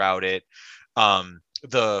all throughout it.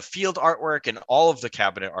 The field artwork and all of the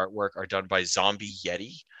cabinet artwork are done by Zombie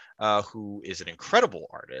Yeti, who is an incredible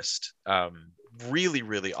artist. Really,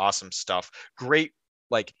 really awesome stuff. Great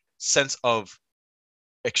like sense of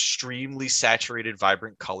extremely saturated,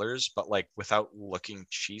 vibrant colors, but like without looking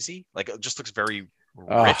cheesy. Like it just looks very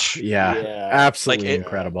rich. Absolutely like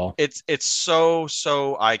incredible. It's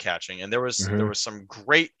so eye-catching, and there was some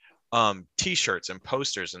great t-shirts and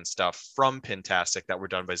posters and stuff from Pintastic that were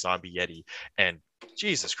done by Zombie Yeti, and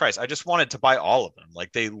Jesus Christ, I just wanted to buy all of them.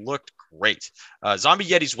 Like they looked great. Zombie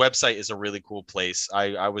Yeti's website is a really cool place.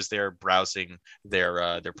 I was there browsing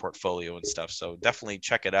their portfolio and stuff, so definitely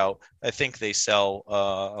check it out. I think they sell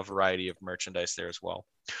a variety of merchandise there as well.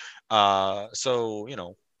 So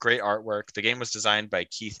great artwork. The game was designed by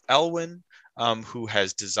Keith Elwin, who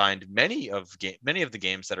has designed many of the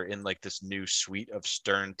games that are in like this new suite of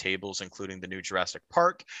Stern tables, including the new Jurassic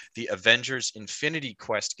Park, the Avengers Infinity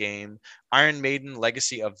Quest game, Iron Maiden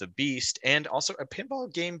Legacy of the Beast, and also a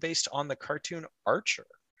pinball game based on the cartoon Archer,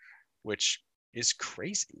 which is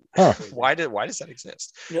crazy. Why does that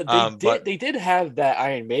exist? They did have that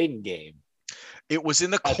Iron Maiden game. It was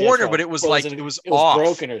in the corner, but it was off. It was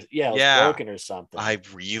broken or something. I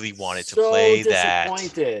really wanted to play that.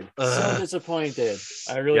 So disappointed.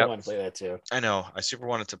 I really want to play that too. I know. I super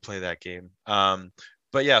wanted to play that game.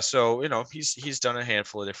 But yeah, so he's done a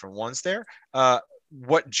handful of different ones there.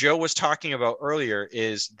 What Joe was talking about earlier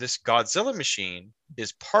is this Godzilla machine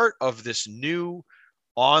is part of this new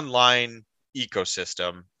online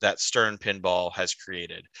ecosystem that Stern Pinball has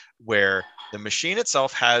created, where the machine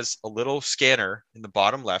itself has a little scanner in the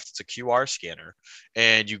bottom left. It's a QR scanner,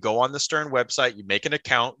 and you go on the Stern website, you make an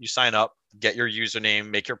account, you sign up, get your username,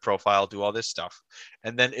 make your profile, do all this stuff,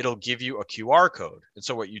 and then it'll give you a QR code. And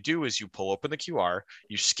so what you do is you pull open the QR,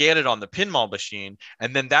 you scan it on the pinball machine,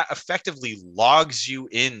 and then that effectively logs you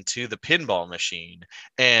into the pinball machine.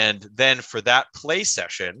 And then for that play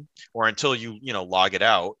session, or until you log it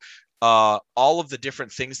out, all of the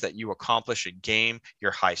different things that you accomplish in game, your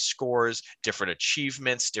high scores, different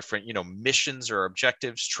achievements, different, missions or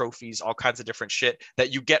objectives, trophies, all kinds of different shit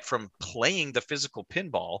that you get from playing the physical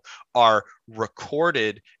pinball are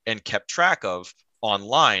recorded and kept track of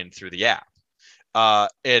online through the app.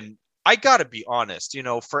 And I gotta be honest,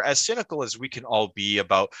 for as cynical as we can all be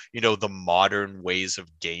about, the modern ways of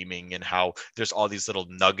gaming and how there's all these little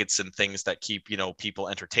nuggets and things that keep, people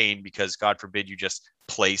entertained because God forbid you just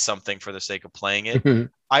play something for the sake of playing it.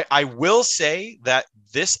 I will say that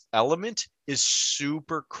this element is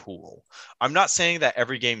super cool. I'm not saying that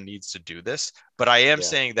every game needs to do this, but I am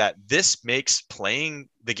saying that this makes playing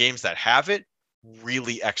the games that have it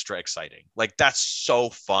really extra exciting. Like that's so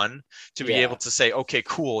fun to be able to say, okay,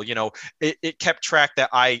 cool, it kept track that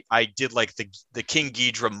I did like the King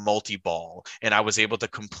Ghidorah multi-ball, and I was able to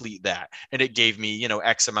complete that, and it gave me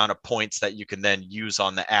X amount of points that you can then use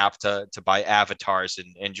on the app to buy avatars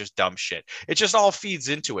and just dumb shit. It just all feeds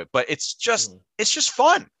into it, but it's just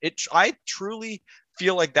fun. I truly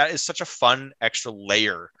feel like that is such a fun extra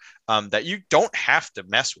layer that you don't have to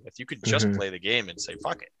mess with. You could just play the game and say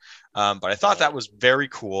fuck it. But I thought that was very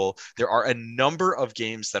cool. There are a number of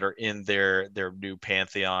games that are in their new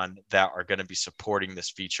pantheon that are going to be supporting this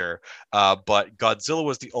feature, but Godzilla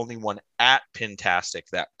was the only one at Pintastic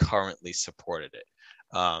that currently supported it.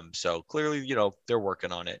 So clearly, they're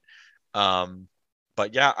working on it.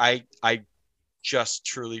 But yeah, I just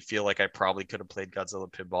truly feel like I probably could have played Godzilla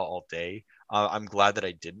Pinball all day. I'm glad that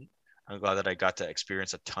I didn't. I'm glad that I got to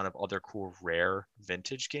experience a ton of other cool rare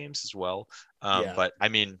vintage games as well. Yeah. But I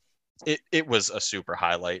mean, it was a super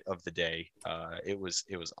highlight of the day. It was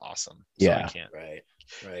awesome. So Yeah. Right.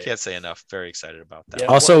 Can't say enough. Very excited about that. Yeah.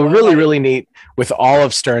 Also, What really, about- really neat with all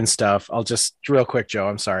of Stern's stuff. I'll just real quick, Joe.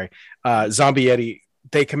 I'm sorry. Zombie Yeti.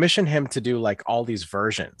 They commissioned him to do like all these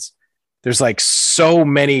versions. There's like so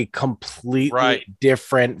many completely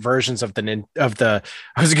different versions of the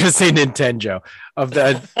I was gonna say Nintendo of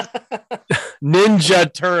the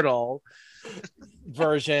Ninja Turtle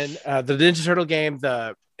version, the Ninja Turtle game,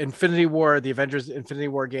 the Infinity War, the Avengers Infinity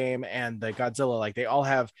War game, and the Godzilla. Like they all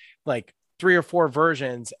have like 3 or 4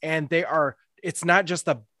 versions, and it's not just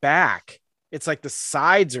the back. It's like the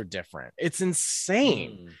sides are different. It's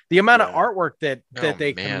insane. The amount of artwork that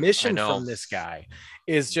they commissioned from this guy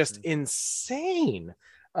is just insane.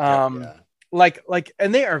 Like,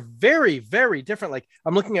 and they are very, very different. Like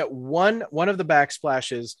I'm looking at one of the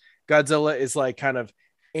backsplashes. Godzilla is like kind of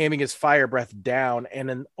aiming his fire breath down, and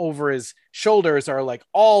then over his shoulders are like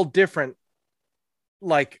all different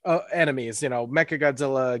like enemies,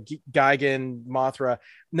 Mechagodzilla, Gigan, Mothra.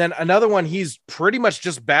 And then another one, he's pretty much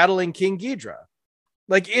just battling King Ghidorah.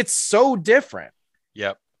 Like it's so different.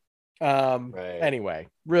 Yep. Anyway,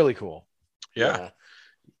 really cool. Yep.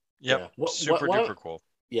 Super duper cool.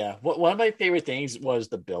 Yeah. One of my favorite things was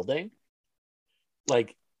the building.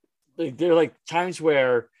 Like there are like times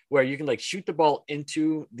where you can like shoot the ball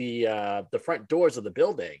into the front doors of the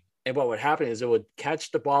building. And what would happen is it would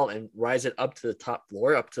catch the ball and rise it up to the top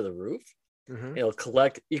floor, up to the roof. Mm-hmm. It'll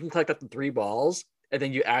collect. You can collect up to 3 balls, and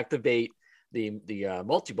then you activate the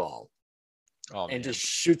multi-ball, and just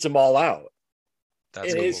shoots them all out.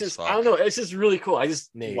 That's cool. It's just I don't know. It's just really cool. I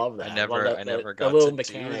just love that. I never got little to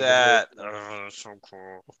mechanic do that. Oh, so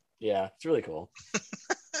cool. Yeah, it's really cool.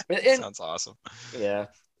 Sounds awesome. Yeah,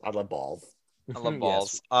 I love balls. I love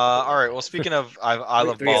balls. All right. Well, speaking of I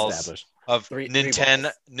love balls. Of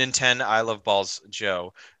Nintendo, I love balls,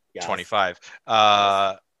 Joe, 25.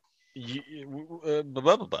 Tell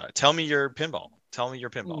me your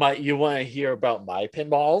pinball. You want to hear about my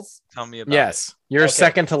pinballs? Tell me about. Yes, you're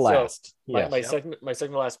second to last. My second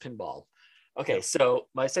to last pinball. Okay, so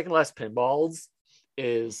my second to last pinballs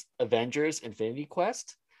is Avengers Infinity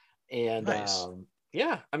Quest, and nice.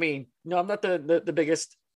 I mean, no, I'm not the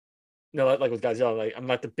biggest. No, like with Godzilla, like I'm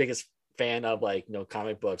not the biggest fan of like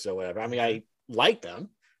comic books or whatever. I mean, I like them;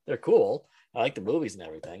 they're cool. I like the movies and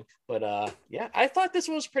everything. But I thought this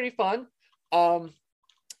was pretty fun.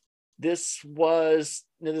 This was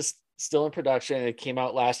this still in production. It came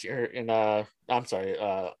out last year a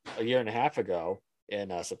year and a half ago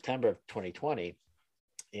in September of 2020.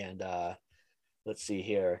 And let's see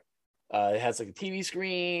here. It has like a TV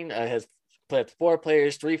screen. It has 4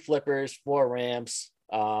 players, 3 flippers, 4 ramps.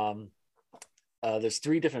 There's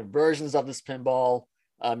 3 different versions of this pinball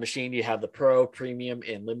machine. You have the Pro, Premium,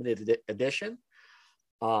 and Limited Edition.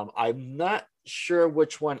 I'm not sure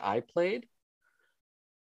which one I played.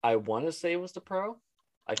 I want to say it was the Pro.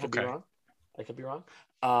 I could be wrong.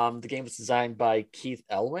 The game was designed by Keith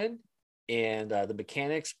Elwin, and the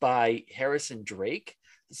mechanics by Harrison Drake.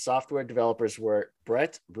 The software developers were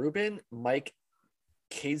Brett Rubin, Mike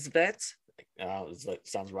Kazvet.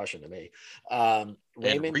 Sounds Russian to me.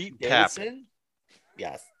 Raymond Davidson.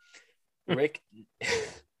 Yes. Rick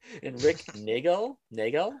Nagel.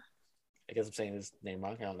 I guess I'm saying his name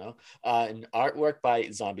wrong. I don't know. And artwork by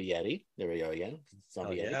Zombie Yeti. There we go again.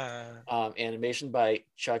 Yeti. Animation by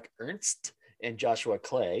Chuck Ernst and Joshua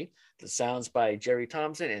Clay. The sounds by Jerry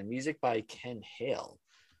Thompson and music by Ken Hale.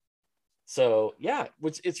 So yeah,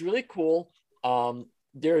 it's really cool.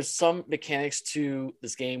 There's some mechanics to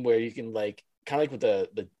this game where you can like kind of like with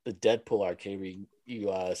the Deadpool arcade where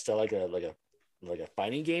you start like a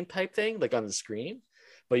fighting game type thing like on the screen,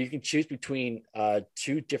 but you can choose between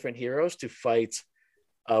 2 different heroes to fight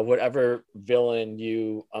whatever villain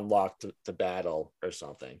you unlock to battle or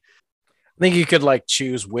something. I think you could like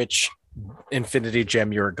choose which Infinity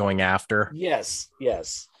Gem you're going after. Yes, yeah,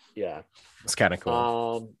 it's kind of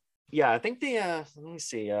cool. I think let me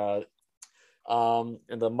see. And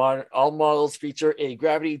all models feature a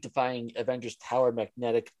gravity-defying Avengers Tower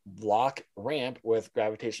magnetic block ramp with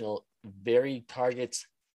gravitational vary targets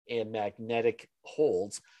and magnetic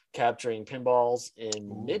holds, capturing pinballs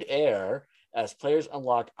in midair as players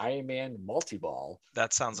unlock Iron Man multi-ball.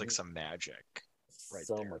 That sounds like some magic.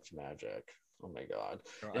 Much magic. Oh my god!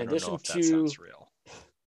 I don't know if that sounds real.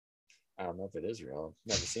 I don't know if it is real. I've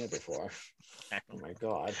never seen it before. Oh my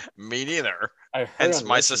god. Me neither. Hence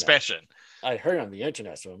my suspicion. I heard on the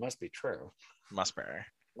internet, so it must be true. Must be.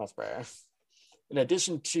 In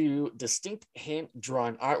addition to distinct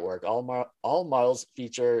hand-drawn artwork, all models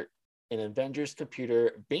feature an Avengers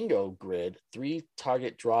computer bingo grid,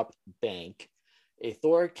 3-target drop bank, a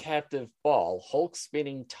Thor captive ball, Hulk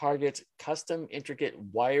spinning targets, custom intricate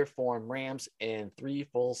wire form ramps, and 3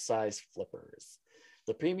 full-size flippers.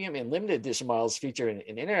 The premium and limited edition models feature an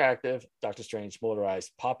interactive Doctor Strange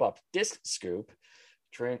motorized pop-up disc scoop,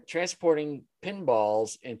 transporting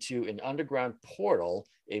pinballs into an underground portal,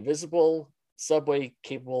 a visible subway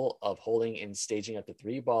capable of holding and staging up to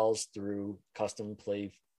 3 balls through custom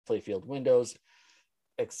playfield windows,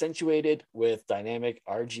 accentuated with dynamic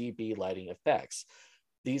RGB lighting effects.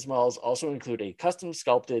 These models also include a custom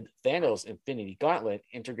sculpted Thanos Infinity Gauntlet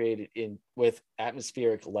integrated in with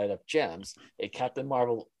atmospheric light up gems, a Captain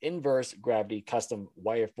Marvel inverse gravity custom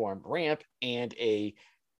wireform ramp, and a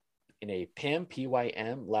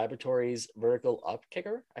PYM Laboratories vertical up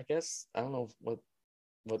kicker. I guess I don't know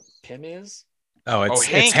what PIM is. Oh, it's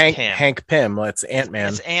Hank Hank Pym. Hank Pym. It's Ant-Man.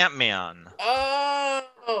 It's Ant-Man.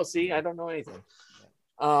 Oh, see, I don't know anything.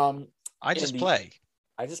 I just play.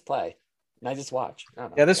 And I just watch. I don't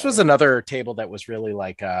know. Yeah, this was another table that was really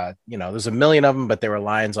like, there's a million of them, but they were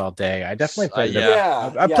lines all day. I definitely played it.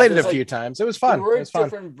 I played it a few times. It was fun. It was fun.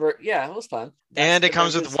 It was fun. And it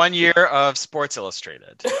comes with 1 year of Sports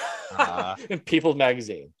Illustrated. And People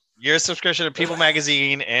Magazine. Year subscription to People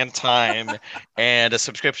Magazine and Time, and a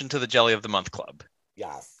subscription to the Jelly of the Month Club.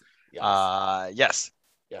 Yes. Yes.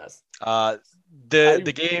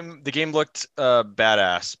 The game looked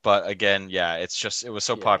badass, but again, yeah, it was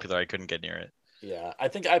so popular I couldn't get near it. Yeah, I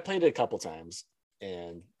think I played it a couple times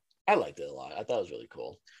and I liked it a lot. I thought it was really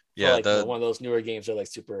cool. Yeah, one of those newer games that are like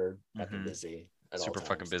super fucking busy. Super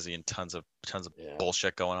fucking busy and tons of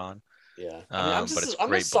bullshit going on. Yeah, I'm a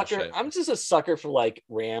sucker. bullshit. I'm just a sucker for like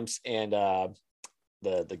ramps and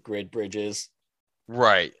the grid bridges.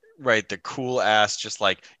 Right. The cool ass, just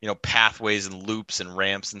like, pathways and loops and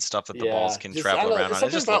ramps and stuff that the balls can travel around on.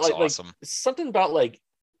 It just looks awesome. Something about like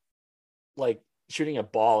shooting a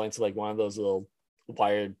ball into like one of those little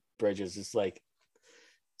wired bridges. It's like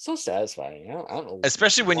so satisfying. I don't know.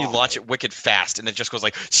 Especially when you launch it wicked fast and it just goes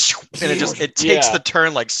like, and it takes the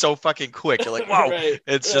turn like so fucking quick. You're like, wow,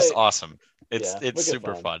 it's just awesome. It's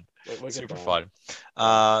super fun. Super fun.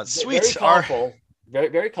 Sweet. Very colorful.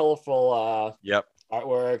 Very colorful. Yep.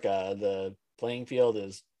 Artwork. The playing field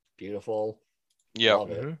is beautiful. Yeah.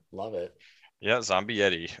 Love it. Yeah, Zombie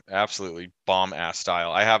Yeti, absolutely bomb ass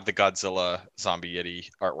style. I have the Godzilla Zombie Yeti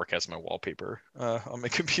artwork as my wallpaper on my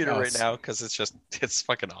computer right now because it's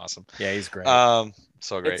fucking awesome. Yeah, he's great.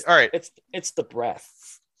 So great. All right, it's the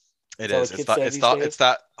breath. It is. It's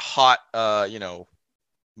that hot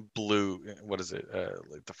blue. What is it?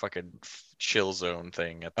 Like the fucking chill zone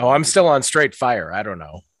thing. I'm still on Straight Fire. I don't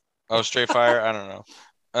know. Oh, Straight Fire. I don't know.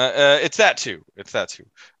 It's that too.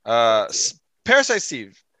 Parasite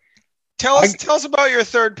Steve. Tell us about your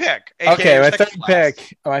third pick. Okay,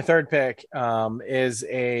 my third pick is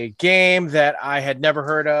a game that I had never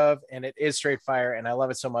heard of, and it is Straight Fire, and I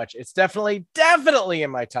love it so much. It's definitely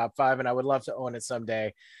in my top 5, and I would love to own it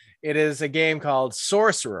someday. It is a game called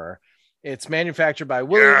Sorcerer. It's manufactured by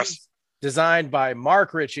Williams, designed by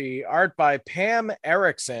Mark Ritchie, art by Pam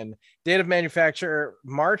Erickson, date of manufacture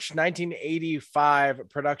March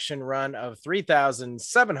 1985, production run of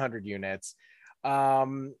 3,700 units.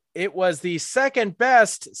 It was the second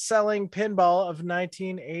best selling pinball of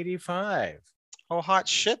 1985. Oh, hot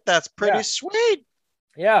shit. That's pretty sweet.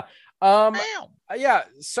 Yeah. Yeah.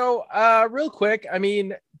 So, real quick, I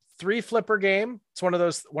mean, 3 flipper game. It's one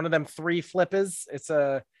of them 3 flippers. It's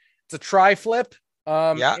a tri flip.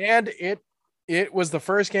 And it was the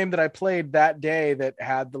first game that I played that day that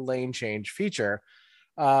had the lane change feature,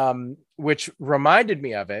 which reminded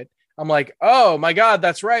me of it. I'm like, oh my God,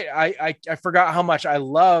 that's right. I forgot how much I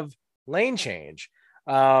love lane change.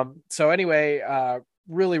 So anyway,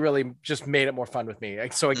 really, really just made it more fun with me.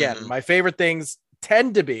 So again, my favorite things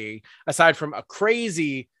tend to be, aside from a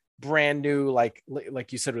crazy brand new, like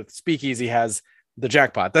you said with Speakeasy has the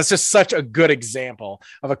jackpot. That's just such a good example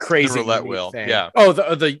of a crazy roulette wheel thing. Yeah. Oh,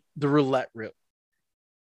 the roulette wheel.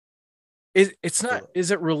 Is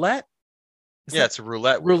it roulette? It's a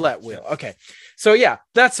roulette wheel. Okay. So yeah,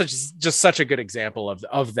 that's just such a good example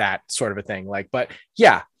of that sort of a thing. But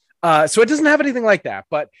yeah. So it doesn't have anything like that,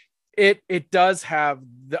 but it does have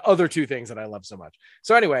the other 2 things that I love so much.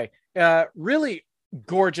 So anyway, really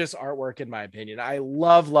gorgeous artwork in my opinion. I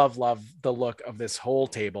love the look of this whole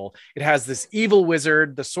table. It has this evil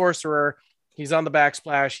wizard, the sorcerer. He's on the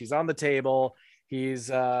backsplash. He's on the table. He's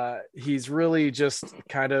really just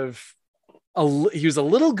kind of he was a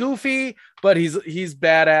little goofy, but he's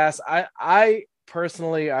badass. I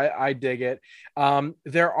personally dig it.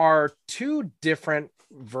 There are 2 different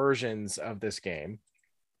versions of this game.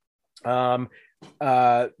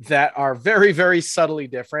 that are very, very subtly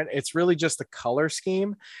different. It's really just the color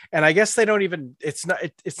scheme. And I guess they don't even, it's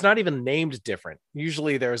not even named different.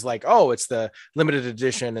 Usually there's like, oh, it's the limited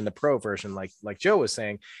edition and the pro version, like Joe was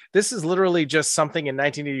saying. This is literally just something in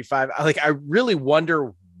 1985. Like, I really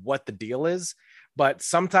wonder what the deal is, but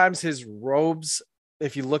sometimes his robes,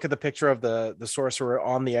 if you look at the picture of the sorcerer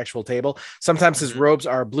on the actual table, sometimes his robes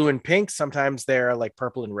are blue and pink. Sometimes they're like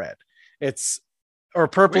purple and red. Or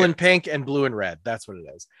purple and pink and blue and red. That's what it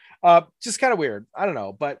is. Just kind of weird. I don't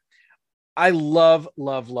know, but I love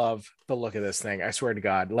the look of this thing. I swear to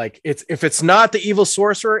God. Like, if it's not the evil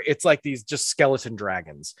sorcerer, it's like these just skeleton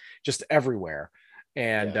dragons just everywhere.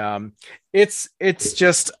 And it's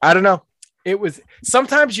just, I don't know.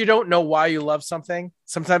 Sometimes you don't know why you love something.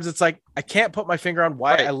 Sometimes it's like, I can't put my finger on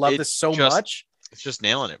why I love this so much. It's just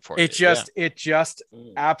nailing it for you. It just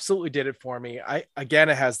absolutely did it for me. It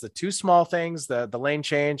has the two small things, the lane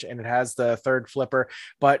change, and it has the third flipper,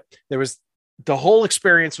 but the whole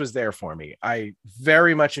experience was there for me. I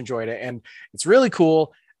very much enjoyed it. And it's really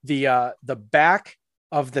cool. The back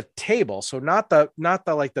of the table. So not the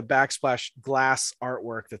like the backsplash glass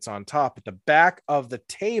artwork that's on top, but the back of the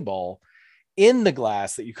table in the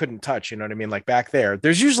glass that you couldn't touch. You know what I mean? Like back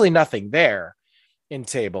there's usually nothing there in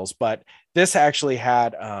tables, but this actually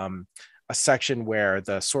had a section where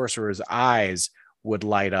the sorcerer's eyes would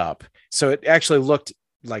light up. So it actually looked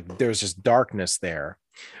like there was just darkness there.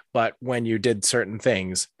 But when you did certain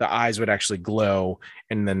things, the eyes would actually glow,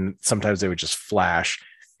 and then sometimes they would just flash.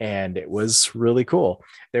 And it was really cool.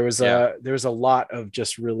 There was a lot of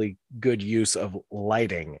just really good use of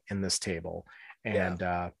lighting in this table, and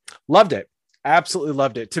loved it. Absolutely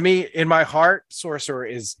loved it. To me, in my heart, Sorcerer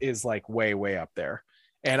is like way up there.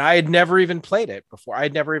 And I had never even played it before.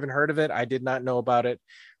 I'd never even heard of it. I did not know about it.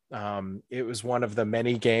 It was one of the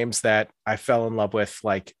many games that I fell in love with,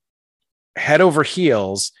 like head over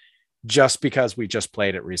heels, just because we just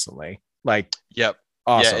played it recently. Like, yep.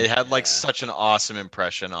 Awesome. Yeah, it had like such an awesome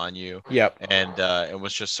impression on you. Yep. And it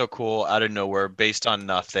was just so cool out of nowhere, based on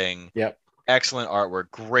nothing. Yep. Excellent artwork,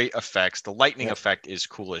 great effects. The lightning effect is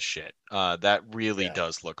cool as shit. That really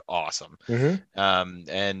does look awesome.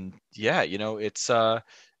 And yeah, you know, it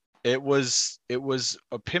was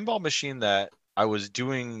a pinball machine that I was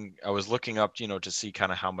looking up, you know, to see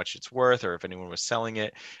kind of how much it's worth or if anyone was selling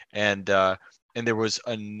it. And there was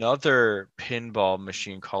another pinball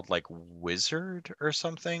machine called like Wizard or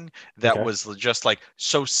something that was just like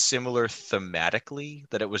so similar thematically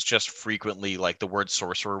that it was just frequently like the word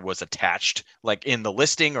sorcerer was attached like in the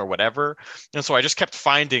listing or whatever. And so I just kept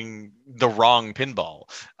finding the wrong pinball.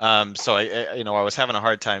 So I was having a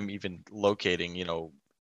hard time even locating, you know,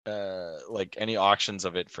 like any auctions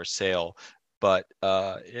of it for sale. But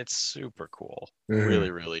it's super cool.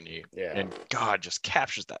 Really, really neat. Yeah. And God, just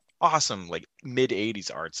captures that awesome like mid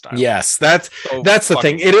 80s art style. Yes, that's the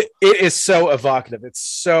thing. It is so evocative. It's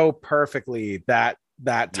so perfectly that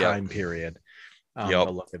time period. The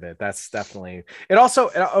look of it. That's definitely it.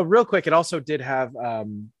 Also, real quick, it also did have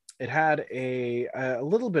it had a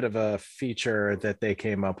little bit of a feature that they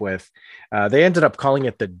came up with. They ended up calling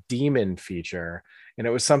it the demon feature. And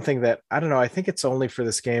it was something that, I don't know, I think it's only for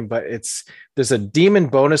this game, but there's a demon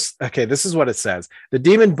bonus. Okay, this is what it says. The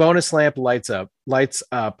demon bonus lamp lights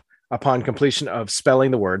up upon completion of spelling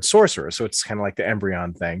the word sorcerer. So it's kind of like the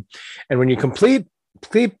Embryon thing. And when you complete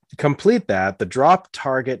that, the drop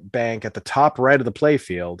target bank at the top right of the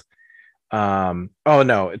playfield.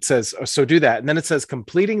 It says, so do that. And then it says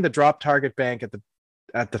completing the drop target bank at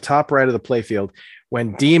the top right of the playfield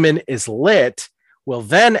when demon is lit will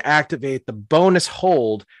then activate the bonus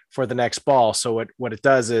hold for the next ball. So what it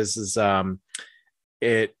does is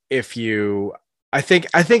it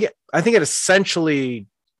essentially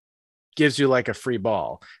gives you like a free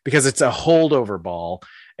ball because it's a holdover ball,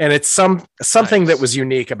 and it's something that was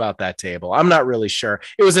unique about that table. I'm not really sure.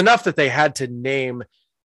 It was enough that they had to name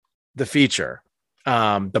the feature,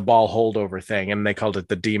 the ball holdover thing, and they called it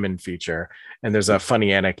the demon feature. And there's a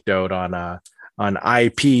funny anecdote on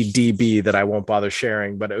IPDB that I won't bother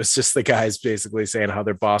sharing, but it was just the guys basically saying how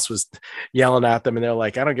their boss was yelling at them, and they're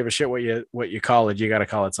like, I don't give a shit what you call it. You got to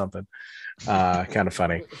call it something. Kind of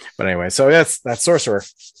funny. But anyway, so that's Sorcerer.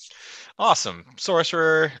 Awesome.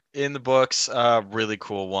 Sorcerer in the books. Really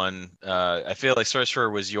cool one. I feel like Sorcerer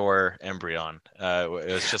was your Embryon. It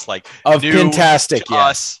was just like of fantastic to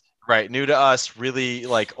us. Right. New to us, really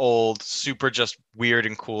like old, super just weird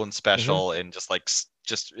and cool and special, and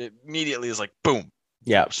just immediately is like boom,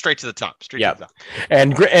 straight to the top. To the top.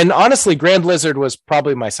 And honestly, Grand Lizard was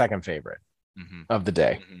probably my second favorite of the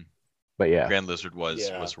day. But yeah, Grand Lizard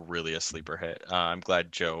was really a sleeper hit. I'm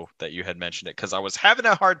glad, Joe, that you had mentioned it because I was having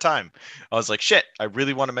a hard time. I was like, shit, I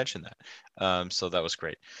really want to mention that. So that was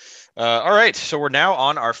great. All right, so we're now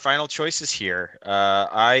on our final choices here.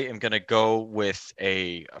 I am going to go with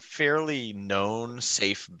a fairly known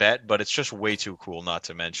safe bet, but it's just way too cool not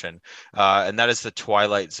to mention. And that is the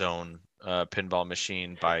Twilight Zone pinball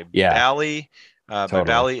machine by Bally. By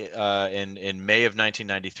Bally in May of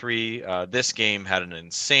 1993. This game had an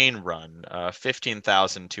insane run,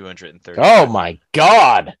 15,230. Oh my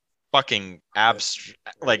god! Fucking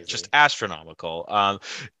just astronomical.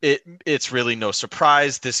 It's really no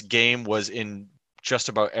surprise. This game was in just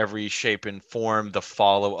about every shape and form the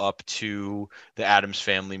follow-up to the Addams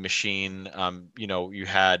Family machine. You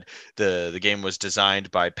had the game was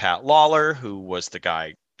designed by Pat Lawler, who was the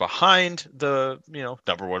guy behind the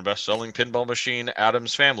number one best-selling pinball machine,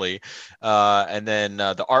 Addams Family, and then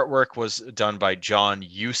the artwork was done by John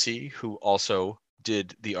Usey, who also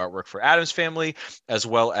did the artwork for Addams Family, as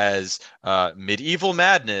well as Medieval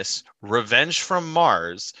Madness, Revenge from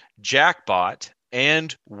Mars, Jackbot,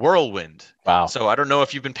 and Whirlwind. Wow. So I don't know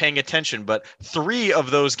if you've been paying attention, but 3 of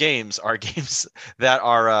those games are games that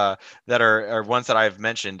are ones that I've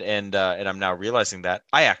mentioned, and I'm now realizing that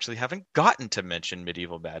I actually haven't gotten to mention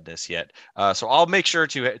Medieval Madness yet. So I'll make sure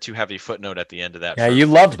to have a footnote at the end of that. Yeah, you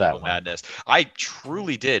loved that one. Madness. I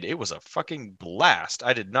truly did. It was a fucking blast.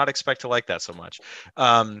 I did not expect to like that so much.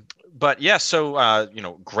 But yeah, so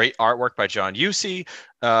great artwork by John Usey.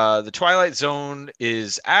 The Twilight Zone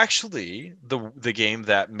is actually the game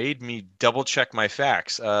that made me double check my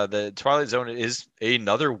facts. The Twilight Zone is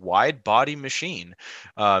another wide body machine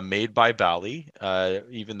made by Bally,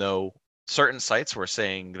 even though certain sites were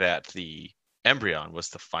saying that the Embryon was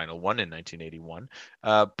the final one in 1981.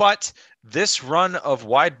 But this run of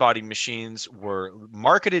wide body machines were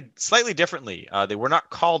marketed slightly differently. They were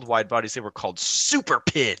not called wide bodies, they were called Super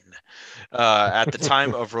Pin at the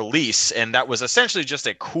time of release. And that was essentially just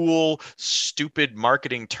a cool, stupid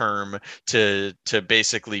marketing term to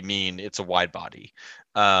basically mean it's a wide body.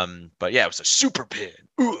 But yeah, it was a Super Pin.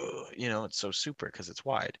 It's so super because it's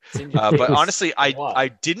wide. But honestly,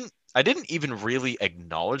 I didn't even really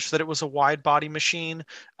acknowledge that it was a wide body machine.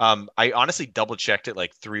 I honestly double checked it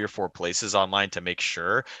like 3 or 4 places online to make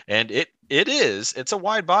sure. And it's a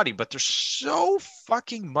wide body, but there's so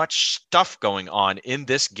fucking much stuff going on in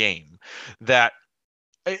this game that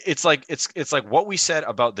it's like what we said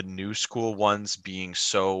about the new school ones being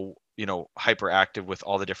so hyperactive with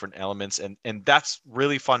all the different elements, and that's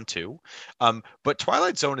really fun too. But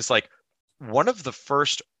Twilight Zone is like one of the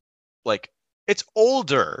first, like, it's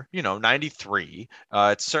older, 93.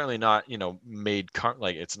 It's certainly not, made current,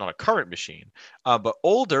 like it's not a current machine, but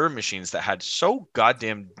older machines that had so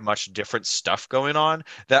goddamn much different stuff going on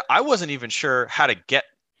that I wasn't even sure how to get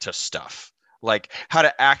to stuff, like how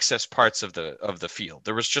to access parts of the field.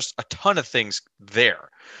 There was just a ton of things there.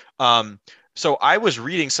 So I was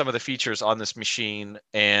reading some of the features on this machine,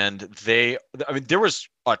 and there was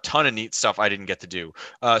a ton of neat stuff I didn't get to do.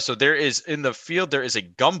 So there is, in the field, there is a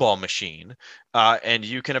gumball machine, and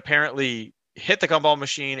you can apparently hit the gumball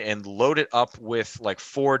machine and load it up with like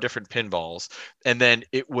 4 different pinballs, and then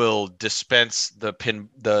it will dispense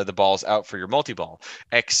the balls out for your multi-ball.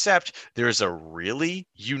 Except there's a really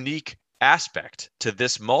unique aspect to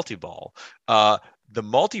this multi-ball. The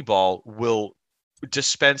multi-ball will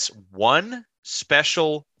dispense one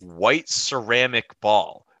special white ceramic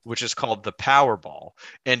ball, which is called the Power Ball,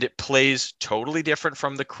 and it plays totally different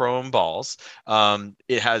from the chrome balls.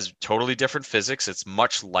 It has totally different physics. It's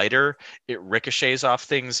much lighter. It ricochets off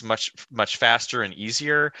things much faster and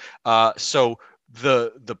easier. So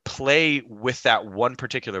the play with that one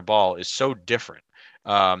particular ball is so different.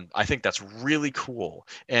 I think that's really cool.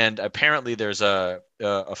 And apparently there's a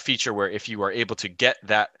feature where if you are able to get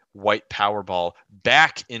that white power ball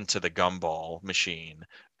back into the gumball machine,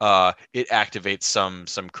 it activates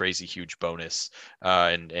some crazy huge bonus,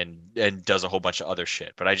 and does a whole bunch of other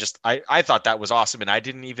shit. But I thought that was awesome, and I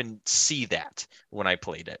didn't even see that when I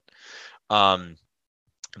played it.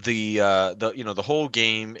 The whole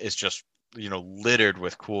game is just littered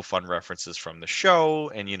with cool, fun references from the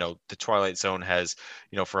show. And, the Twilight Zone has,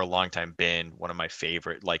 for a long time been one of my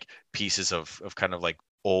favorite, like, pieces of kind of like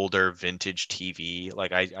older vintage TV.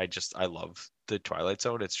 Like, I love the Twilight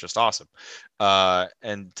Zone. It's just awesome.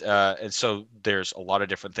 And so there's a lot of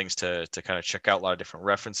different things to kind of check out, a lot of different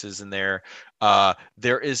references in there.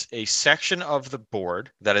 There is a section of the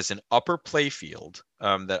board that is an upper playfield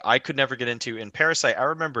that I could never get into. In Parasite, I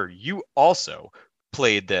remember you also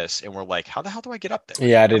played this and were like, how the hell do I get up there?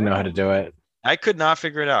 Yeah, I didn't know how to do it. I could not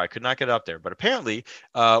figure it out. I could not get up there. But apparently,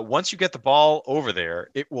 once you get the ball over there,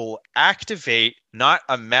 it will activate not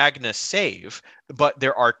a Magna save, but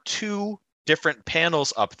there are 2 different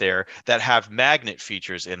panels up there that have magnet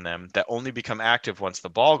features in them that only become active once the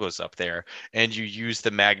ball goes up there, and you use the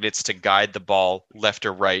magnets to guide the ball left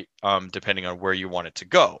or right, depending on where you want it to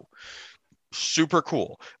go. Super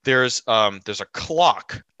cool. There's a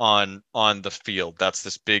clock on the field. That's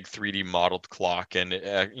this big 3D modeled clock, and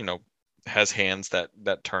it, has hands that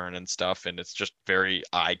turn and stuff, and it's just very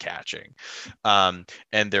eye-catching. And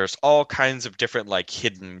there's all kinds of different like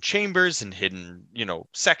hidden chambers and hidden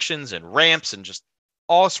sections and ramps and just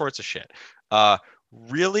all sorts of shit.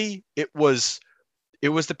 Really, it was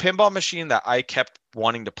the pinball machine that I kept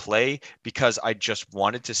wanting to play because I just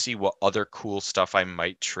wanted to see what other cool stuff I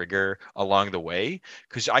might trigger along the way,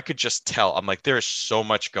 because I could just tell, I'm like, there's so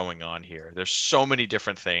much going on here, there's so many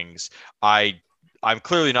different things. I'm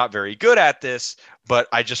clearly not very good at this, but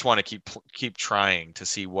I just want to keep trying to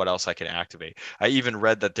see what else I can activate. I even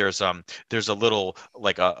read that there's a little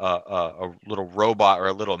like a little robot or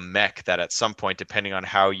a little mech that at some point, depending on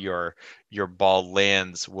how your ball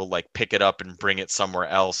lands, will like pick it up and bring it somewhere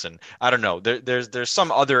else. And I don't know, there's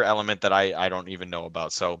some other element that I don't even know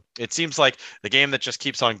about. So it seems like the game that just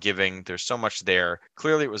keeps on giving. There's so much there.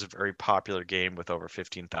 Clearly, it was a very popular game with over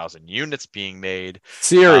 15,000 units being made.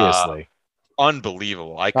 Seriously.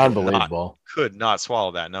 Unbelievable. I could not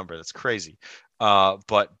swallow that number. That's crazy.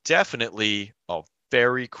 But definitely a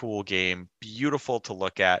very cool game. Beautiful to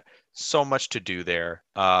look at. So much to do there.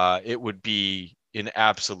 It would be an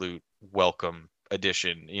absolute welcome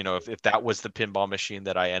addition. If that was the pinball machine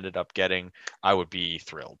that I ended up getting, I would be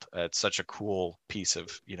thrilled. It's such a cool piece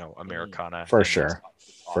of, Americana. For sure.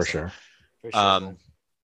 Awesome. For sure.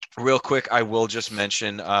 Real quick, I will just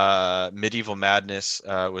mention Medieval Madness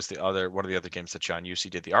was one of the other games that John Yusi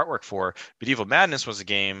did the artwork for. Medieval Madness was a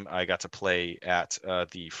game I got to play at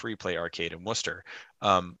the Free Play Arcade in Worcester.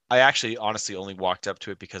 I actually honestly only walked up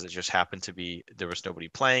to it because it just happened to be there was nobody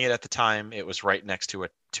playing it at the time. It was right next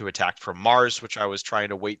to Attack from Mars, which I was trying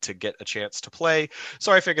to wait to get a chance to play.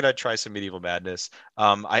 So I figured I'd try some Medieval Madness.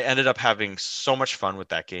 I ended up having so much fun with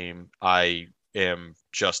that game. I am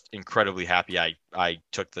just incredibly happy I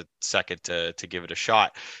took the second to give it a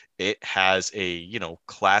shot. It has a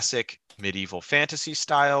classic medieval fantasy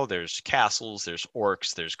style. There's castles, there's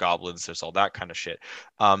orcs, there's goblins, there's all that kind of shit.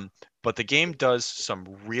 But the game does some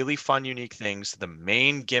really fun, unique things. The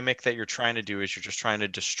main gimmick that you're trying to do is you're just trying to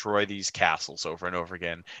destroy these castles over and over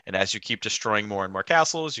again. And as you keep destroying more and more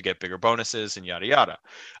castles, you get bigger bonuses and yada yada.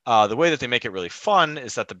 The way that they make it really fun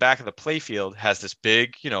is that the back of the playfield has this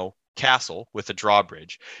big, castle with a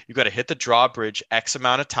drawbridge. You got to hit the drawbridge X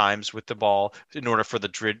amount of times with the ball in order for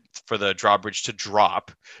the drawbridge to drop.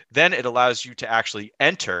 Then it allows you to actually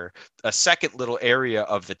enter a second little area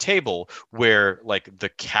of the table where like the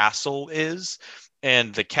castle is.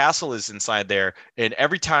 And the castle is inside there. And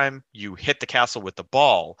every time you hit the castle with the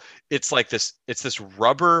ball, it's this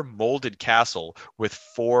rubber molded castle with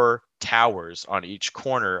 4 towers on each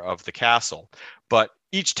corner of the castle. But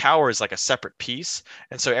each tower is like a separate piece.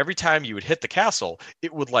 And so every time you would hit the castle,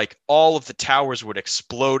 it would like all of the towers would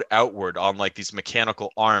explode outward on like these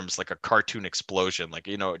mechanical arms, like a cartoon explosion. Like,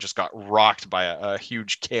 it just got rocked by a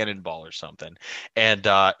huge cannonball or something. And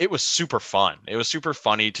it was super fun. It was super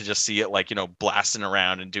funny to just see it like, blasting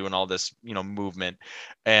around and doing all this, movement.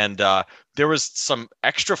 And there was some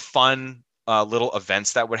extra fun little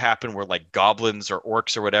events that would happen where like goblins or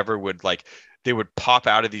orcs or whatever would like, they would pop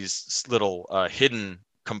out of these little hidden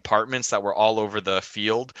compartments that were all over the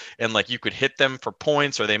field, and like you could hit them for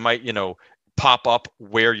points, or they might pop up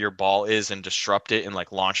where your ball is and disrupt it and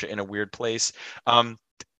like launch it in a weird place.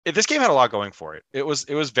 This game had a lot going for it. It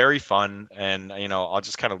was very fun, and I'll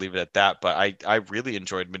just kind of leave it at that. But I really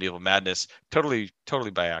enjoyed Medieval Madness totally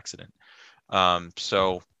by accident.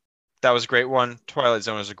 So that was a great one. Twilight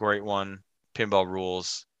Zone is a great one. Pinball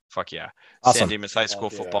rules. Fuck yeah. Awesome. San Dimas High School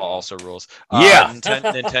football also rules. Yeah.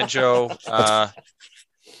 Nintendo.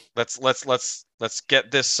 Let's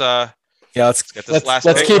get this. Let's get this last.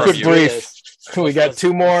 Let's keep it review. brief. We got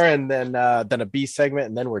 2 more, and then a B segment,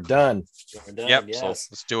 and then we're done. Yep. Yes. So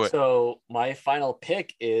let's do it. So my final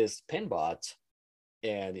pick is Pinbot,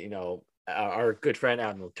 and our good friend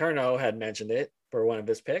Adam Letourneau had mentioned it for one of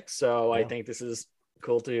his picks. So I think this is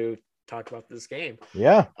cool to talk about this game.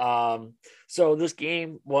 Yeah. So this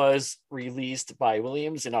game was released by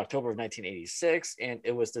Williams in October of 1986, and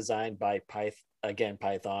it was designed by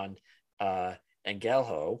Python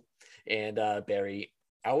Engelho and Barry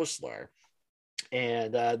Ausler.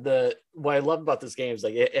 And what I love about this game is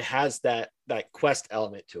like it has that quest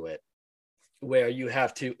element to it, where you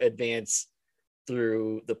have to advance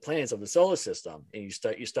through the planets of the solar system, and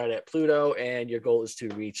you start at Pluto, and your goal is to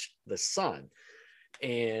reach the sun.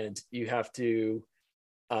 And you have to,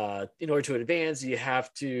 in order to advance, you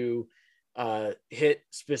have to hit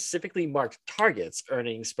specifically marked targets,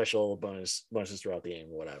 earning special bonuses throughout the game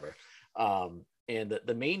or whatever. And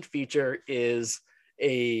the main feature is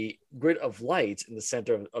a grid of light in the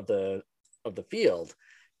center of the field,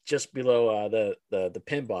 just below the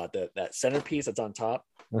pinbot, that centerpiece that's on top.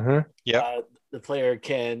 The player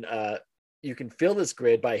can you can fill this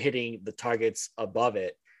grid by hitting the targets above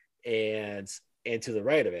it and to the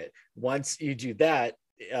right of it. Once you do that,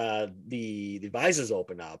 the visors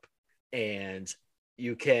open up, and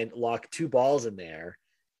you can lock 2 balls in there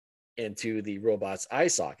into the robot's eye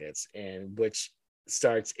sockets, and which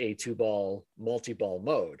starts a 2-ball multi-ball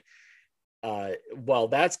mode. While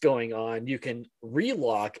that's going on, you can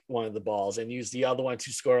relock one of the balls and use the other one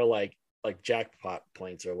to score like jackpot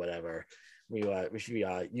points or whatever. We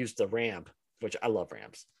use the ramp, which I love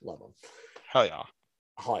ramps, love them. Hell yeah.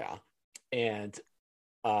 And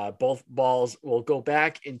both balls will go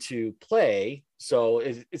back into play, so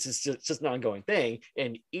it's just an ongoing thing.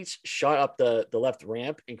 And each shot up the left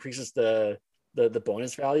ramp increases the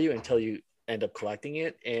bonus value until you end up collecting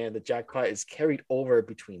it, and the jackpot is carried over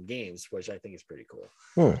between games, which I think is pretty cool.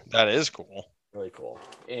 That is cool. Really cool.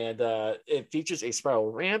 And it features a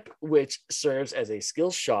spiral ramp, which serves as a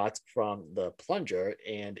skill shot from the plunger,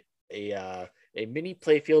 and a mini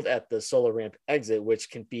playfield at the solar ramp exit, which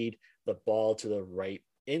can feed the ball to the right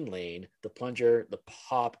in lane, the plunger, the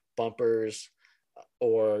pop bumpers,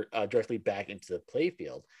 or directly back into the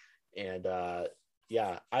playfield. And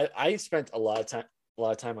I spent a lot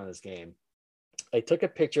of time on this game. I took a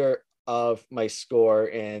picture of my score,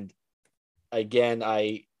 and again,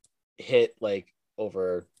 I hit like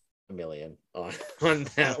over 1 million on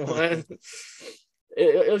that one.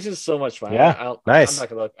 It was just so much fun. Yeah, nice.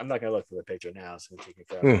 I'm not gonna look for the picture now. It's gonna take me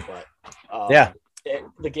forever. But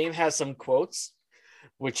the game has some quotes,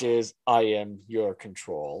 which is "I am your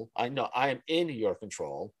control." I am in your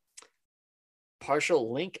control.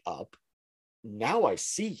 Partial link up. Now I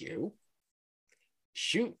see you.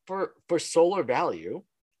 Shoot for solar value.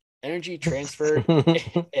 Energy transferred,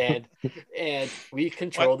 and we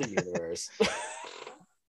control the universe.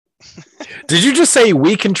 Did you just say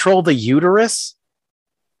we control the uterus?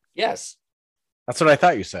 Yes. That's what I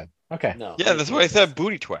thought you said. Okay. No. Yeah, that's what I said.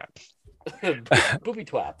 Booty twap. Booby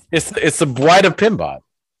twap. It's the bride of Pinbot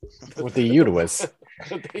with the uterus.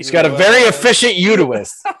 He's got a very efficient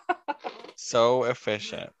uterus. So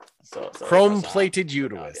efficient. So chrome-plated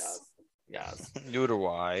uterus. Yes.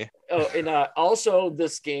 Uterus. Oh, and also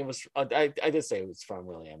this game was I did say it was from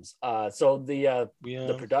Williams. So the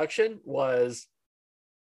production was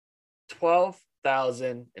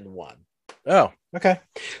 12,001. Oh, okay.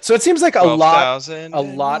 So it seems like a lot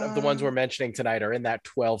of the ones we're mentioning tonight are in that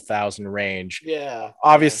 12,000 range. Yeah.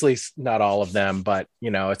 Obviously, not all of them, but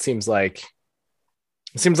it seems like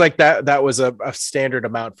that was a standard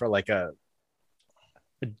amount for like a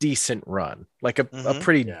decent run, like a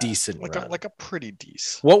pretty decent run. Like a pretty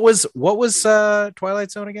decent. What was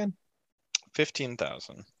Twilight Zone again?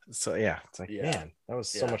 15,000. So yeah, it's like man, that was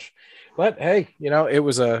so much. But hey, it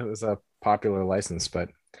was a popular license, but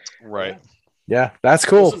right. Yeah, that's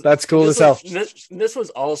cool. That's cool as hell. This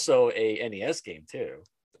was also a NES game too.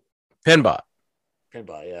 Pinbot.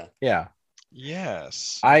 Yeah. Yeah.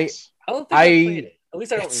 Yes. I don't think I played it. At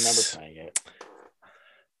least I don't remember playing it.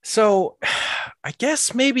 So I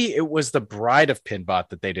guess maybe it was the Bride of Pinbot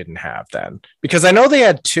that they didn't have then, because I know they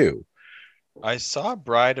had 2. I saw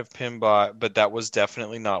Bride of Pinbot, but that was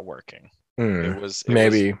definitely not working. It was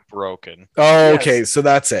broken. Oh, okay. So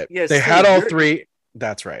that's it. Yes, they had all 3.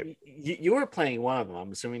 That's right. You were playing one of them.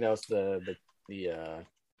 I'm assuming that was the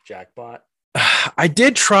jackpot. I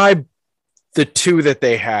did try the 2 that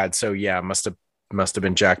they had. So yeah, must have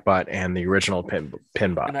been jackpot and the original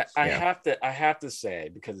pinbot. And I have to say,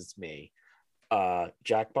 because it's me,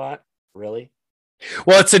 jackpot, really?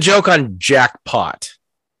 Well, it's a joke on jackpot.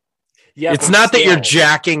 Yeah, it's not that you're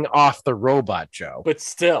jacking off the robot, Joe. But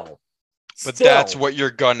still. But that's what you're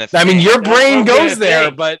gonna think. I mean, your brain goes there,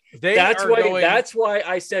 but that's why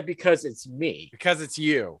I said because it's me. Because it's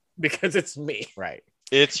you. Because it's me. Right.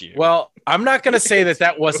 It's you. Well, I'm not going to say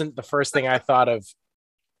that wasn't the first thing I thought of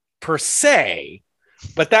per se,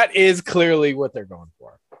 but that is clearly what they're going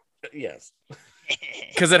for. Yes.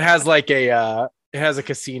 Because it has like a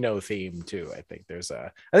casino theme too. I think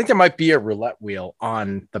there might be a roulette wheel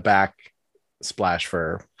on the back splash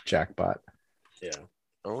for jackpot. Yeah.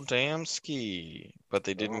 Oh damn ski! But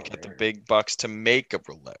they didn't get the big bucks to make a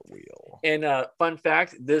roulette wheel. And fun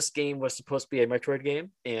fact, this game was supposed to be a Metroid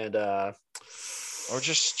game, and Or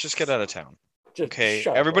just get out of town. just Okay,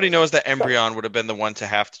 shut up, everybody Boris. knows that Shut up. Embryon would have been the one to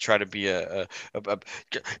have to try to be your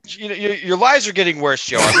lies are getting worse,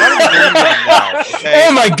 Joe. I'm not even doing them now. Okay?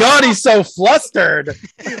 Oh my God, he's so flustered.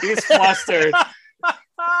 He's flustered.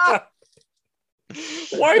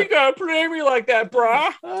 Why you gotta play me like that,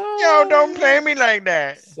 brah? Yo, don't play me like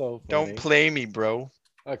that. So Don't funny. play me, bro.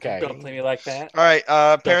 Okay. Don't play me like that. All right,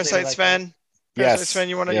 play me Parasite like Sven. Yes. Parasite Sven,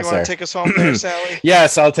 you wanna Yes, you wanna sir. take us home there, Sally?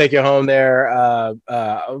 Yes, I'll take you home there,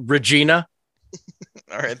 Regina.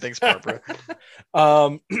 All right, thanks, Barbara.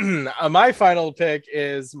 My final pick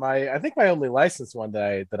is I think my only licensed one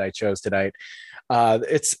that I chose tonight.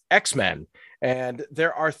 It's X-Men, and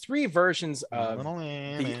there are 3 versions of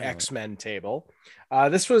the X-Men table.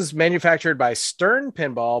 This was manufactured by Stern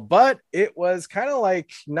Pinball, but it was kind of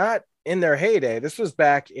like not in their heyday. This was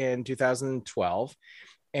back in 2012,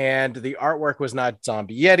 and the artwork was not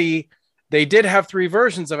Zombie Yeti. They did have 3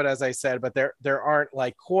 versions of it, as I said, but there aren't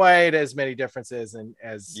like quite as many differences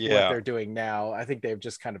as what they're doing now. I think they've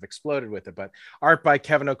just kind of exploded with it. But art by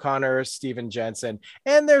Kevin O'Connor, Steven Jensen,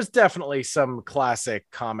 and there's definitely some classic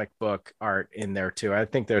comic book art in there too. I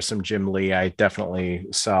think there's some Jim Lee I definitely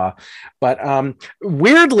saw, but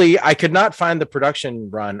weirdly, I could not find the production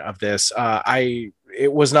run of this.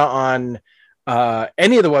 It was not on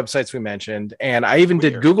any of the websites we mentioned, and I even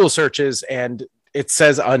did Google searches, and it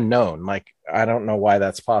says unknown. Like, I don't know why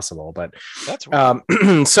that's possible, but that's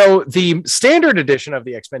weird. So the standard edition of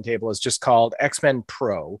the X-Men table is just called X-Men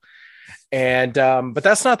Pro. And but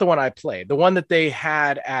that's not the one I played. The one that they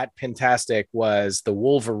had at Pintastic was the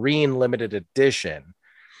Wolverine limited edition.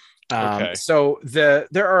 So there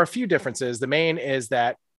are a few differences. The main is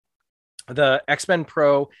that the X-Men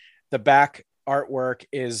Pro, the back artwork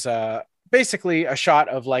is basically a shot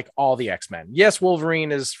of like all the X-Men. Yes,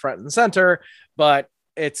 Wolverine is front and center, but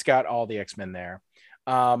it's got all the X-Men there.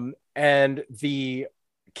 And the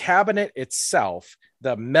cabinet itself,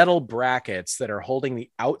 the metal brackets that are holding the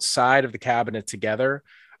outside of the cabinet together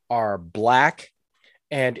are black.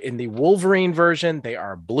 And in the Wolverine version, they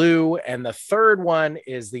are blue. And the third one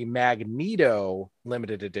is the Magneto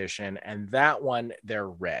limited edition. And that one, they're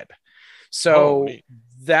red. So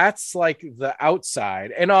that's like the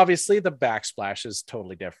outside. And obviously the backsplash is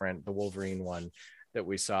totally different. The Wolverine one that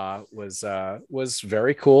we saw was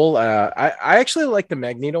very cool. I actually like the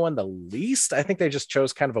Magneto one the least. I think they just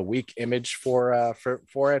chose kind of a weak image for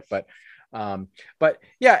it. But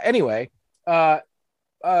yeah, anyway, so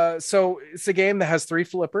it's a game that has 3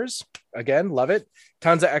 flippers. Again, love it.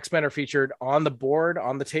 Tons of X-Men are featured on the board,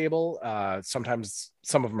 on the table. Sometimes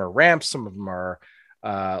some of them are ramps, some of them are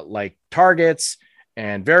like targets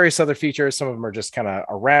and various other features. Some of them are just kind of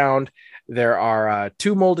around. There are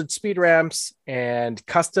 2 molded speed ramps and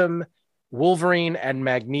custom Wolverine and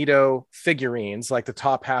Magneto figurines. Like the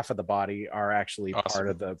top half of the body are actually part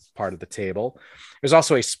of the table. There's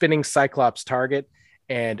also a spinning Cyclops target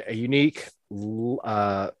and a unique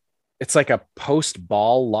it's like a post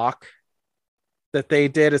ball lock that they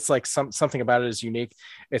did. It's like something about it is unique.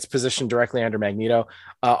 It's positioned directly under Magneto.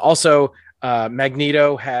 Also,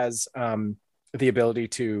 Magneto has the ability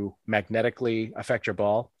to magnetically affect your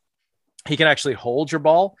ball. He can actually hold your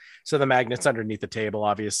ball. So the magnet's underneath the table,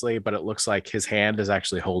 obviously, but it looks like his hand is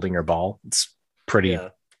actually holding your ball. It's pretty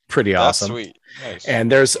awesome. That's sweet. Nice.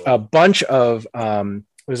 And there's a bunch of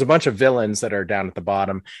villains that are down at the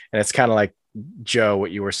bottom. And it's kind of like, Joe,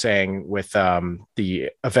 what you were saying with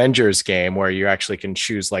the Avengers game, where you actually can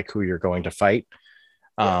choose like who you're going to fight.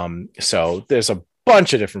 So there's a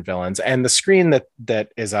bunch of different villains, and the screen that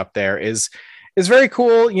is up there is very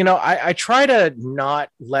cool. You know, I try to not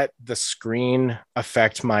let the screen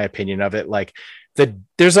affect my opinion of it. Like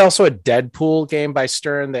there's also a Deadpool game by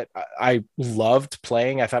Stern that I loved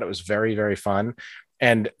playing. I thought it was very, very fun.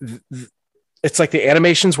 And it's like the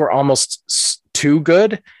animations were almost too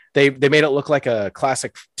good. They made it look like a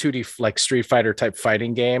classic 2D like Street Fighter type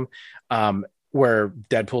fighting game, where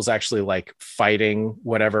Deadpool's actually like fighting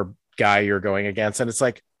whatever guy you're going against. And it's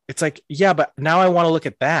like, yeah, but now I want to look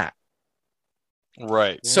at that.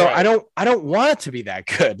 Right. So I don't want it to be that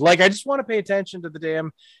good. Like, I just want to pay attention to the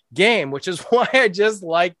damn game, which is why I just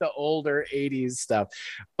like the older 80s stuff.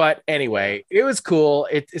 But anyway, it was cool.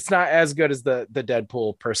 It's not as good as the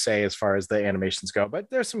Deadpool per se, as far as the animations go, but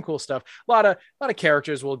there's some cool stuff. A lot of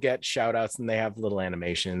characters will get shout outs and they have little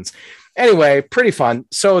animations. Anyway, pretty fun.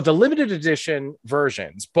 So the limited edition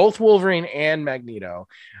versions, both Wolverine and Magneto,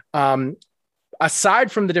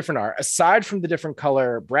 aside from the different art, aside from the different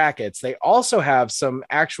color brackets, they also have some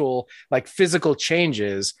actual like physical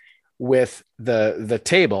changes with the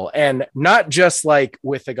table, and not just like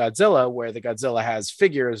with the Godzilla, where the Godzilla has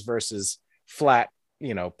figures versus flat,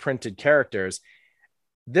 printed characters.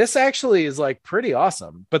 This actually is like pretty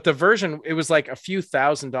awesome, but the version, it was like a few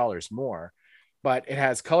 $1,000s more, but it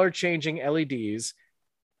has color changing LEDs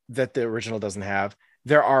that the original doesn't have.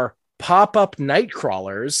 There are pop-up night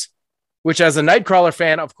crawlers, which as a Nightcrawler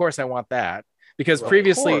fan, of course I want that, because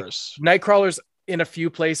previously Nightcrawler's in a few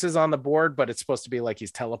places on the board, but it's supposed to be like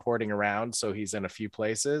he's teleporting around, so he's in a few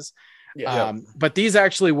places. But these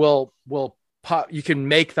actually will pop. You can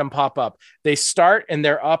make them pop up. They start and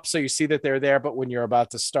they're up, so you see that they're there, but when you're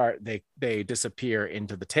about to start, they disappear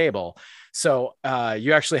into the table. So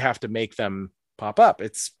you actually have to make them pop up.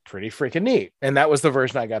 It's pretty freaking neat, and that was the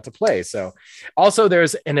version I got to play. So also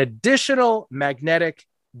there's an additional magnetic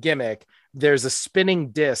gimmick. There's a spinning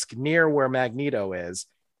disc near where Magneto is,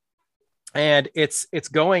 and it's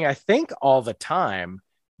going, I think, all the time,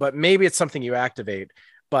 but maybe it's something you activate.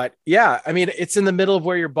 But yeah, I mean, it's in the middle of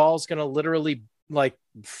where your ball's going to literally like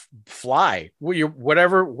fly.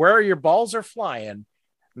 Where your balls are flying,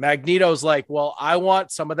 Magneto's like, well, I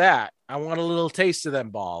want some of that. I want a little taste of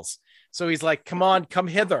them balls. So he's like, come on, come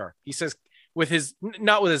hither. He says,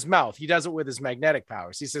 not with his mouth. He does it with his magnetic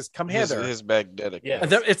powers. He says, come hither. His magnetic. Yeah.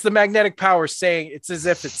 It's the magnetic power saying, it's as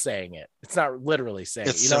if it's saying it. It's not literally saying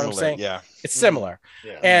it. You know what I'm saying? Yeah. It's similar.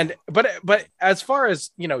 Yeah. And, but as far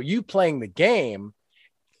as, you playing the game,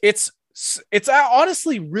 it's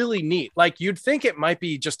honestly really neat. Like, you'd think it might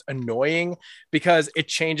be just annoying because it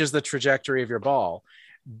changes the trajectory of your ball,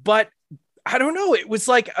 but I don't know. It was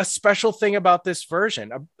like a special thing about this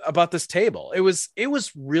version, about this table. It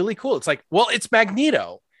was really cool. It's like, well, it's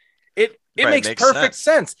Magneto. It makes perfect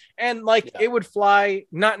sense. And like, it would fly,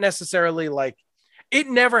 not necessarily like, it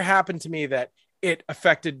never happened to me that it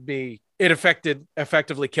affected me. It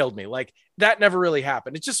effectively killed me. Like, that never really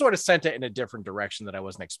happened. It just sort of sent it in a different direction that I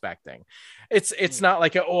wasn't expecting. It's not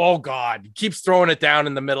like, oh God, keeps throwing it down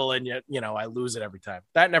in the middle and yet, I lose it every time.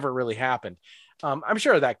 That never really happened. I'm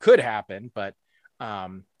sure that could happen, but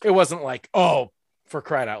it wasn't like, oh, for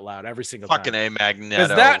crying out loud, every single fucking time.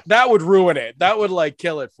 Magneto. That would ruin it. That would like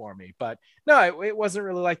kill it for me. But no, it wasn't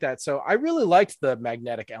really like that. So I really liked the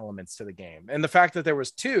magnetic elements to the game, and the fact that there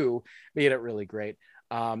was two made it really great.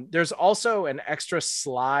 There's also an extra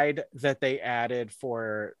slide that they added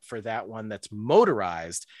for that one that's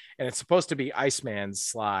motorized, and it's supposed to be Iceman's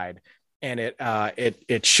slide. And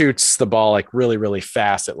it shoots the ball like really, really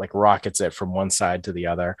fast. It like rockets it from one side to the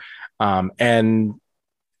other. And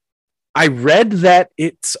I read that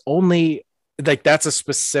it's only like, that's a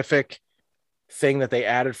specific thing that they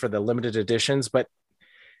added for the limited editions, but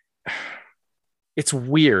it's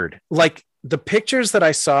weird. Like, the pictures that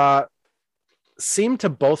I saw seemed to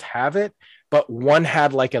both have it, but one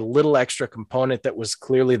had like a little extra component that was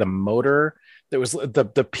clearly the motor. That was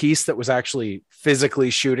the piece that was actually physically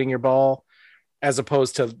shooting your ball, as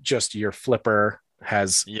opposed to just your flipper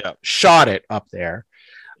has shot it up there.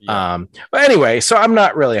 But anyway, so I'm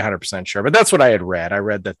not really 100% sure, but that's what I had read. I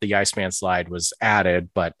read that the Iceman slide was added,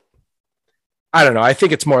 but I don't know. I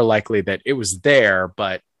think it's more likely that it was there,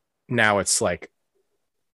 but now it's like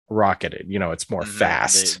rocketed. It's more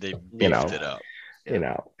fast. They beefed it up.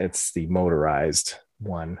 It's the motorized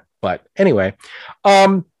one. But anyway,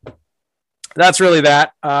 that's really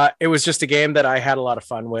that. It was just a game that I had a lot of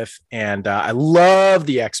fun with, and I love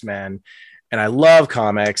the X-Men, and I love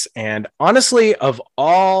comics. And honestly, of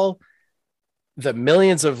all the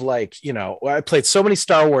millions of I played so many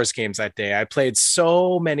Star Wars games that day. I played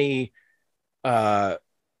so many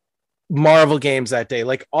Marvel games that day,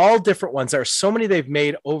 like all different ones. There are so many they've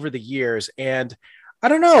made over the years, and I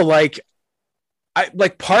don't know,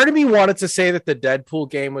 part of me wanted to say that the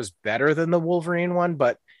Deadpool game was better than the Wolverine one,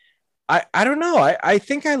 but I don't know. I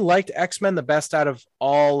think I liked X-Men the best out of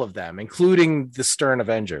all of them, including the Stern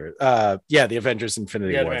Avenger. The Avengers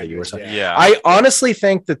Infinity War that you were saying. Yeah. I honestly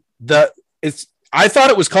think that I thought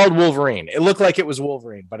it was called Wolverine. It looked like it was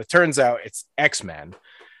Wolverine, but it turns out it's X-Men.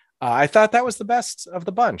 I thought that was the best of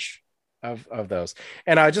the bunch of those.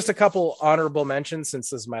 And just a couple honorable mentions, since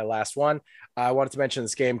this is my last one. I wanted to mention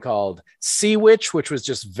this game called Sea Witch, which was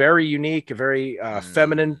just very unique, a very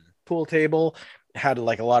feminine pool table. Had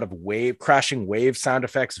like a lot of crashing wave sound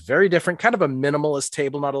effects, very different, kind of a minimalist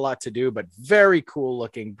table, not a lot to do, but very cool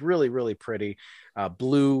looking, really, really pretty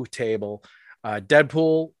blue table.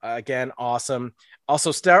 Deadpool, again, awesome.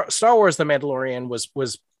 Also, Star Wars The Mandalorian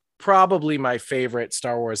was probably my favorite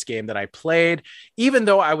Star Wars game that I played, even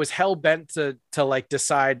though I was hell-bent to like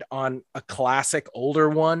decide on a classic older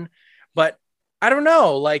one. But I don't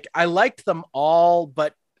know, like, I liked them all,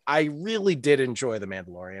 but I really did enjoy The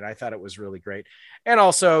Mandalorian. I thought it was really great. And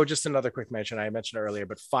also, just another quick mention, I mentioned earlier,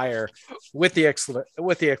 but fire with the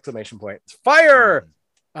exclamation point. Fire!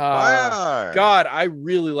 Fire! God, I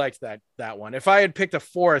really liked that one. If I had picked a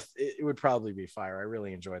fourth, it would probably be Fire. I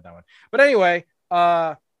really enjoyed that one. But anyway,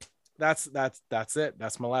 that's it.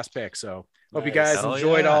 That's my last pick. So hope you guys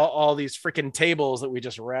enjoyed all these freaking tables that we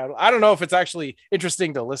just rattled. I don't know if it's actually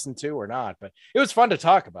interesting to listen to or not, but it was fun to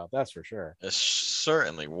talk about. That's for sure. It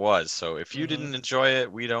certainly was. So if you didn't enjoy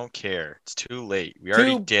it, we don't care. It's too late. We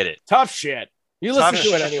already did it. Tough shit. You listen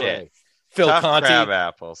to it anyway. Phil Tough Conti. crab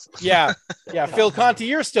apples. Yeah. Phil Conti,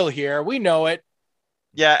 you're still here. We know it.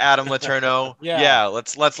 Yeah, Adam Letourneau. Yeah.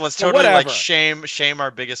 Let's totally like shame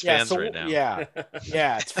our biggest fans right now.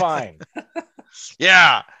 Yeah, it's fine.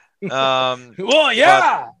 Yeah. Well,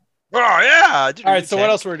 yeah. Oh yeah. Dude, all right. So what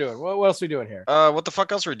else we're doing? What else are we doing here? What the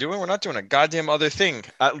fuck else we're doing? We're not doing a goddamn other thing.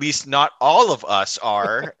 At least not all of us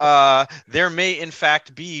are. There may in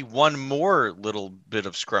fact be one more little bit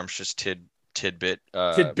of scrumptious tidbit.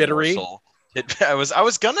 Tidbittery. I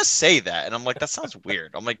was gonna say that, and I'm like, that sounds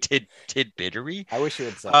weird. I'm like tidbittery. I wish you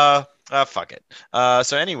would say. Fuck it.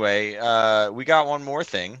 So anyway, we got one more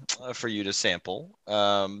thing for you to sample.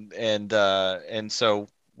 And so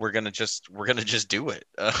we're gonna just do it.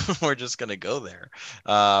 We're just gonna go there.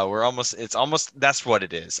 It's almost that's what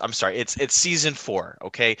it is. I'm sorry. It's season 4.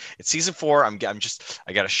 Okay, it's season 4. I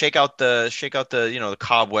gotta shake out the the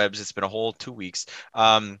cobwebs. It's been a whole 2 weeks.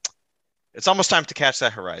 It's almost time to catch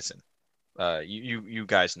that horizon. You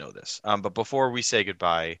guys know this. But before we say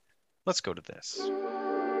goodbye, let's go to this.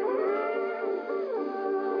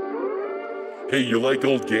 Hey, you like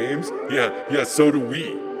old games? Yeah, so do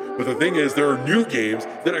we. But the thing is, there are new games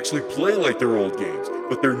that actually play like they're old games,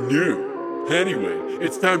 but they're new. Anyway,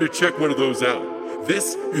 it's time to check one of those out.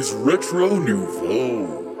 This is Retro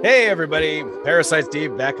Nouveau. Hey everybody, Parasite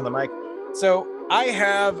Steve back on the mic. So I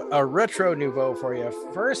have a Retro Nouveau for you.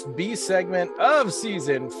 First B segment of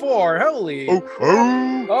season 4. Holy.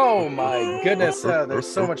 Oh my goodness.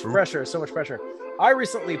 There's so much pressure. I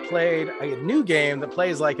recently played a new game that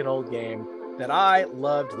plays like an old game that I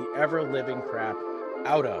loved the ever-living crap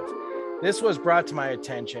out of. This was brought to my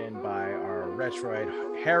attention by our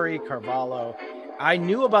Retroid, Harry Carvalho. I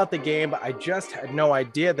knew about the game, but I just had no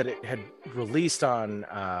idea that it had released on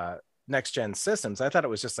next-gen systems. I thought it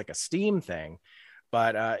was just like a Steam thing.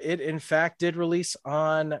 But it, in fact, did release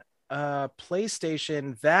on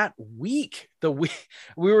PlayStation that week. We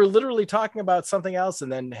were literally talking about something else,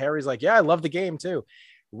 and then Harry's like, yeah, I love the game, too.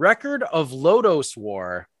 Record of Lodos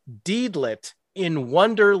War, Deedlit in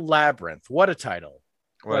Wonder Labyrinth. What a title.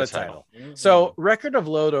 What a title. Mm-hmm. So Record of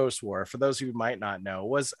Lodos War, for those who might not know,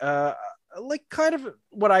 was like kind of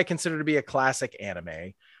what I consider to be a classic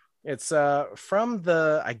anime. It's from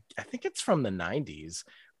I think it's from the 90s,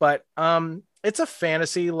 but it's a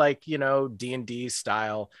fantasy, like, D&D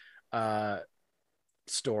style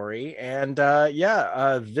story. And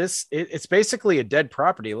it's basically a dead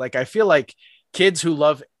property. Like, I feel like kids who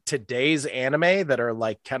love today's anime that are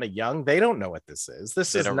like kind of young, they don't know what this is.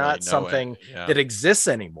 This is not really something that exists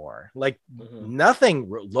anymore. Like nothing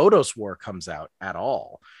Lodos War comes out at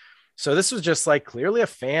all. So this was just like clearly a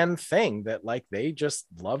fan thing that like they just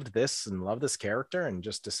loved this and loved this character and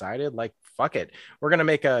just decided like, fuck it, we're going to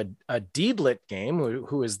make a Deedlit game,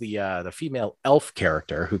 who is the female elf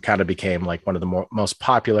character who kind of became like one of the most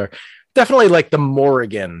popular, definitely like the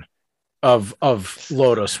Morrigan of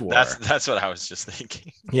Lodos War. That's what I was just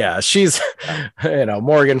thinking. Yeah, she's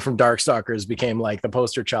Morrigan from Darkstalkers became like the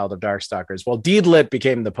poster child of Darkstalkers. Well, Deedlit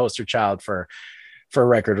became the poster child for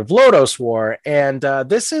Record of Lodos War. And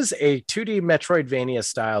this is a 2D Metroidvania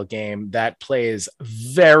style game that plays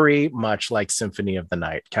very much like Symphony of the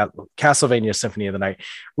Night, Castlevania Symphony of the Night,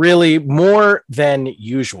 really more than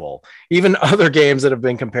usual. Even other games that have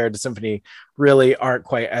been compared to Symphony really aren't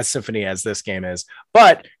quite as Symphony as this game is.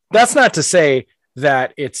 But that's not to say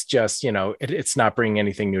that it's just, it's not bringing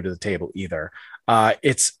anything new to the table either.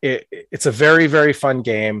 It's a very, very fun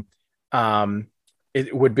game.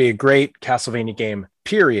 It would be a great Castlevania game,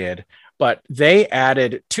 period. But they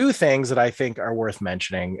added 2 things that I think are worth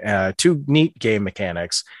mentioning, 2 neat game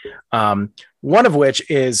mechanics. One of which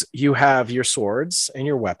is you have your swords and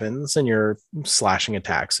your weapons and your slashing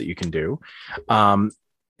attacks that you can do.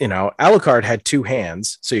 Alucard had 2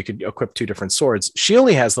 hands, so you could equip 2 different swords. She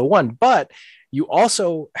only has the one, but you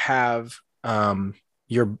also have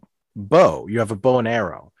your bow. You have a bow and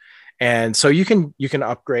arrow. And so you can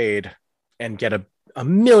upgrade and get a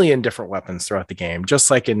million different weapons throughout the game, just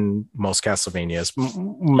like in most Castlevanias,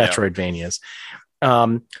 Metroidvanias.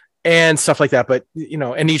 and stuff like that. But,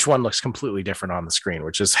 and each one looks completely different on the screen,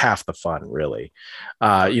 which is half the fun, really.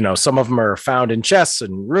 Some of them are found in chests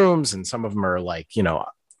and rooms, and some of them are like,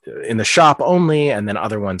 in the shop only. And then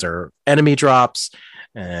other ones are enemy drops.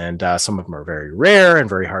 And some of them are very rare and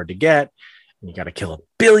very hard to get. And you got to kill 1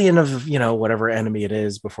 billion of, whatever enemy it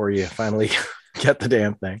is before you finally get the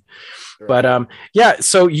damn thing. Right. But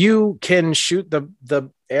so you can shoot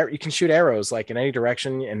you can shoot arrows like in any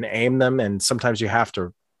direction and aim them. And sometimes you have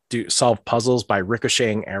to solve puzzles by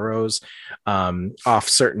ricocheting arrows off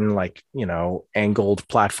certain angled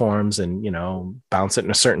platforms and bounce it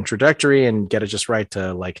in a certain trajectory and get it just right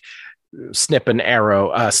to snip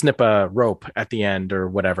a rope at the end or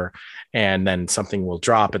whatever, and then something will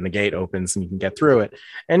drop and the gate opens and you can get through it.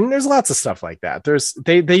 And there's lots of stuff like that.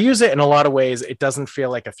 They use it in a lot of ways. It doesn't feel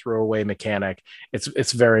like a throwaway mechanic.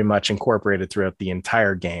 It's very much incorporated throughout the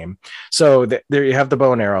entire game. So there you have the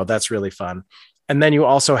bow and arrow. That's really fun. And then you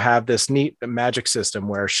also have this neat magic system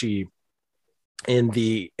where she, in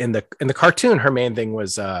the cartoon, her main thing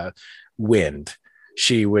was wind.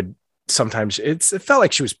 She would sometimes, it felt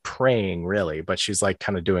like she was praying, really, but she's like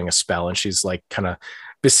kind of doing a spell, and she's like kind of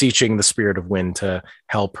beseeching the spirit of wind to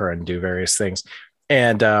help her and do various things.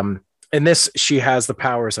 And in this, she has the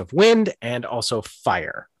powers of wind and also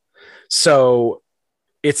fire. So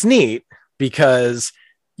it's neat because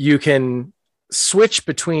you can switch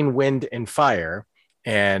between wind and fire,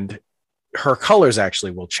 and her colors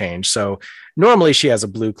actually will change. So normally she has a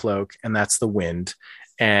blue cloak, and that's the wind.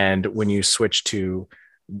 And when you switch to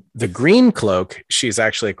the green cloak, she's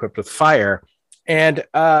actually equipped with fire. And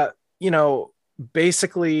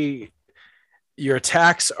basically your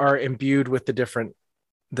attacks are imbued with the different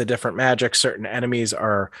magic. Certain enemies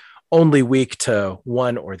are only weak to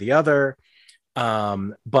one or the other.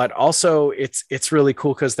 But also it's really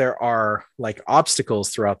cool because there are like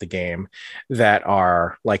obstacles throughout the game that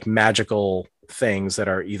are like magical things that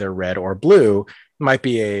are either red or blue. Might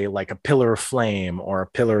be a pillar of flame or a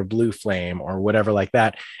pillar of blue flame or whatever like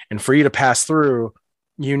that. And for you to pass through,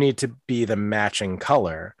 you need to be the matching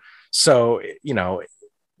color. So,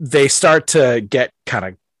 they start to get kind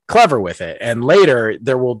of clever with it. And later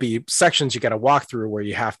there will be sections you got to walk through where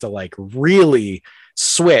you have to really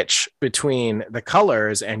switch between the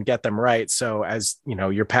colors and get them right. So as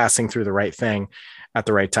you're passing through the right thing at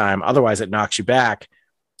the right time, otherwise it knocks you back.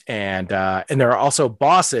 And there are also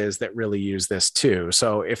bosses that really use this too.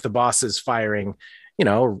 So if the boss is firing,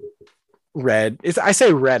 red, I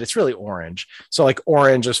say red, it's really orange. So like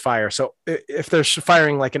orange is fire. So if they're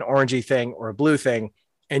firing like an orangey thing or a blue thing,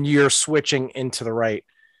 and you're switching into the right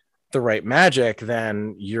magic,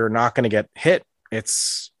 then you're not going to get hit.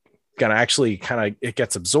 It's going to actually it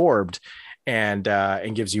gets absorbed and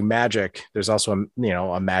gives you magic. There's also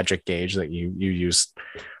a magic gauge that you use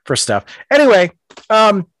for stuff. Anyway,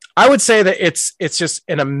 I would say that it's just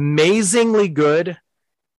an amazingly good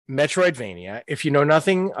Metroidvania. If you know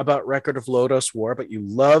nothing about Record of Lodoss War, but you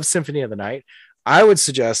love Symphony of the Night, I would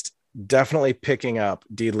suggest definitely picking up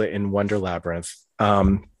Deedlit in Wonder Labyrinth.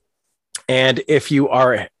 And if you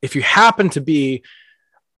happen to be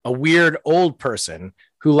a weird old person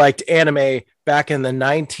who liked anime back in the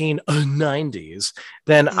 1990s,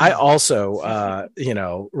 then I also,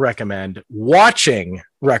 recommend watching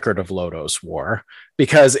Record of Lodoss War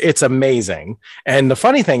because it's amazing. And the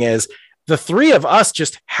funny thing is, the three of us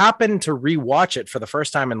just happened to rewatch it for the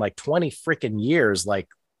first time in 20 freaking years,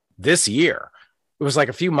 this year. It was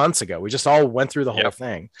a few months ago. We just all went through the whole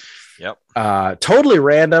thing. Yep. Totally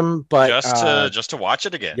random, but just to watch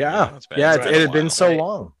it again. Yeah. It had been so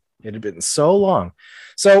long. It had been so long.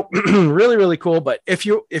 So really, really cool. But if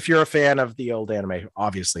you're a fan of the old anime,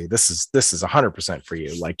 obviously this is 100% for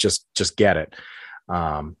you. Just get it.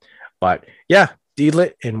 But yeah,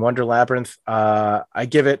 Deedlit in Wonder Labyrinth. I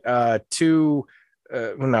give it 2.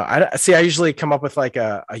 I usually come up with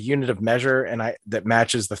a unit of measure that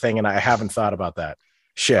matches the thing, and I haven't thought about that.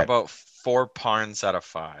 Shit. How about 4 parns out of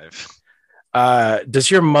 5?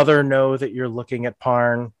 Does your mother know that you're looking at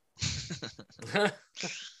Parn?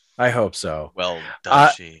 I hope so. Well,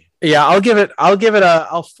 does she? Yeah, I'll give it a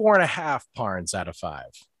 4.5 parns out of 5.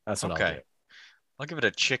 That's what I'll do. I'll give it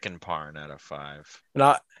a chicken parn out of 5. And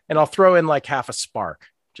I'll throw in half a spark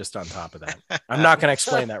just on top of that. I'm not going to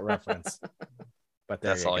explain that reference. But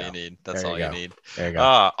that's all you need. That's all you need. There you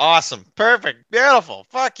go. Awesome. Perfect. Beautiful.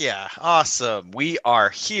 Fuck yeah. Awesome. We are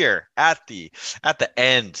here at the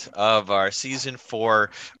end of our season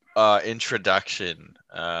 4 introduction,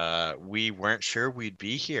 we weren't sure we'd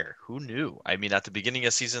be here. Who knew? I mean, at the beginning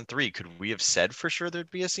of season 3, could we have said for sure there'd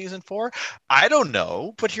be a season 4? I don't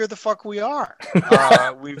know, but here the fuck we are.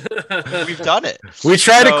 We've done it. We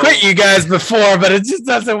tried to quit you guys before, but it just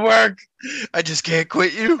doesn't work. I just can't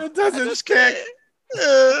quit you. It doesn't. I just can't.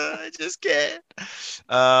 I just can't.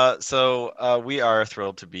 So we are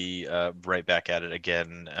thrilled to be right back at it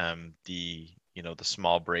again. The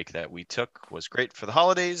small break that we took was great for the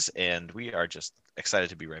holidays, and we are just excited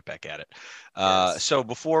to be right back at it. Yes. So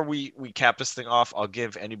before we cap this thing off, I'll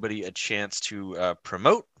give anybody a chance to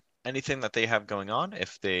promote anything that they have going on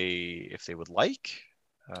if they would like.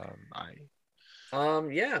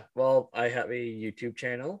 Yeah, well, I have a YouTube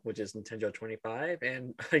channel, which is Nintendo 25,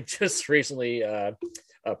 and I just recently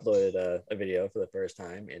uploaded a video for the first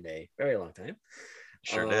time in a very long time.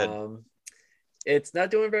 Sure did. It's not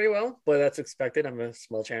doing very well, but that's expected. I'm a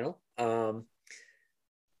small channel.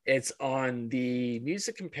 It's on the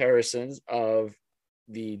music comparisons of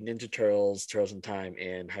the Ninja Turtles, Turtles in Time,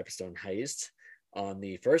 and Hyperstone Heist on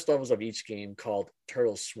the first levels of each game called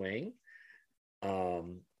Turtle Swing.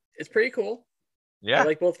 It's pretty cool. Yeah, I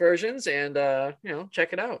like both versions, and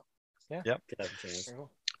check it out. Yeah. Yep.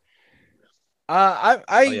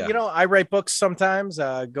 I write books sometimes.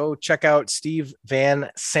 Go check out Steve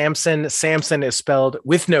Van Samson. Samson is spelled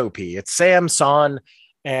with no P. It's Samson.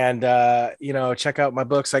 And check out my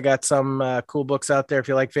books. I got some cool books out there if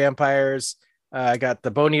you like vampires. I got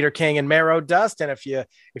the Bone Eater King and Marrow Dust. And if you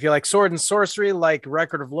like sword and sorcery, like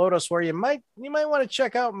Record of Lodoss, where you might want to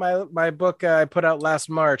check out my book I put out last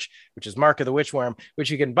March, which is Mark of the Witchworm, which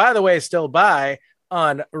you can, by the way, still buy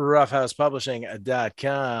on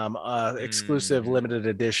roughhousepublishing.com. Exclusive limited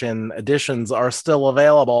editions are still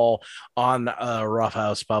available on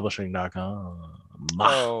roughhousepublishing.com.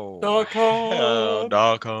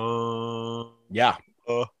 .com. Yeah.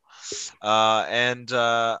 And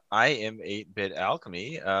I am 8-Bit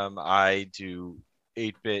Alchemy. I do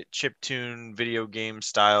 8-bit chiptune video game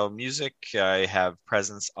style music. I have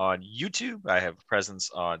presence on YouTube. I have presence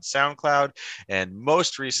on SoundCloud, and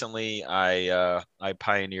most recently, I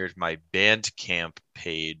pioneered my Bandcamp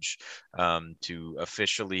page to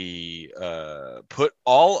officially put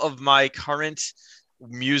all of my current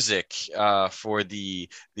music for the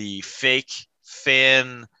fake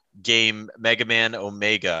fan game Mega Man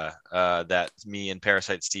Omega that me and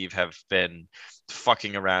Parasite Steve have been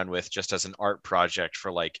fucking around with just as an art project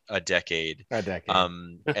for like a decade.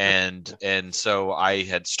 And so I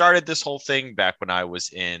had started this whole thing back when I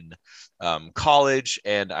was in college,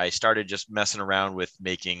 and I started just messing around with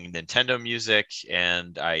making Nintendo music,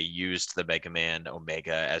 and I used the Mega Man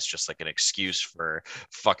Omega as just like an excuse for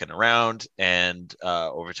fucking around. And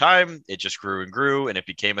over time it just grew and grew, and it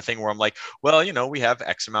became a thing where I'm like, well, we have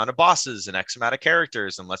X amount of bosses and X amount of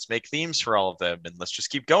characters, and let's make themes for all of them, and let's just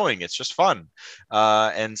keep going. It's just fun.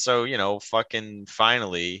 And so fucking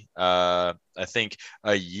finally, I think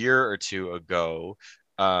a year or two ago,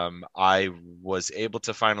 I was able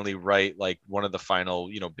to finally write like one of the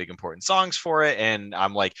final, big important songs for it. And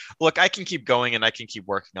I'm like, look, I can keep going and I can keep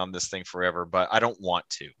working on this thing forever, but I don't want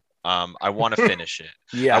to. I want to finish it.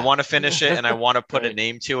 Yeah. I want to finish it, and I want to put a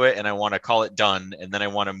name to it, and I want to call it done. And then I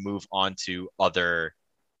want to move on to other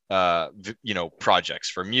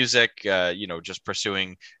projects for music, just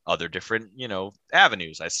pursuing other different,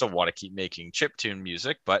 avenues. I still want to keep making chiptune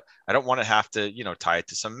music, but I don't want to have to, tie it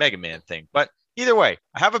to some Mega Man thing. But either way,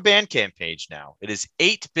 I have a Bandcamp page now. It is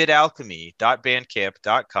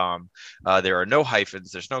 8bitalchemy.bandcamp.com. There are no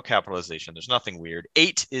hyphens. There's no capitalization. There's nothing weird.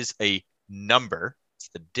 8 is a number. It's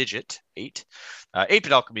the digit 8.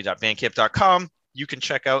 8bitalchemy.bandcamp.com. You can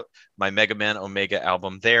check out my Mega Man Omega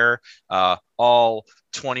album there. All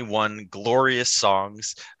 21 glorious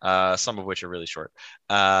songs, some of which are really short.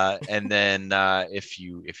 And then if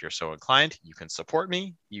you're so inclined, you can support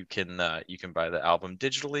me. You can buy the album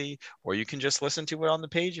digitally, or you can just listen to it on the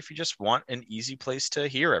page if you just want an easy place to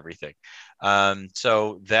hear everything.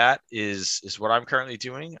 So that is what I'm currently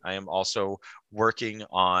doing. I am also working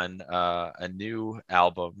on a new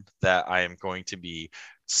album that I am going to be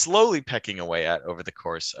slowly pecking away at over the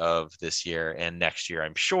course of this year and next year,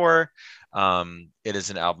 I'm sure. It is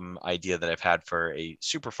an album idea that I've had for a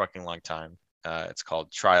super fucking long time. It's called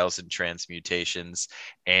Trials and Transmutations,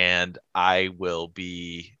 and I will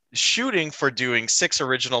be shooting for doing 6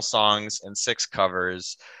 original songs and 6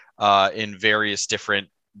 covers in various different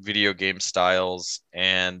video game styles,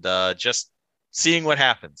 and just seeing what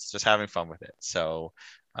happens, just having fun with it. So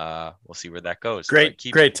we'll see where that goes. Great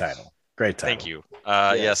title. Great title. Thank you.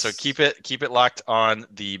 Yeah, so keep it locked on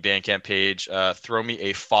the Bandcamp page. Throw me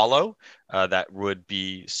a follow. That would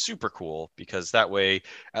be super cool, because that way,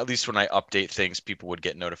 at least when I update things, people would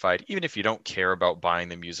get notified. Even if you don't care about buying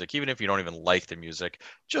the music, even if you don't even like the music,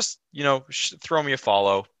 just, throw me a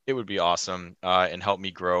follow. It would be awesome, and help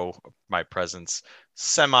me grow my presence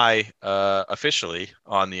officially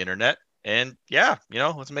on the internet. And yeah,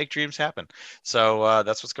 let's make dreams happen. So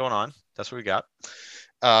that's what's going on. That's what we got.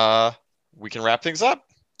 We can wrap things up.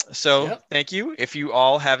 So Thank you. If you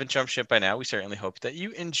all haven't jumped ship by now, we certainly hope that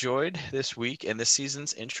you enjoyed this week and this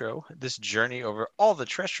season's intro, this journey over all the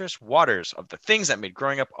treacherous waters of the things that made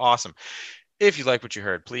growing up awesome. If you like what you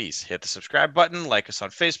heard, please hit the subscribe button, like us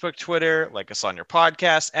on Facebook, Twitter, like us on your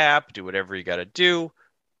podcast app, do whatever you got to do.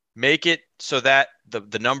 Make it so that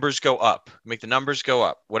the numbers go up. Make the numbers go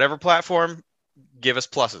up. Whatever platform, give us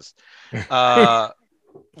pluses.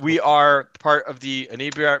 We are part of the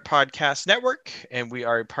Inebriart Podcast Network, and we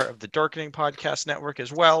are part of the Dorkening Podcast Network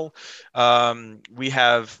as well. We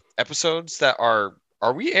have episodes that are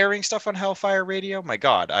we airing stuff on Hellfire Radio? My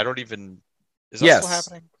God, I don't even... Is that still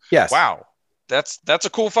happening? Yes. Wow. That's a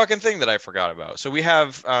cool fucking thing that I forgot about. So we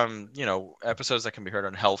have, episodes that can be heard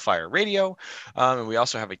on Hellfire Radio. And we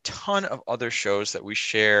also have a ton of other shows that we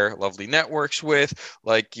share lovely networks with,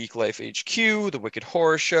 like Geek Life HQ, The Wicked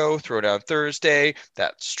Horror Show, Throwdown Thursday,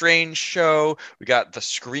 That Strange Show. We got The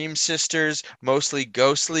Scream Sisters, Mostly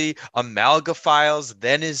Ghostly, Amalga Files,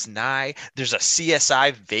 Then Is Nigh. There's a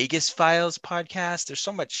CSI Vegas Files podcast. There's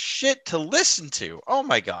so much shit to listen to. Oh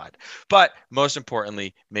my God. But most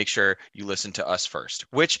importantly, make sure you listen to us first,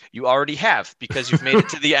 which you already have because you've made it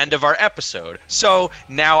to the end of our episode. So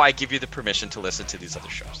now I give you the permission to listen to these other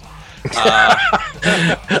shows.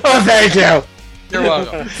 Oh, thank you. You're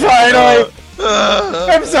welcome. Finally,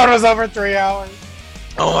 episode was over 3 hours.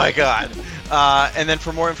 Oh my God. And then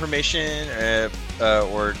for more information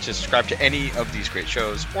or to subscribe to any of these great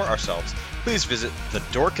shows or ourselves, please visit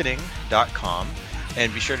thedorkening.com.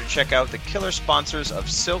 And be sure to check out the killer sponsors of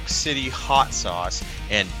Silk City Hot Sauce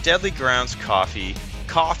and Deadly Grounds Coffee,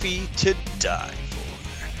 coffee to die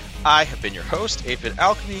for. I have been your host, 8-Bit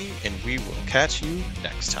Alchemy, and we will catch you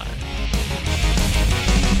next time.